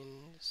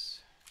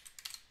means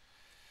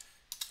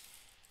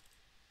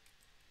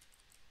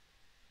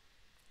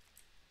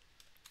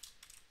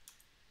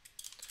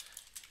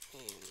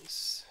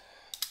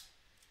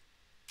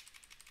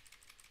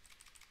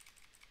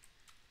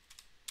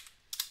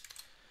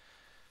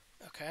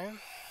okay,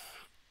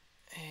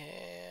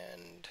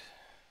 and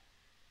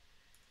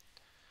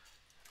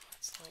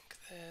let's link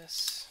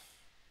this.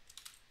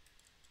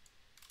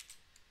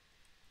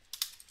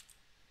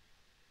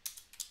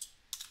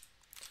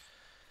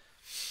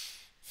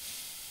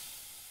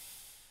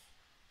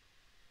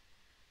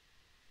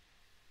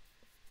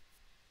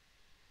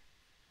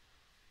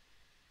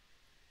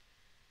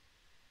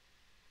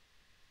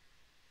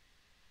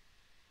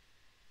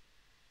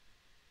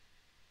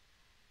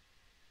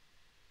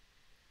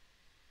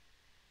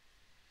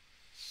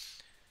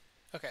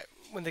 Okay,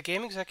 when the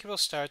game executable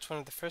starts, one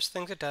of the first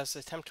things it does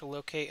is attempt to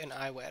locate an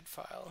IWAD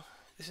file.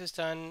 This is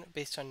done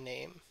based on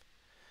name.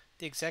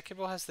 The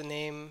executable has the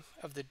name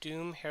of the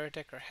Doom,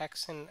 Heretic, or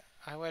Hexen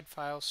IWAD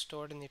files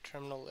stored in the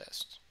terminal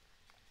list.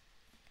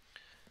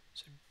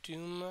 So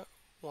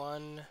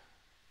doom1.wad,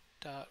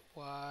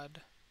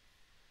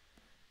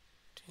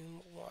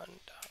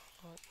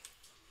 doom1.wad.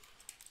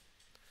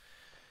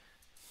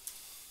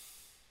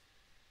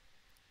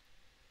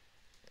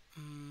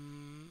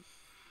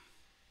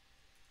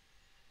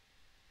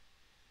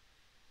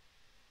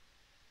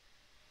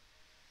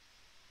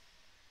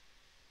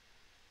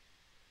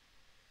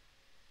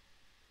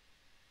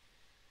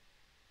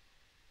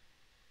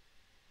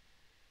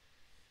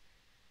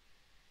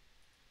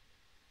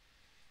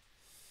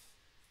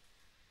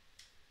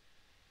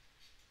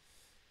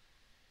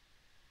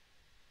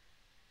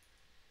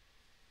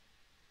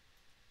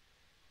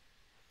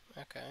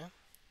 Okay.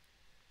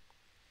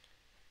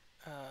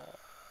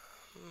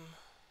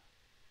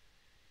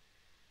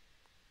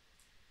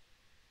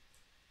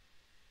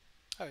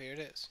 Oh, here it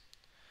is.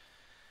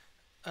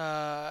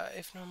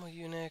 If normal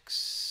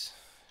Unix,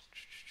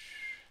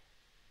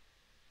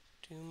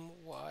 Doom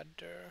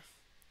Wadder.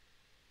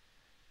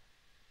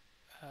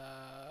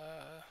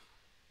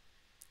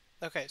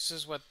 Okay, so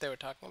this is what they were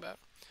talking about.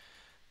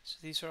 So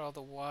these are all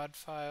the WAD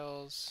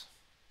files.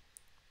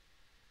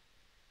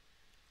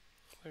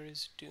 Where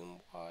is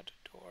Doom WAD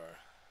door?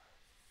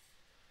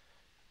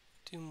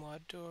 Doom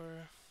WAD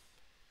door.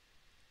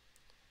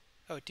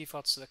 Oh, it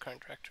defaults to the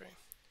current directory.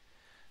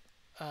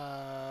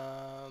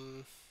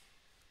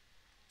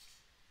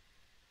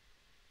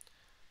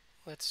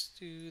 Let's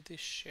do the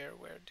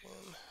shareware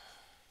Doom.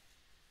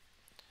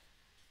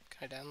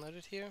 Can I download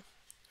it here?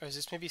 Or is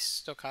this maybe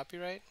still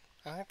copyright?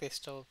 I think they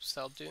still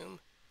sell Doom.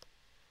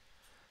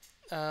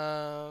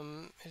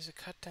 Is a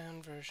cut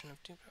down version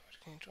of Doom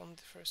can control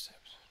the first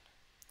steps.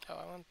 Oh,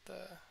 I want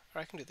the,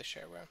 or I can do the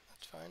shareware.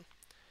 That's fine.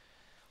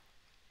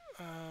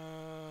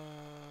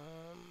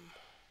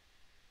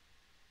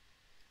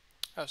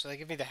 Oh, so they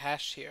give me the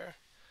hash here,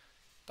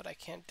 but I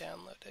can't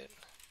download it.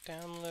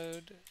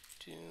 Download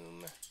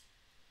Doom.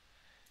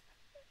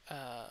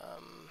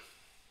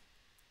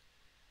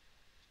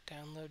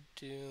 Download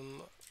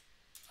Doom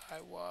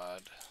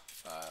iWad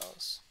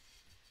files.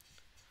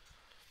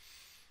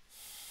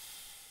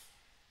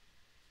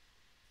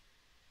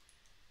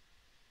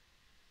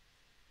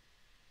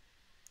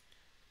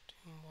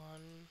 Doom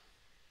 1.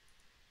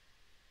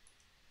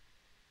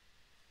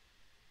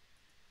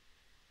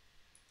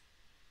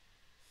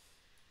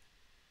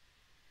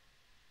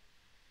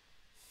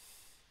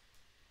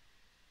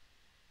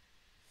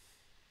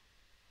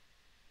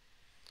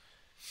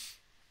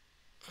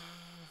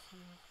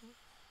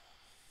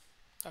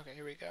 Okay,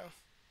 here we go.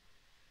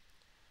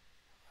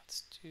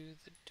 Let's do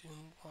the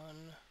Doom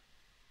 1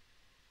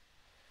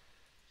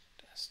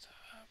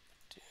 desktop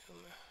Doom.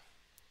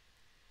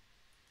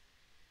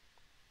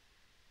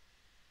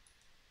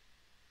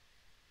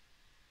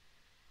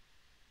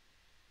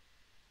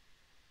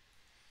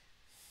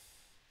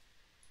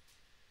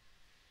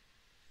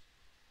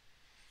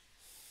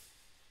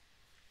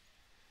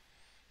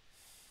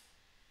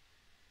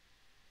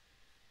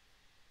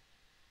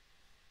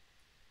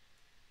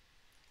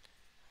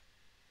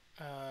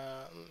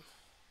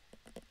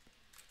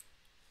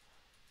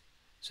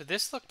 So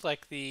this looked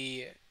like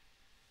the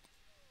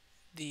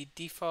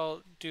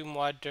default Doom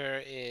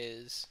WAD-dir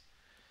is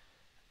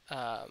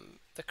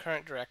the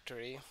current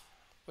directory,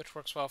 which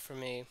works well for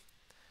me,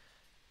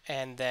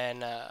 and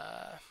then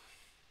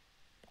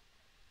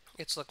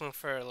it's looking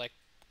for like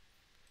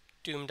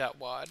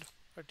doom.wad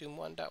or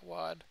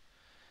doom1.wad.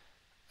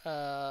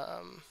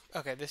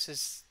 Okay, this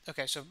is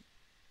okay. So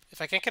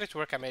if I can't get it to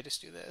work, I may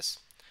just do this.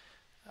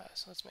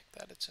 So let's make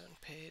that its own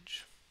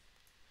page.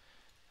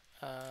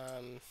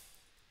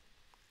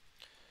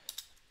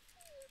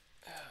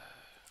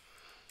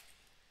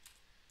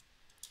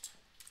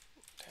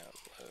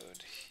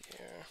 Download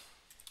here.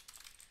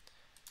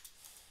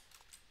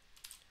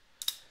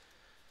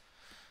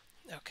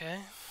 Okay.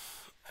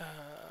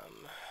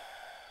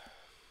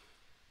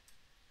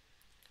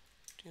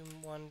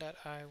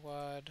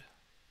 Doom1.iwad.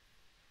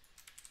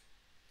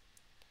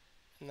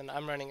 And then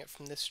I'm running it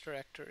from this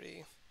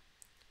directory.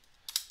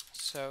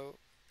 So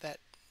that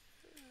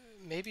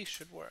maybe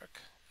should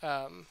work.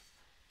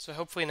 So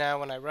hopefully now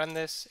when I run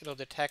this, it'll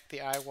detect the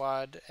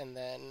iWad and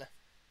then,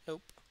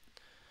 nope.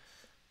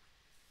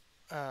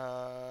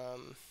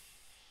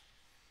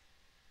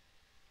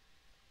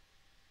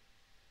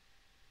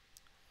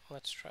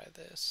 Let's try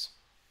this.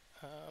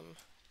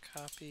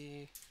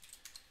 Copy.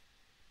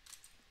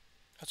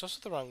 That's also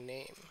the wrong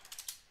name.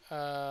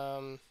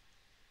 Oh,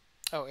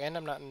 and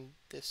I'm not in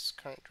this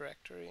current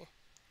directory.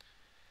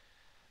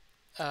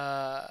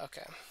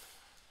 Okay.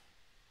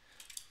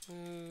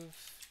 Move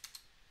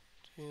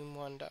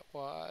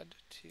doom1.wad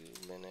to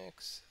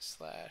Linux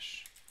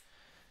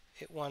 /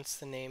 it wants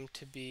the name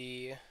to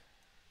be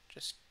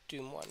just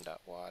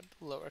doom1.wad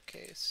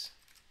lowercase.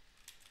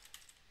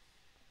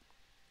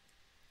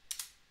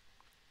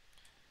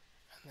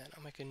 And then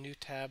I'll make a new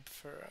tab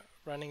for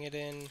running it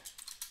in.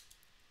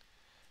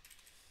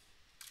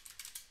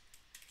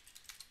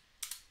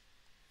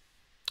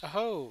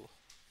 Oh,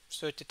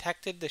 so it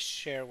detected the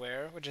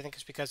shareware, which I think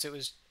is because it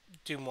was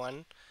Doom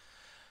 1.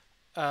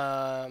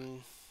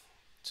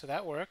 So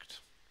that worked.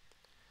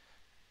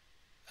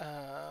 Here.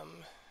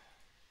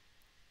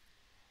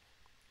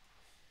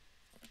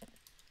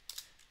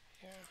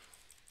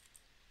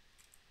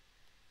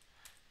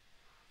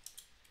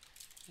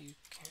 You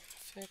can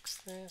fix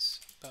this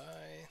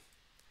by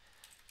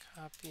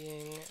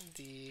copying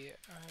the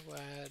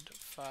iWad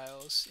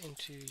files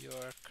into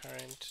your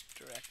current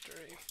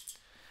directory.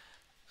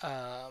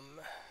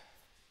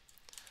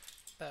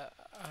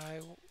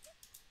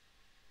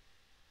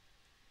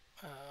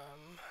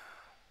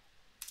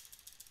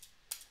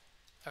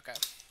 Okay.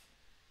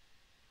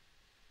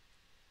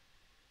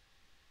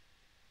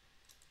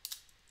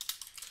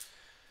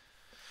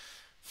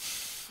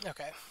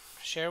 Okay.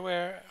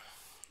 Shareware,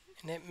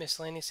 init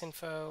miscellaneous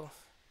info,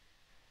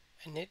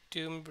 init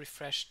doom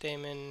refresh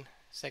daemon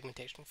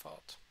segmentation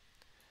fault.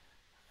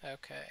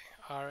 Okay.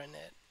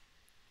 Rinit.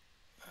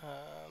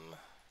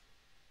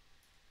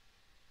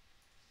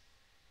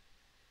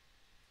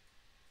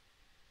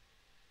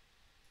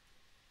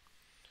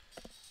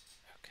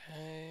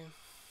 Okay.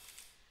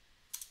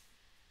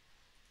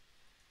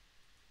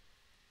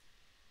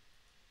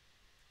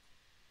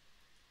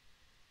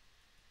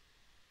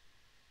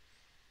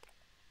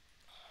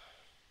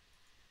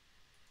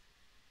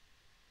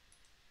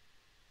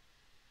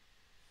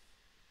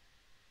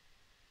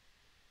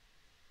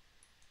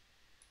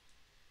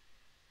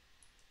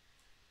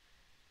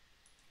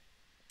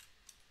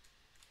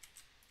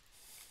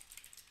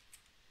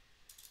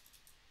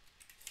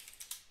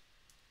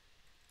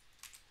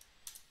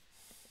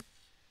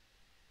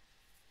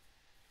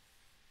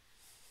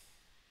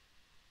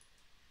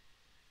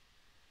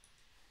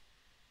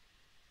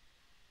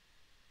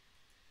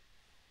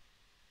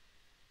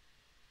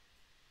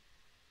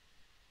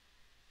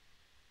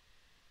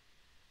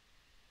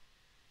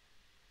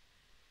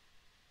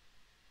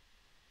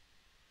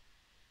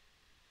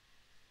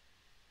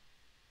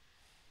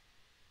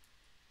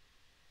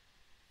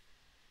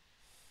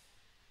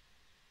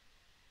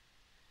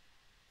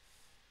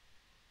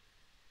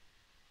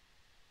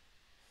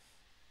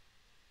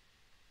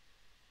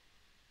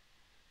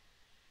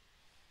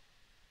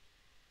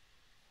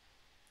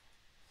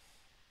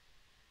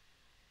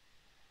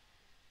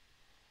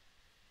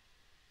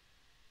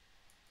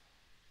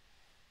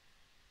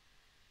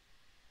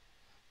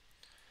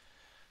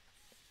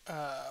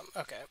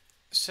 Okay,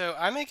 so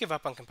I may give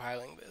up on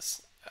compiling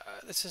this.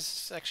 This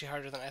is actually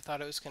harder than I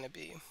thought it was going to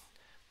be.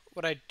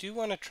 What I do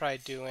want to try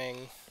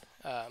doing,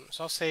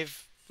 so I'll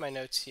save my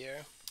notes here.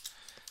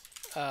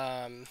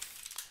 Um,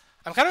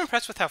 I'm kind of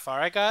impressed with how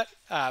far I got,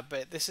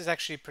 but this is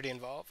actually pretty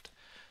involved.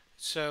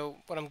 So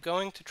what I'm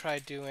going to try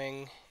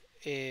doing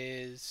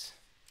is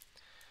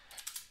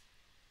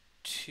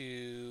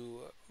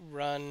to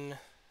run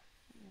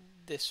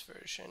this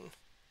version,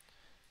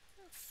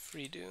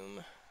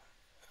 Freedoom,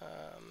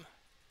 um,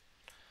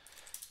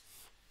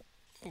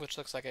 which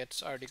looks like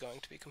it's already going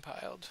to be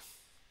compiled.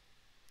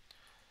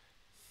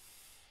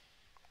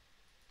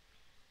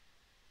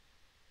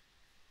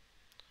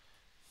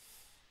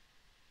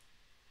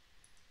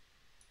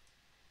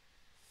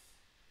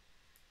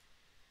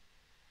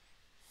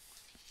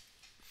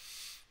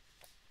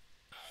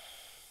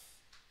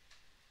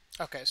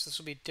 Okay, so this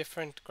will be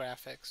different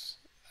graphics.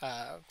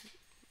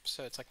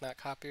 So it's like not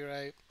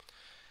copyright.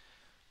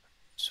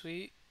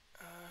 Sweet.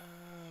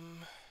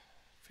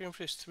 Freedom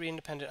produced 3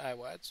 independent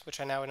IWADs, which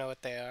I now know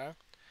what they are.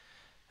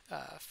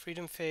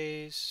 Freedom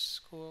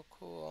phase, cool,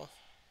 cool.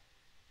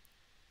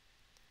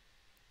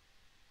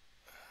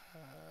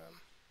 Um,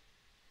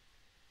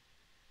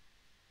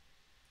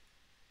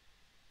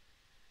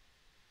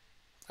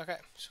 okay,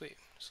 sweet.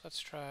 So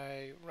let's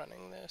try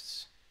running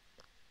this.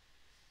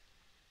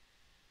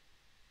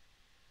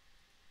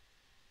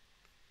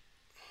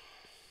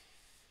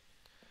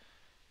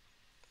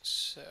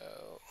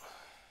 So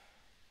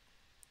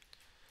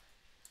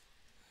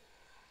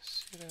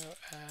sudo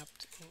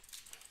apt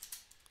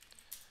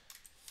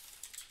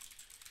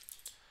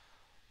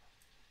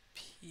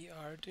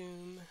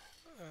prdoom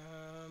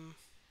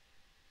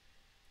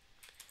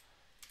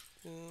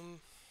doom.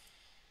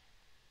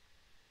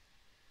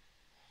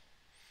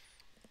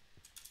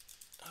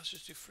 Let's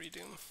just do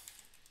freedoom.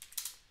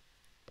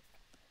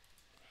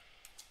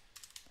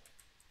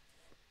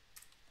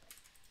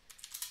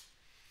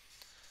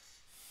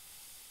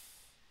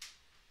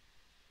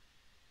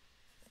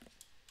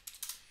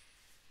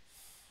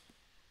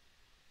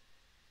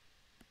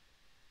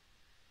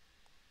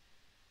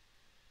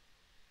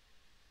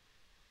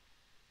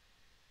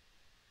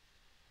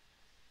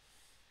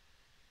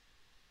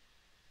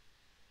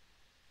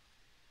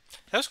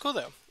 That was cool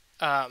though.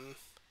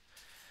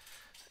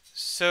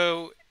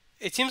 So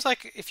it seems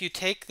like if you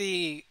take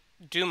the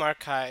Doom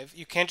archive,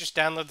 you can't just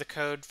download the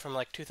code from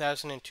like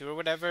 2002 or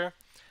whatever.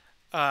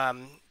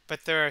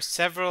 But there are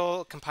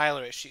several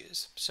compiler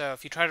issues. So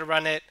if you try to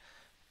run it,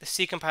 the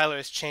C compiler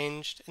has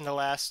changed in the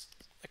last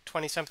like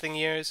 20 something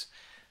years,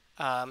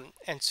 and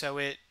so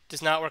it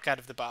does not work out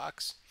of the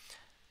box.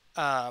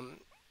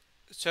 Um,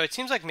 so it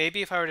seems like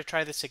maybe if I were to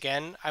try this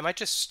again, I might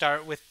just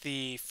start with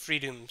the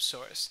Freedoom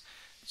source,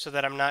 so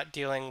that I'm not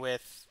dealing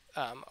with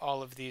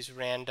all of these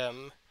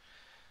random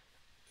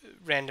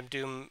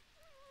Doom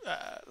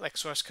like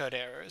source code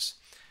errors.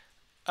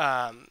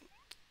 Um,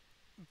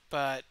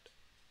 but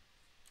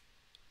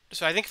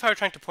so I think if I were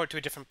trying to port to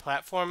a different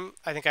platform,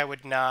 I think I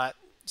would not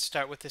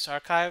start with this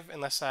archive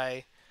unless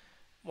I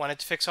wanted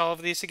to fix all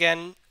of these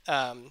again.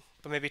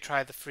 But maybe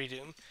try the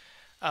Freedoom.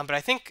 But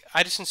I think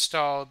I just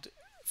installed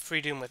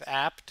Freedoom with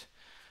apt,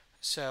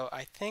 so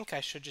I think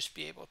I should just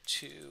be able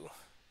to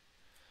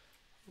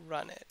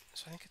run it.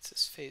 So I think it's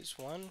this phase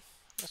 1.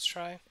 Let's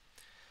try.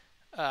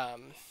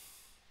 Um,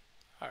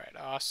 all right,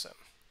 awesome.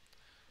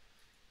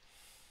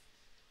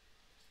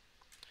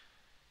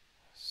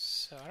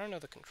 So I don't know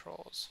the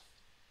controls.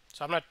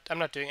 So I'm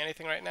not doing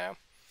anything right now.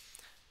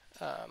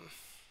 Um,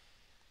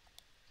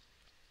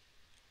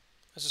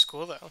 this is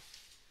cool though.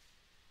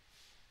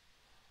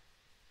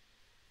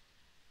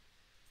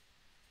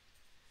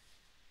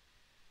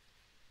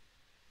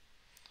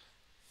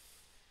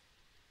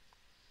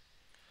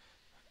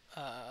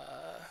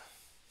 Uh,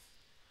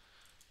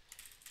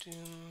 Doom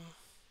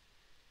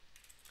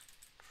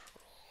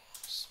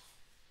controls.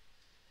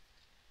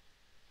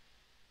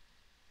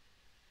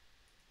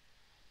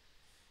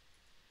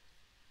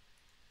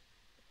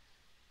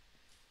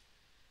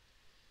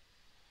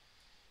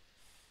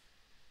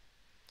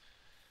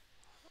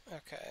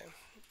 Okay.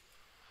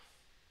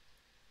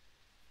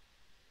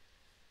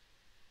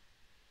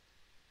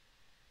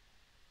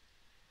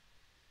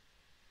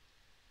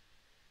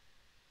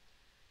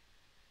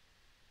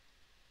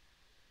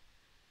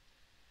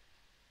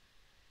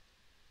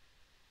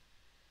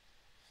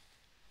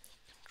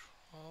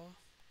 Well,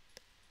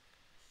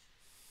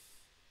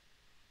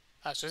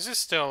 so this is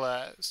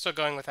still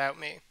going without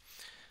me.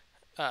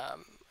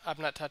 I'm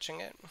not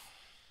touching it.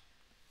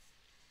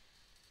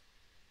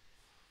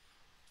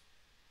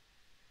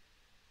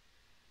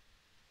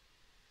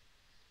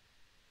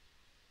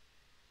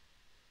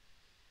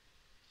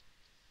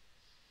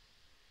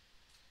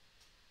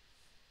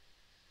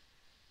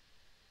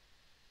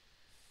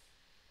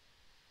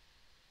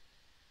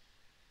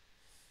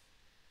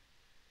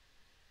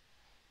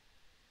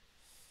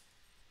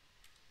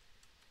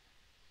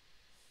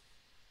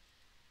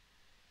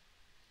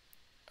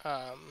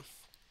 Um,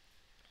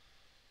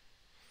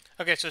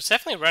 okay, so it's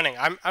definitely running.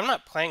 I'm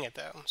not playing it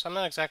though, so I'm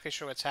not exactly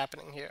sure what's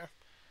happening here.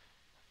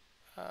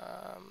 Um,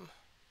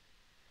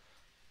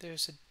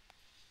 There's a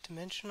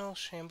dimensional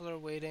shambler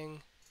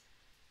waiting.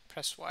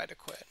 Press Y to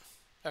quit.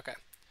 Okay.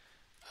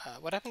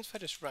 What happens if I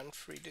just run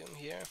Freedoom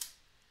here?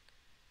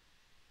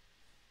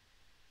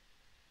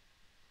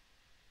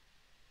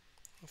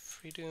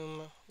 Freedoom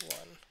 1.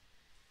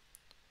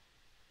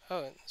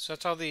 Oh, so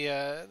that's all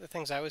the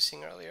things I was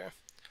seeing earlier.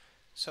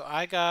 So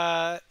I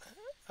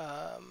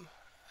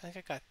think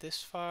I got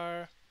this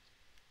far.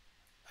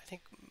 I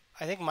think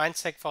I think mine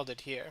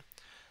segfaulted here.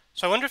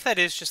 So I wonder if that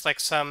is just like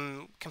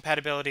some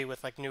compatibility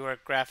with like newer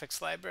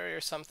graphics library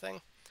or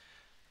something.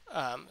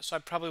 So I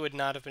probably would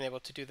not have been able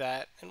to do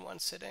that in one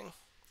sitting.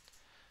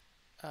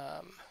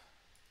 Um,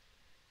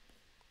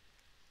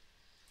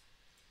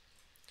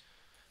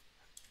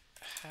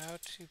 how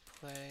to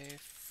play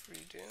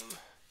Freedoom.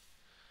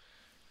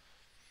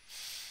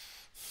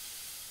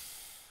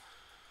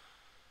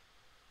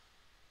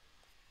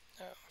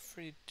 Oh,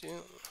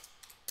 Freedoom.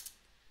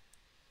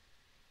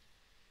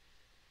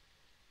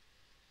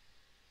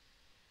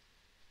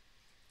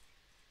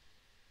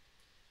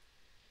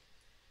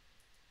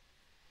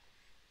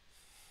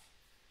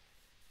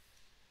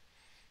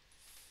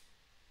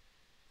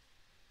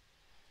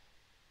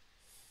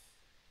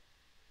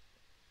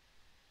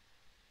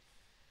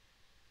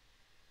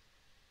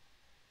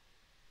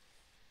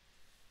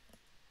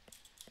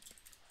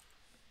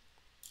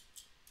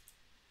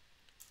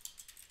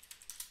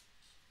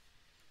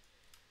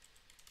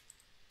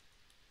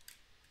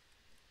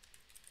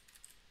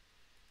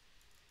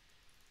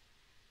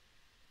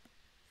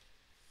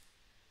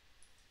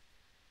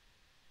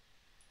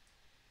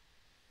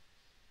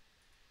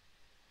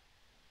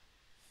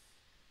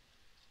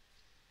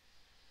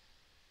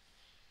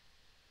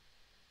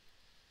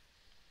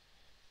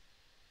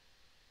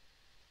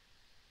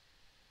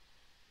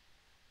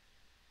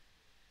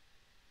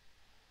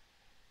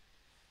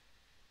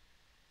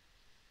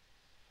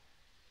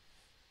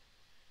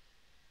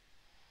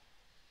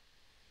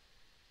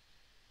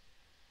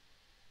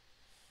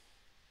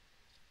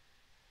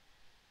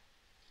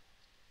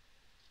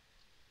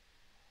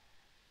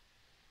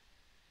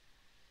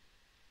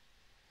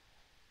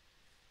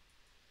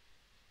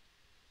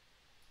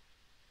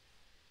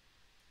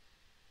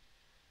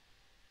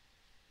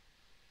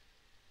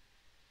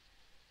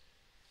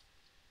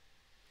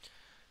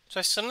 So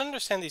I still don't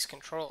understand these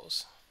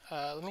controls.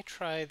 Let me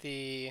try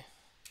the.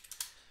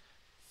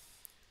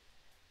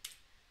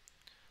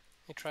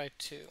 Let me try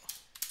 2.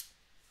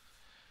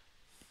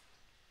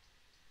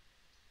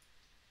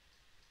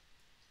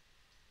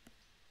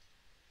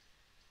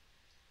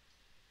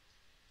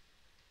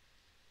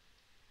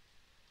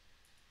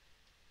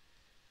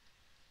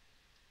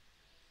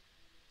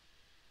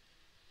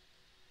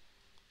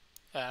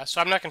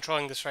 So I'm not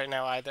controlling this right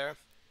now either.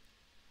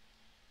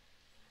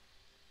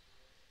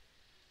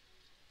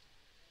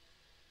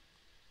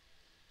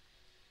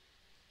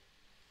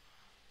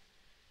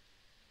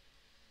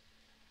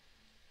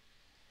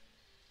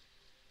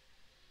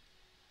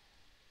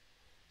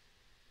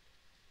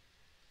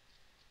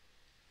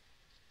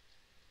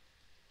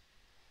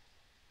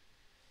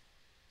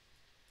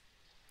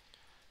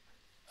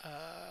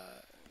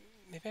 Uh,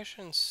 Maybe I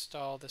should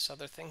install this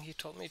other thing he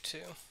told me to.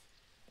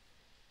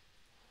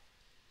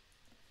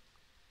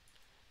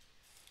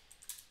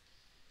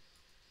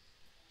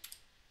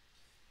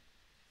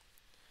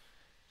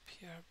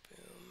 PR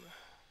Boom.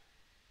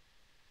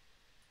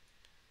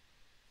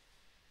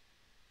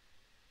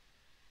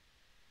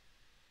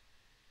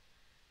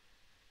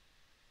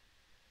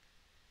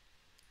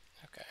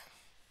 Okay.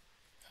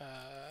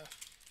 Uh,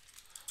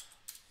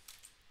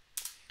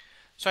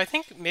 so I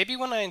think maybe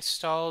when I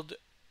installed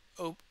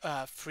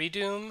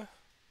Freedoom,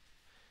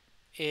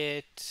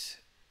 it.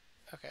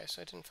 Okay,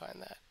 so I didn't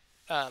find that.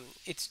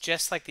 It's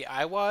just like the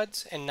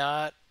iWads and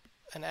not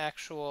an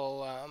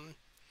actual.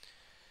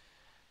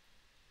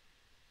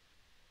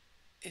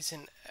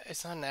 Isn't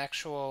it's not an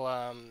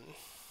actual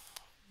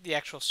the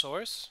actual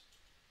source.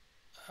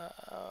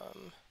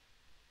 Um,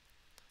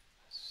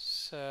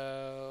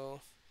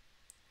 so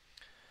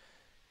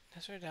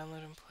necessary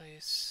download in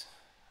place.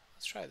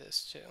 Let's try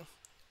this too.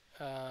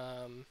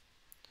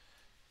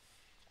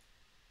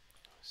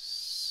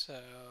 So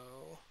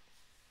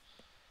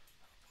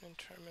open in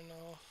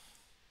terminal.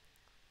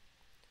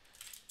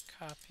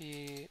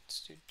 Copy.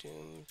 Let's do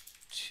doom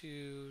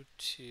 2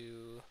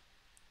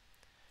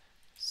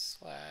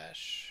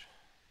 slash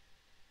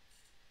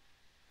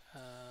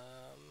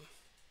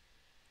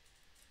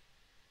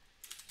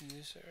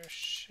user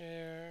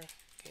share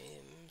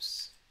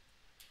games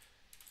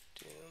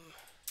doom.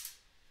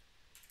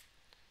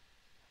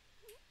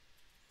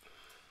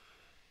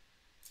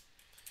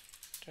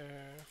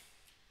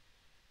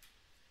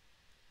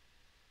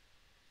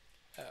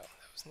 Oh, that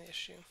wasn't the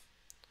issue.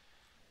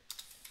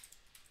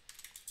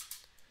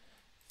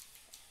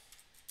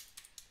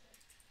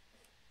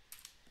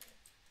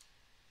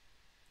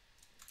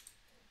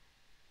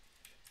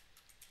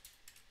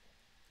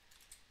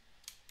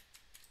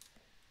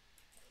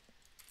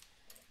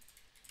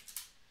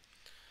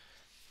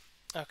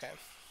 Okay.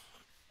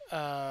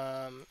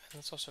 And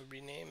let's also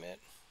rename it.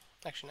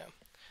 Actually, no.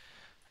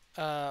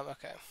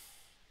 Okay.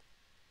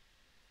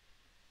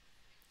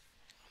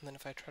 And then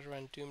if I try to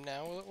run Doom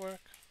now, will it work?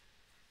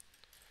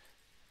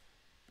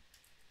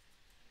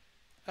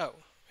 Oh,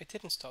 I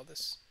did install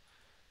this.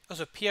 Oh,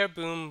 so PR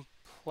Boom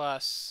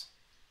plus.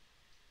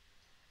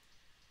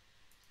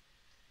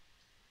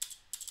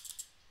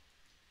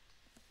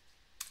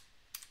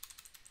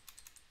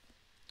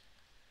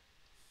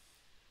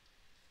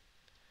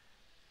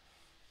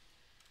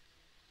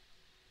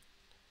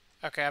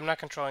 Okay, I'm not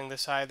controlling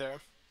this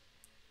either.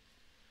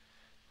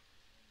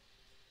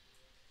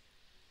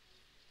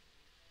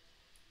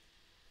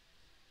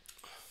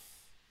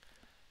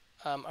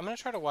 I'm gonna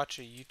try to watch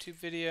a YouTube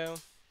video.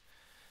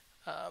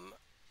 Um,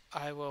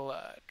 I will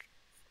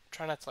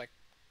try not to like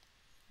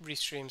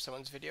restream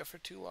someone's video for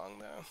too long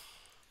though.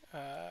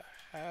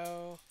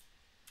 How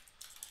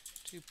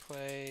to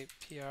play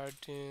PR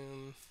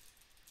Doom,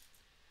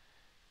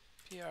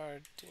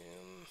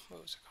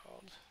 what was it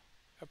called?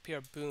 Oh,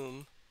 PR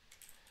Boom,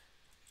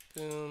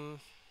 Boom,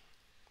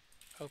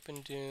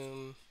 Open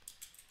Doom,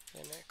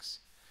 Linux.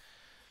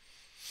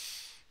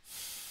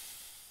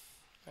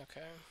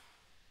 Okay.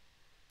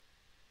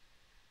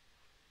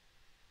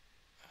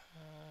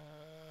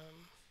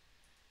 Um,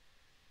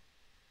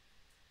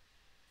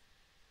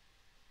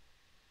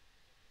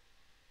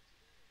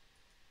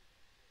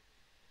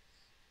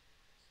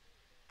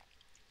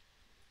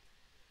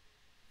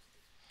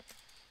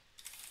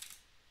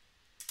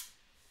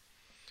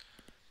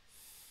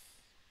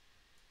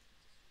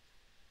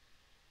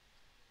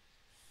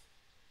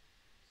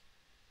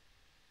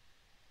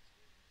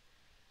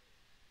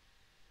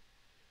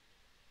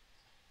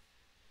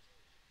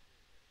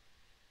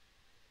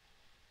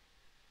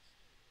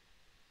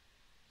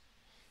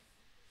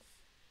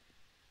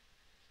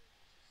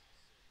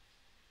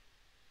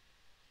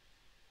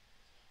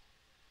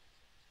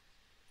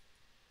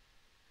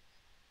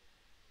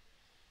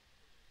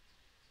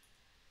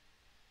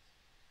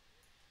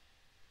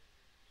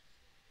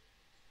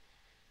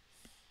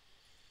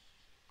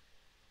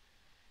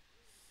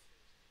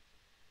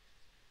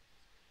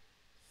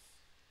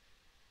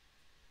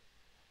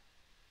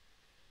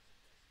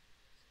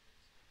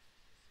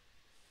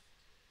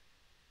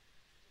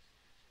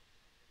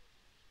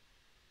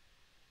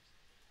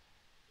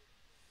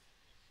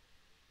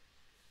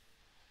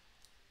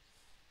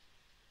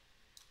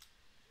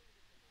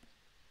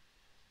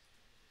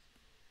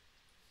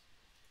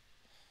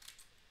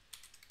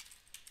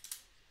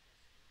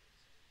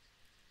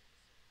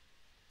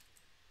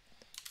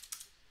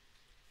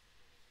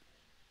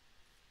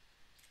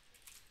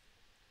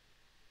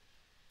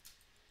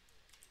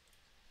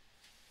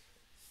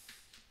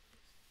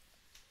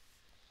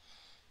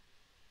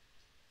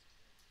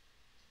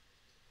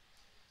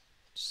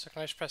 so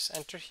can I just press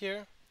enter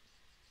here?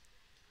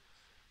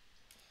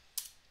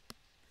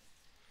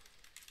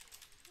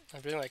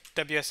 I'm doing like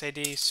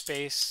WSAD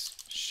space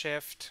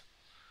shift.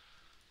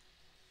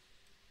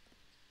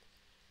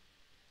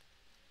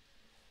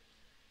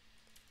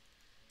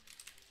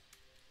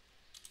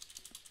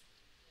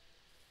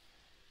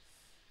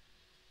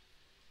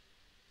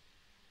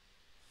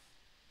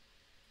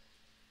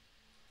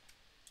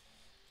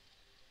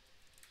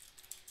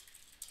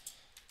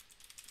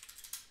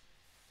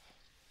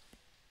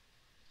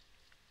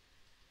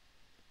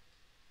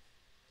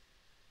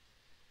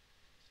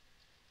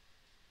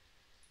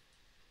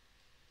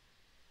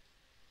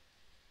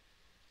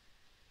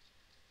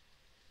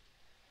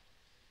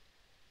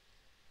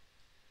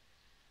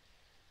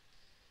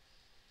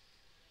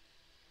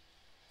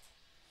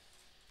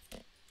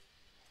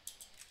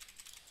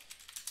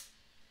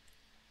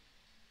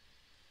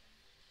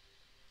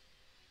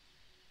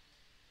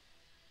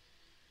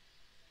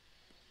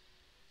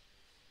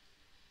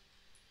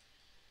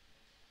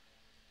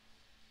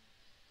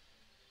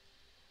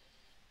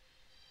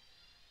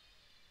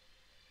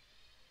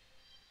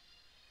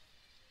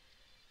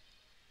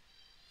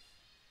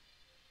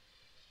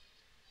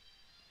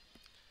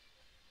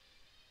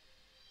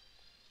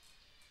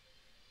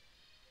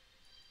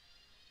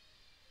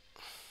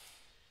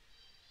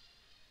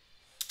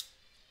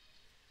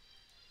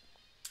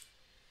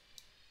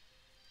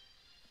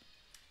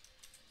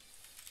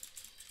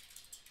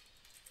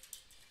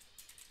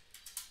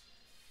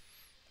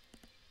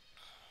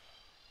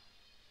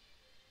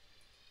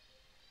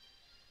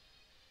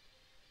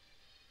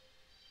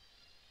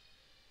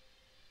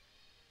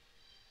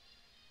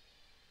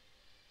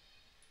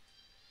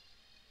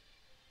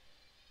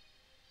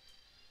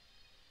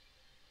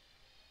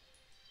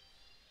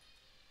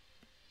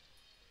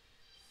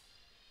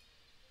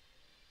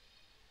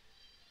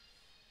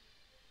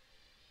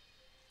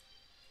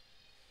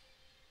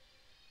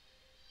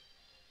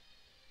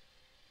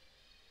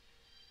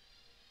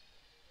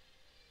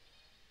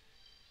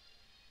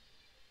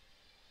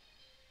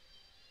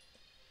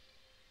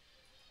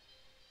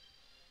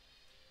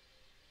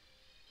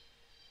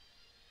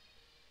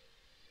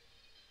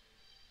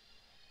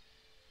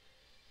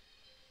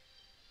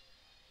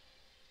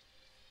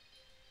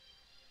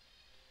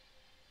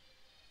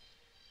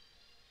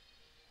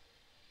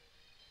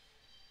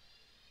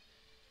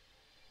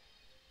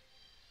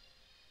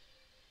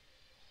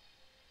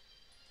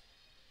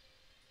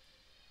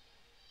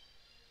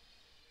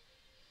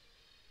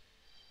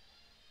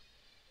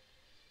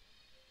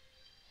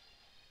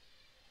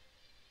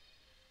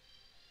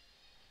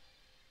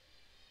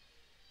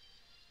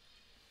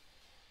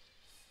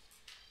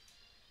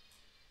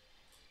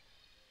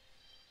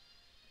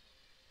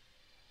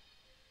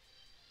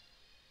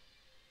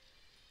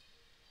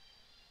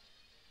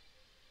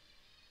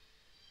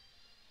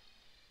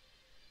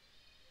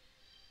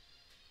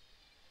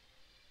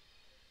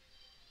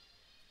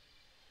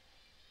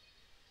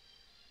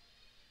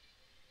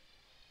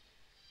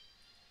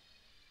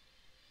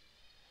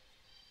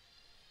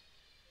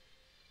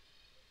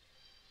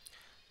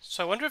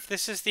 So I wonder if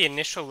this is the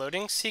initial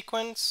loading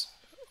sequence,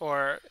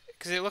 or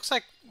because it looks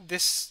like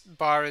this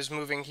bar is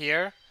moving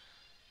here.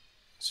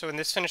 So when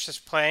this finishes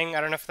playing,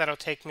 I don't know if that'll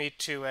take me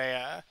to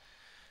a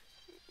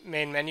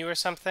main menu or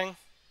something.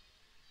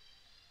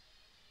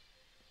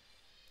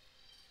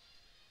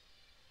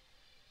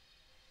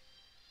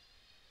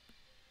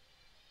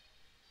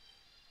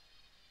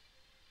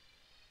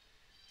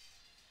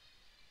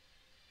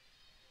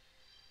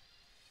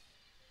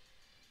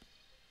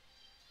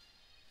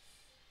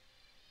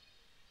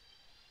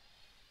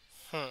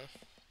 Hmm.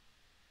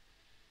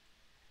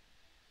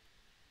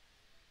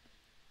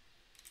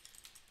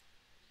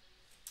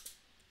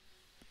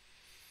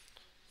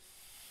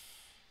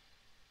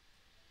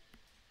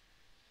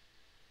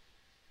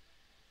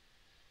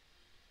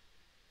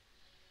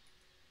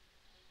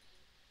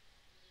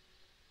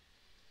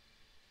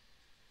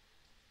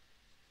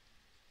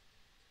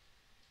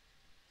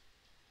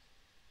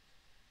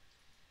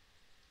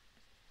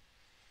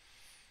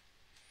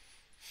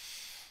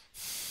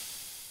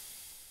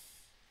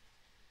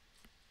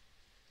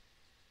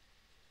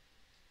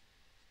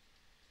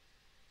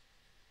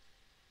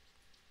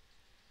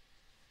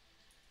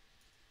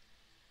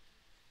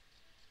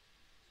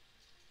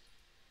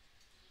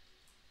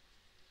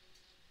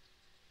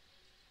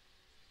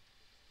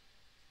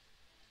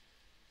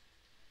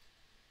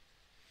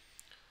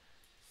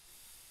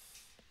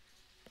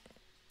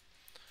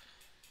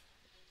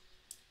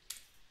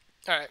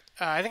 All right.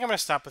 I think I'm going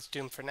to stop with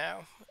Doom for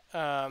now.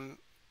 Um,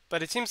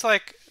 but it seems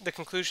like the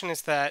conclusion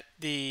is that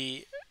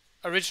the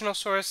original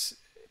source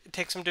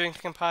takes some doing to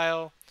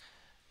compile,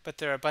 but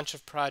there are a bunch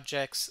of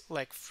projects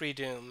like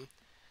Freedoom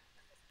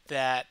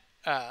that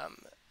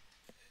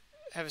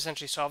have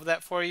essentially solved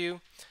that for you.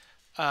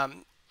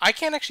 I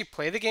can't actually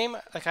play the game.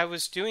 Like I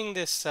was doing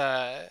this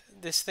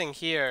thing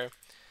here,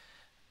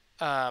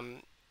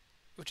 um,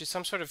 which is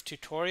some sort of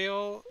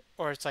tutorial,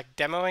 or it's like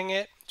demoing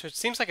it. So it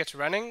seems like it's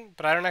running,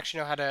 but I don't actually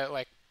know how to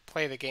like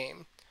play the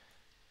game.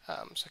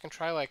 So I can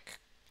try like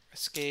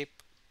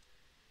escape.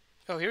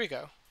 Oh, here we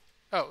go.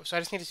 Oh, so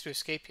I just needed to do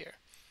escape here.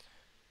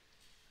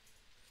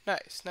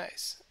 Nice,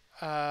 nice.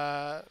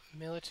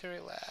 Military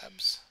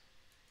labs.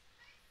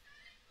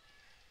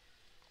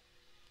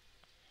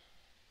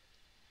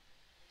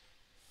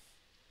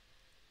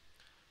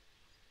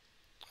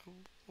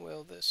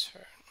 Will this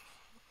hurt?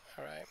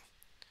 All right.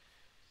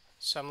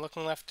 So I'm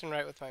looking left and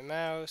right with my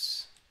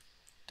mouse.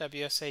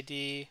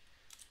 WSAD,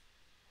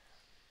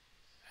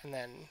 and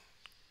then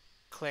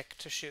click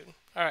to shoot.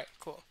 All right,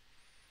 cool.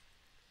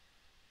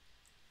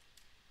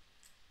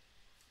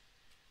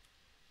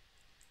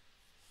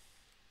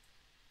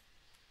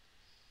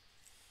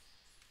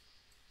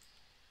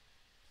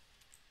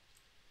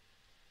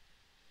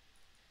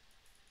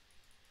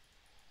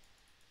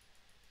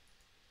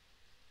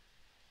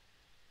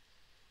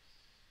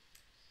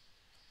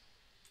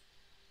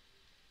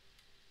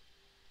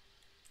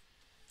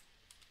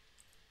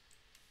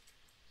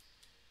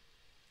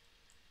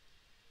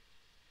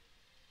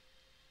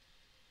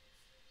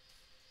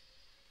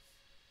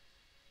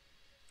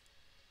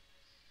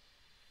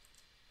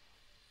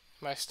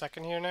 Am I stuck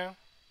in here now?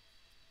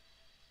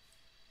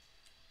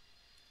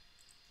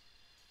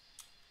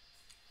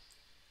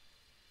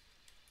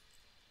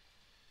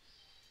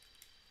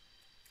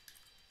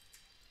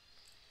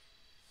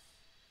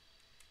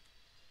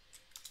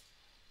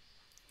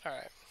 All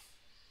right.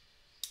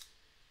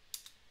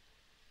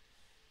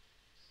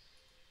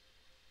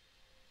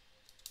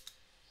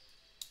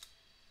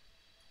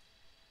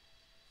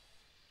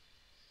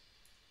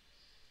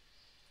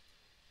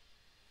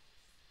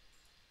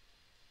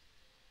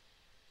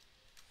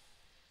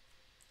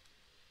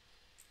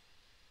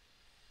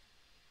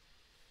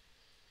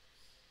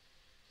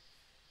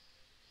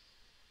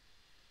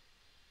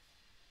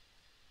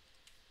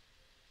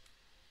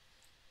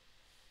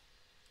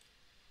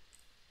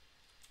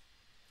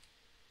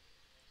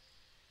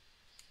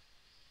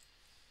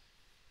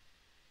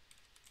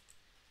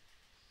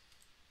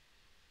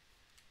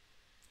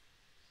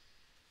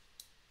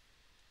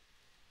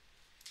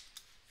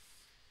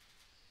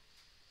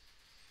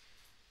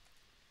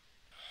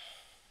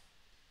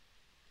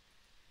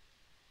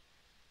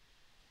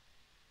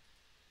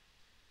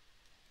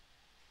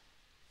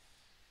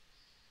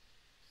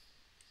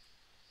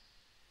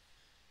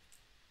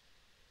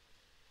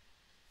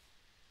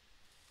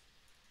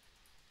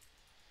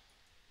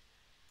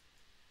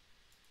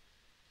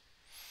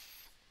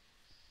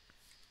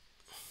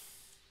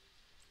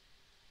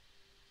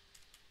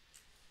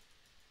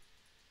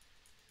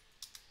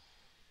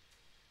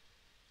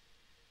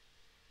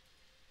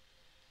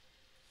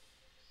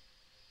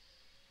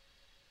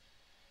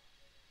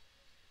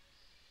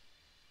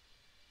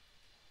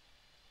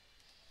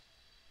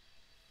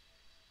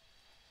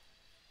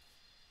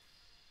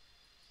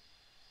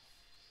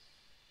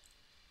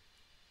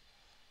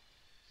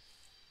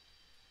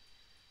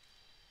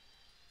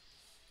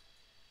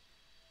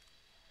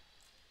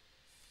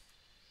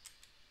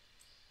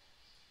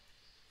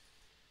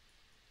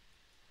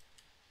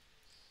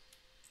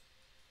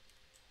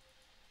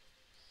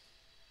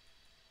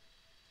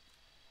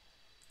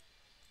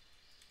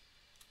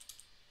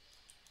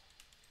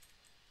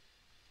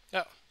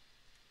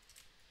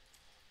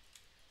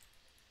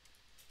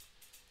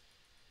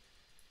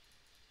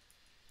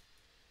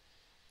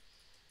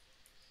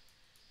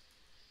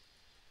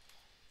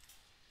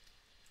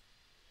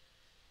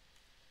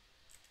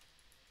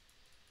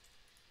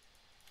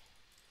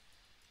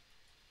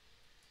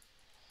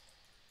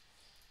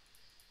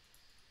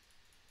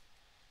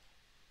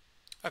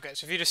 Okay,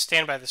 so if you just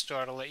stand by this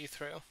door, it'll let you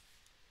through.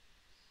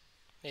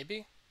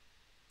 Maybe?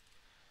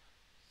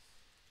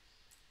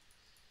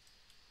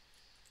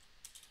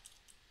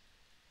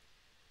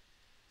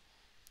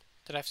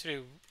 Did I have to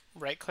do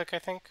right click, I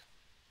think?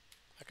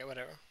 Okay,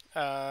 whatever.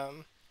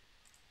 Oh,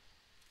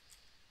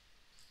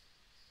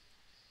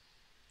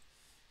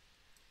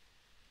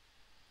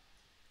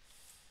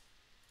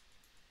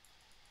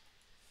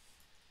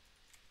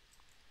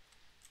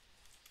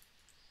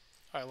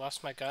 I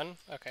lost my gun?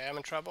 Okay, I'm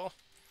in trouble.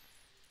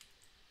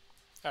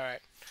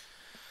 Alright.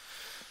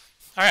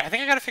 Alright, I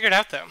think I got it figured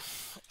out though.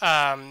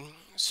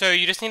 So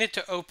you just needed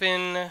to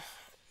open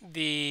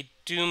the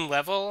Doom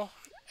level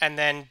and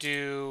then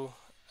do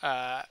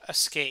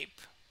escape.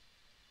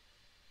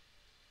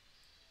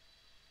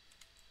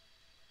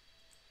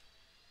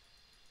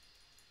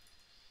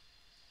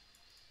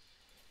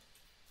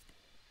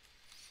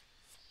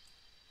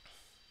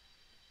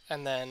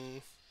 And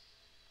then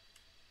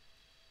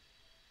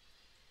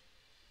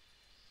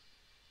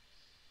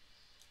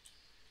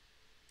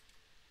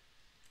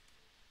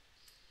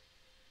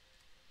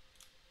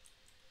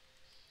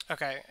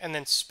okay, and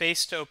then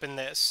space to open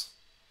this.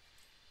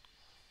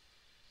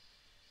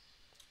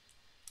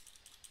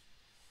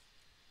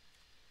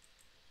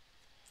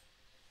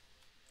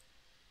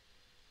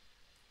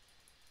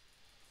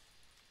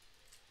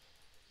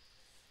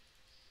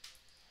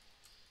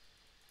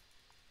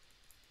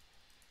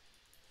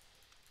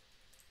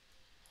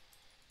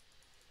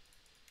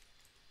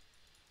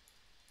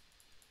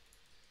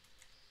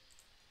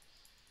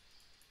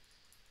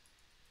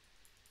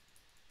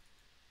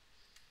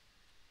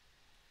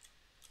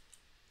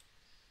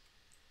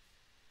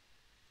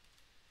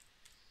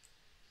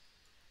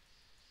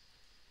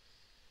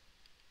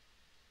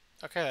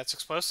 Okay, that's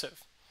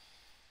explosive.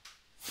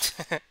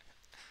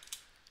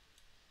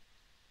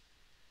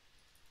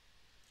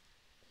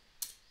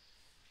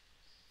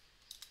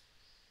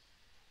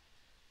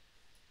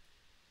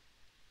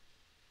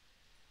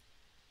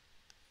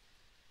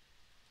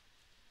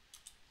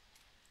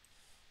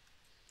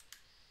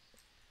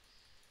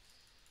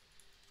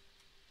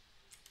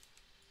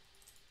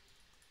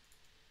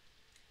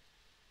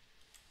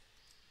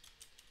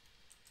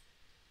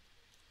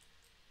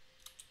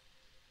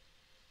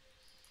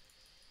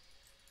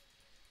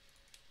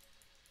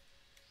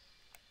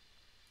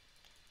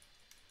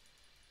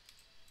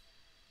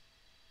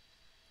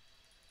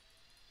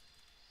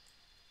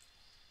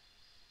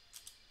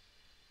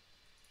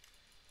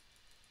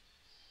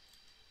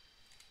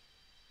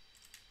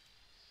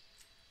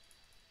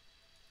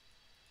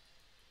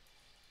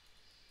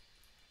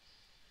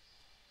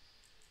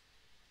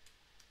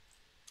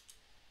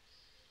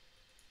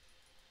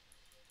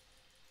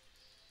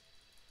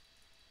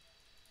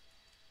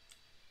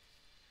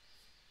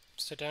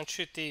 So don't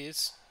shoot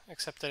these,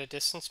 except at a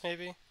distance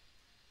maybe.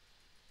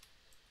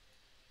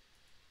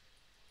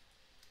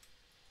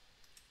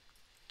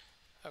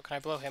 Oh, can I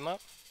blow him up?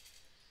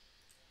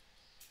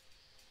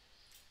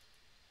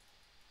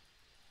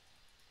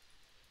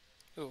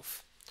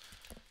 Oof.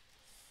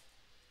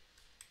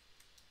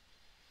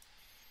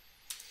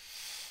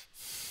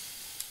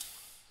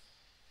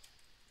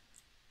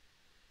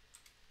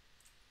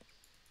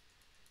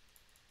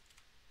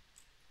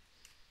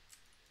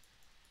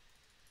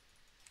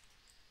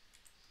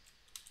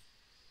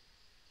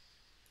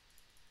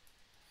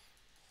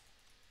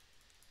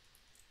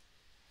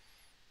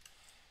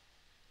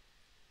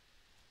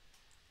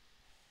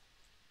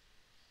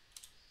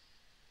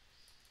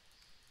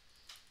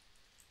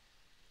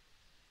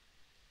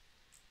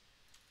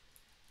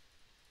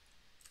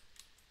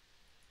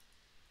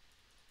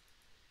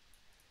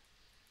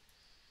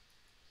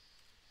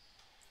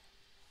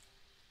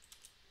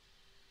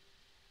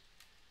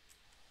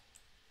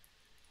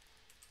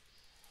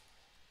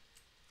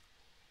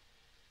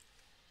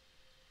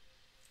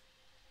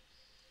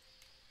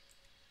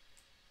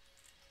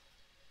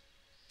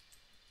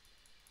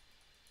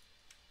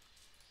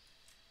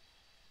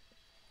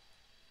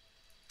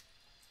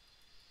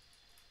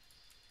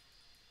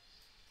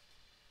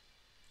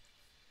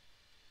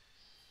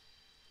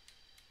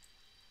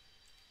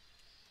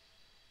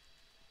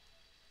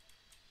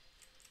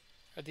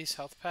 Are these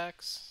health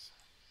packs?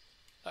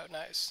 Oh,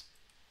 nice.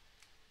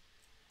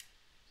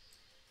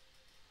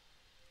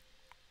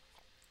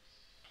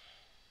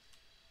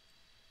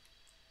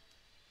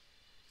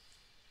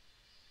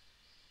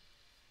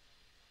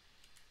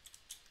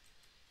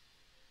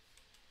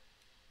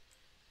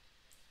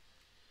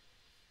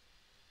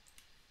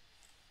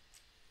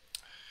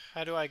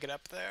 How do I get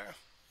up there?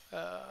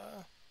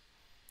 Uh,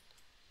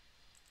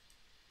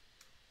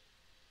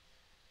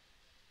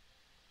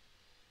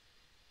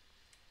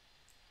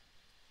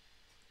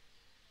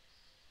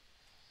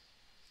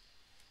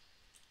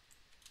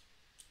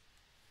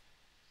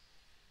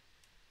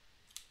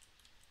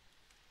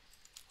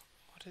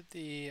 what did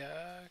the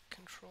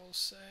controls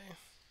say?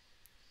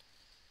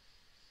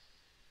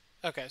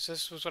 Okay, so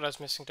this was what I was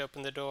missing to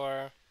open the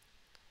door.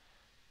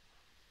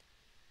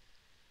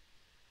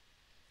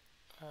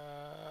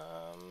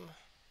 Um,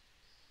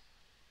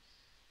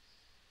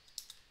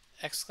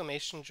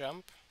 exclamation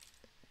jump.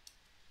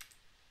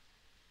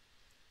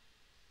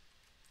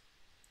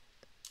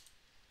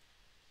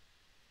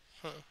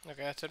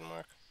 Okay, that didn't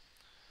work.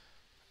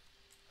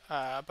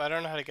 But I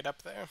don't know how to get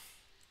up there.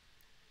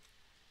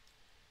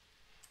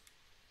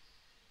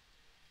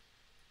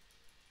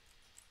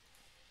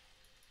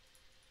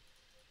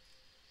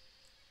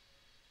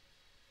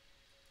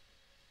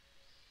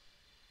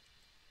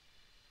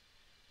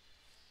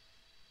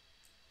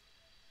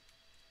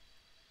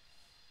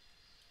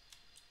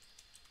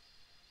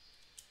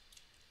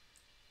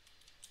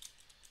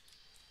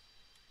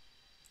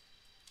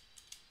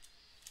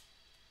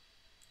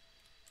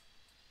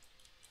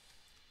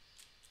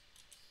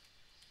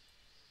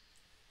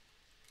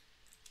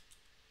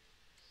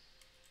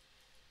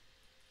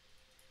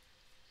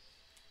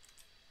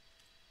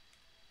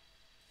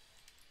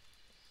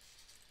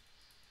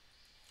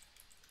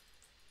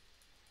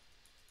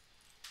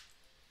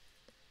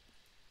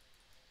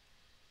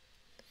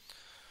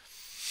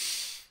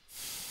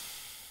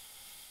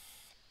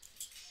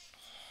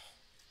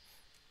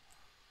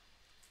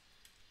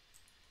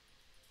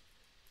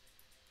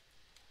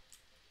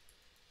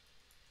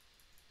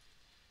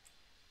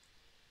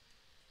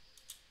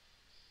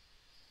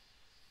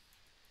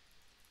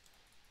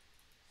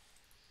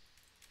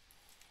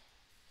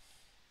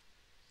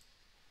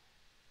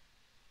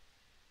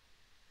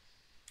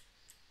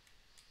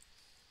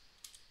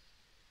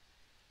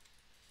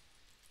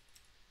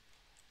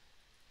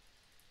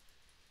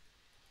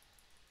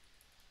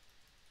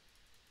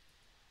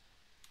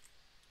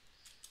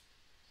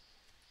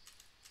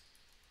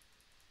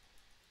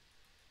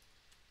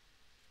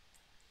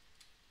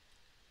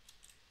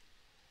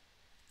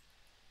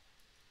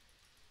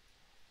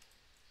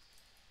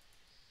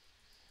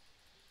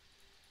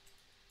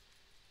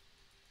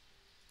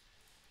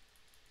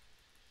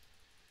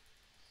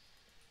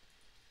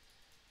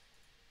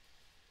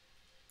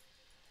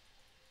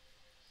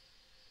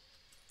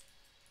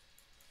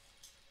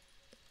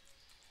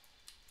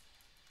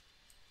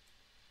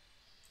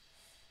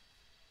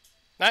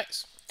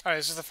 Nice. Alright,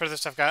 this is the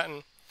furthest I've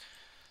gotten.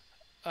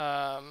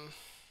 Um,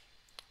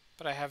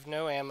 but I have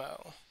no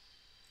ammo.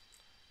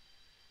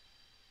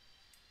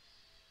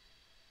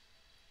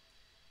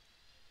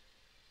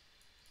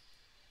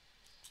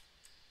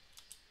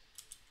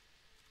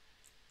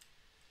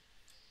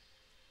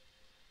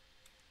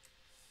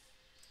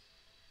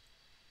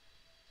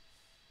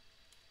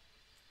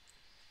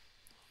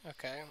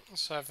 Okay,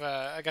 so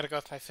I gotta go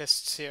with my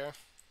fists here.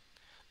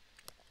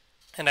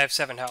 And I have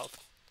 7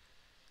 health.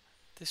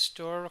 This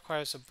door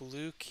requires a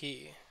blue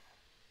key.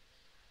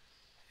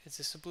 Is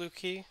this a blue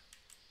key?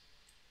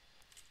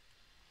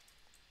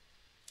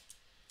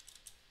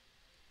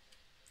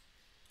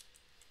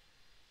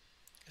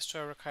 This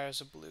door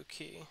requires a blue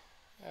key.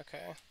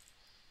 Okay.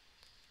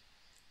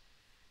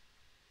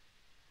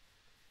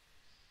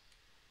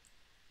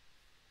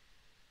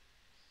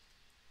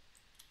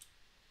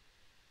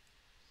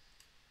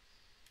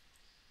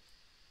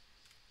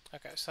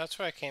 Okay, so that's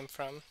where I came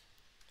from.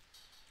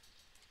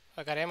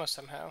 I got ammo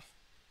somehow.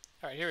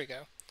 Alright, here we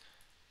go.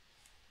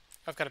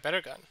 I've got a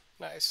better gun.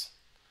 Nice.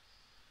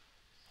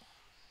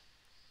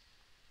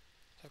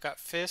 I've got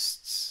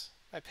fists,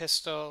 my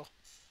pistol.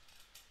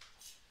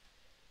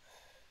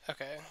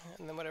 Okay,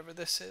 and then whatever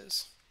this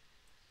is.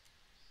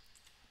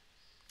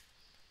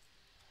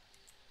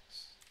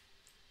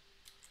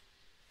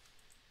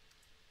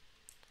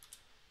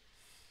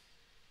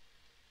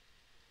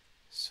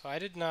 So I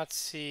did not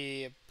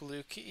see a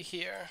blue key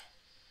here.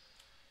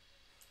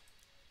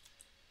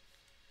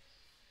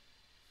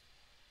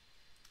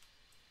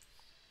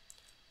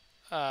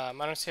 I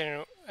don't see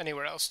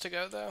anywhere else to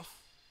go though.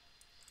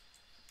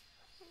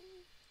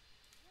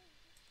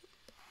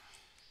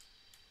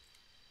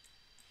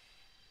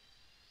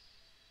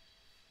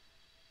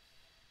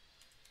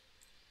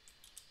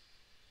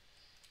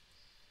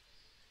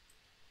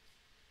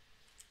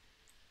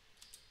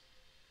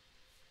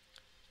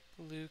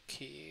 Blue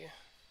key.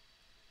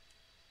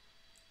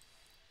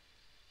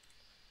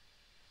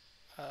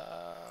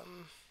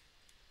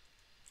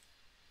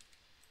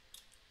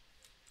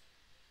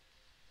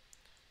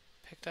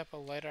 Picked up a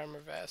light armor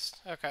vest.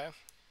 Okay.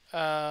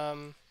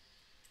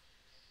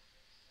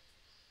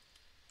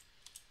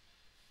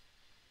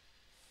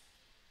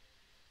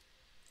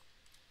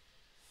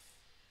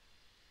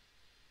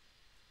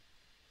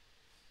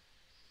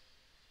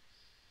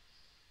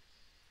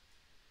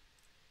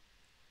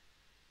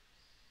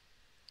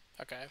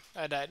 Okay,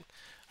 I died.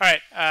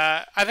 Alright,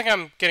 I think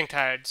I'm getting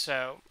tired,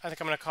 so I think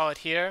I'm going to call it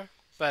here.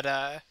 But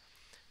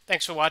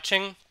thanks for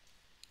watching.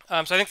 So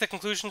I think the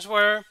conclusions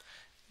were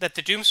that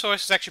the Doom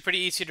source is actually pretty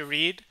easy to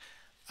read.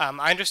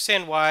 I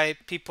understand why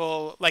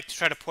people like to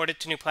try to port it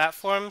to new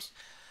platforms,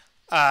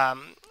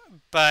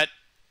 but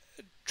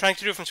trying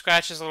to do it from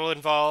scratch is a little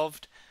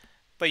involved.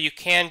 But you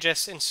can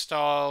just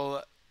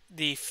install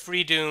the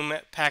Freedoom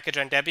package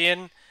on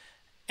Debian,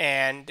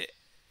 and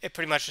it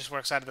pretty much just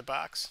works out of the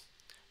box.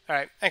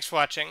 Alright, thanks for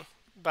watching.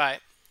 Bye.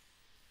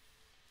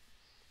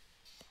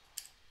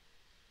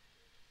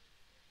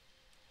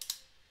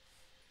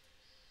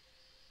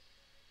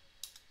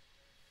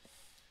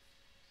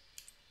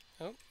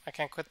 Oh, I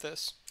can't quit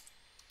this.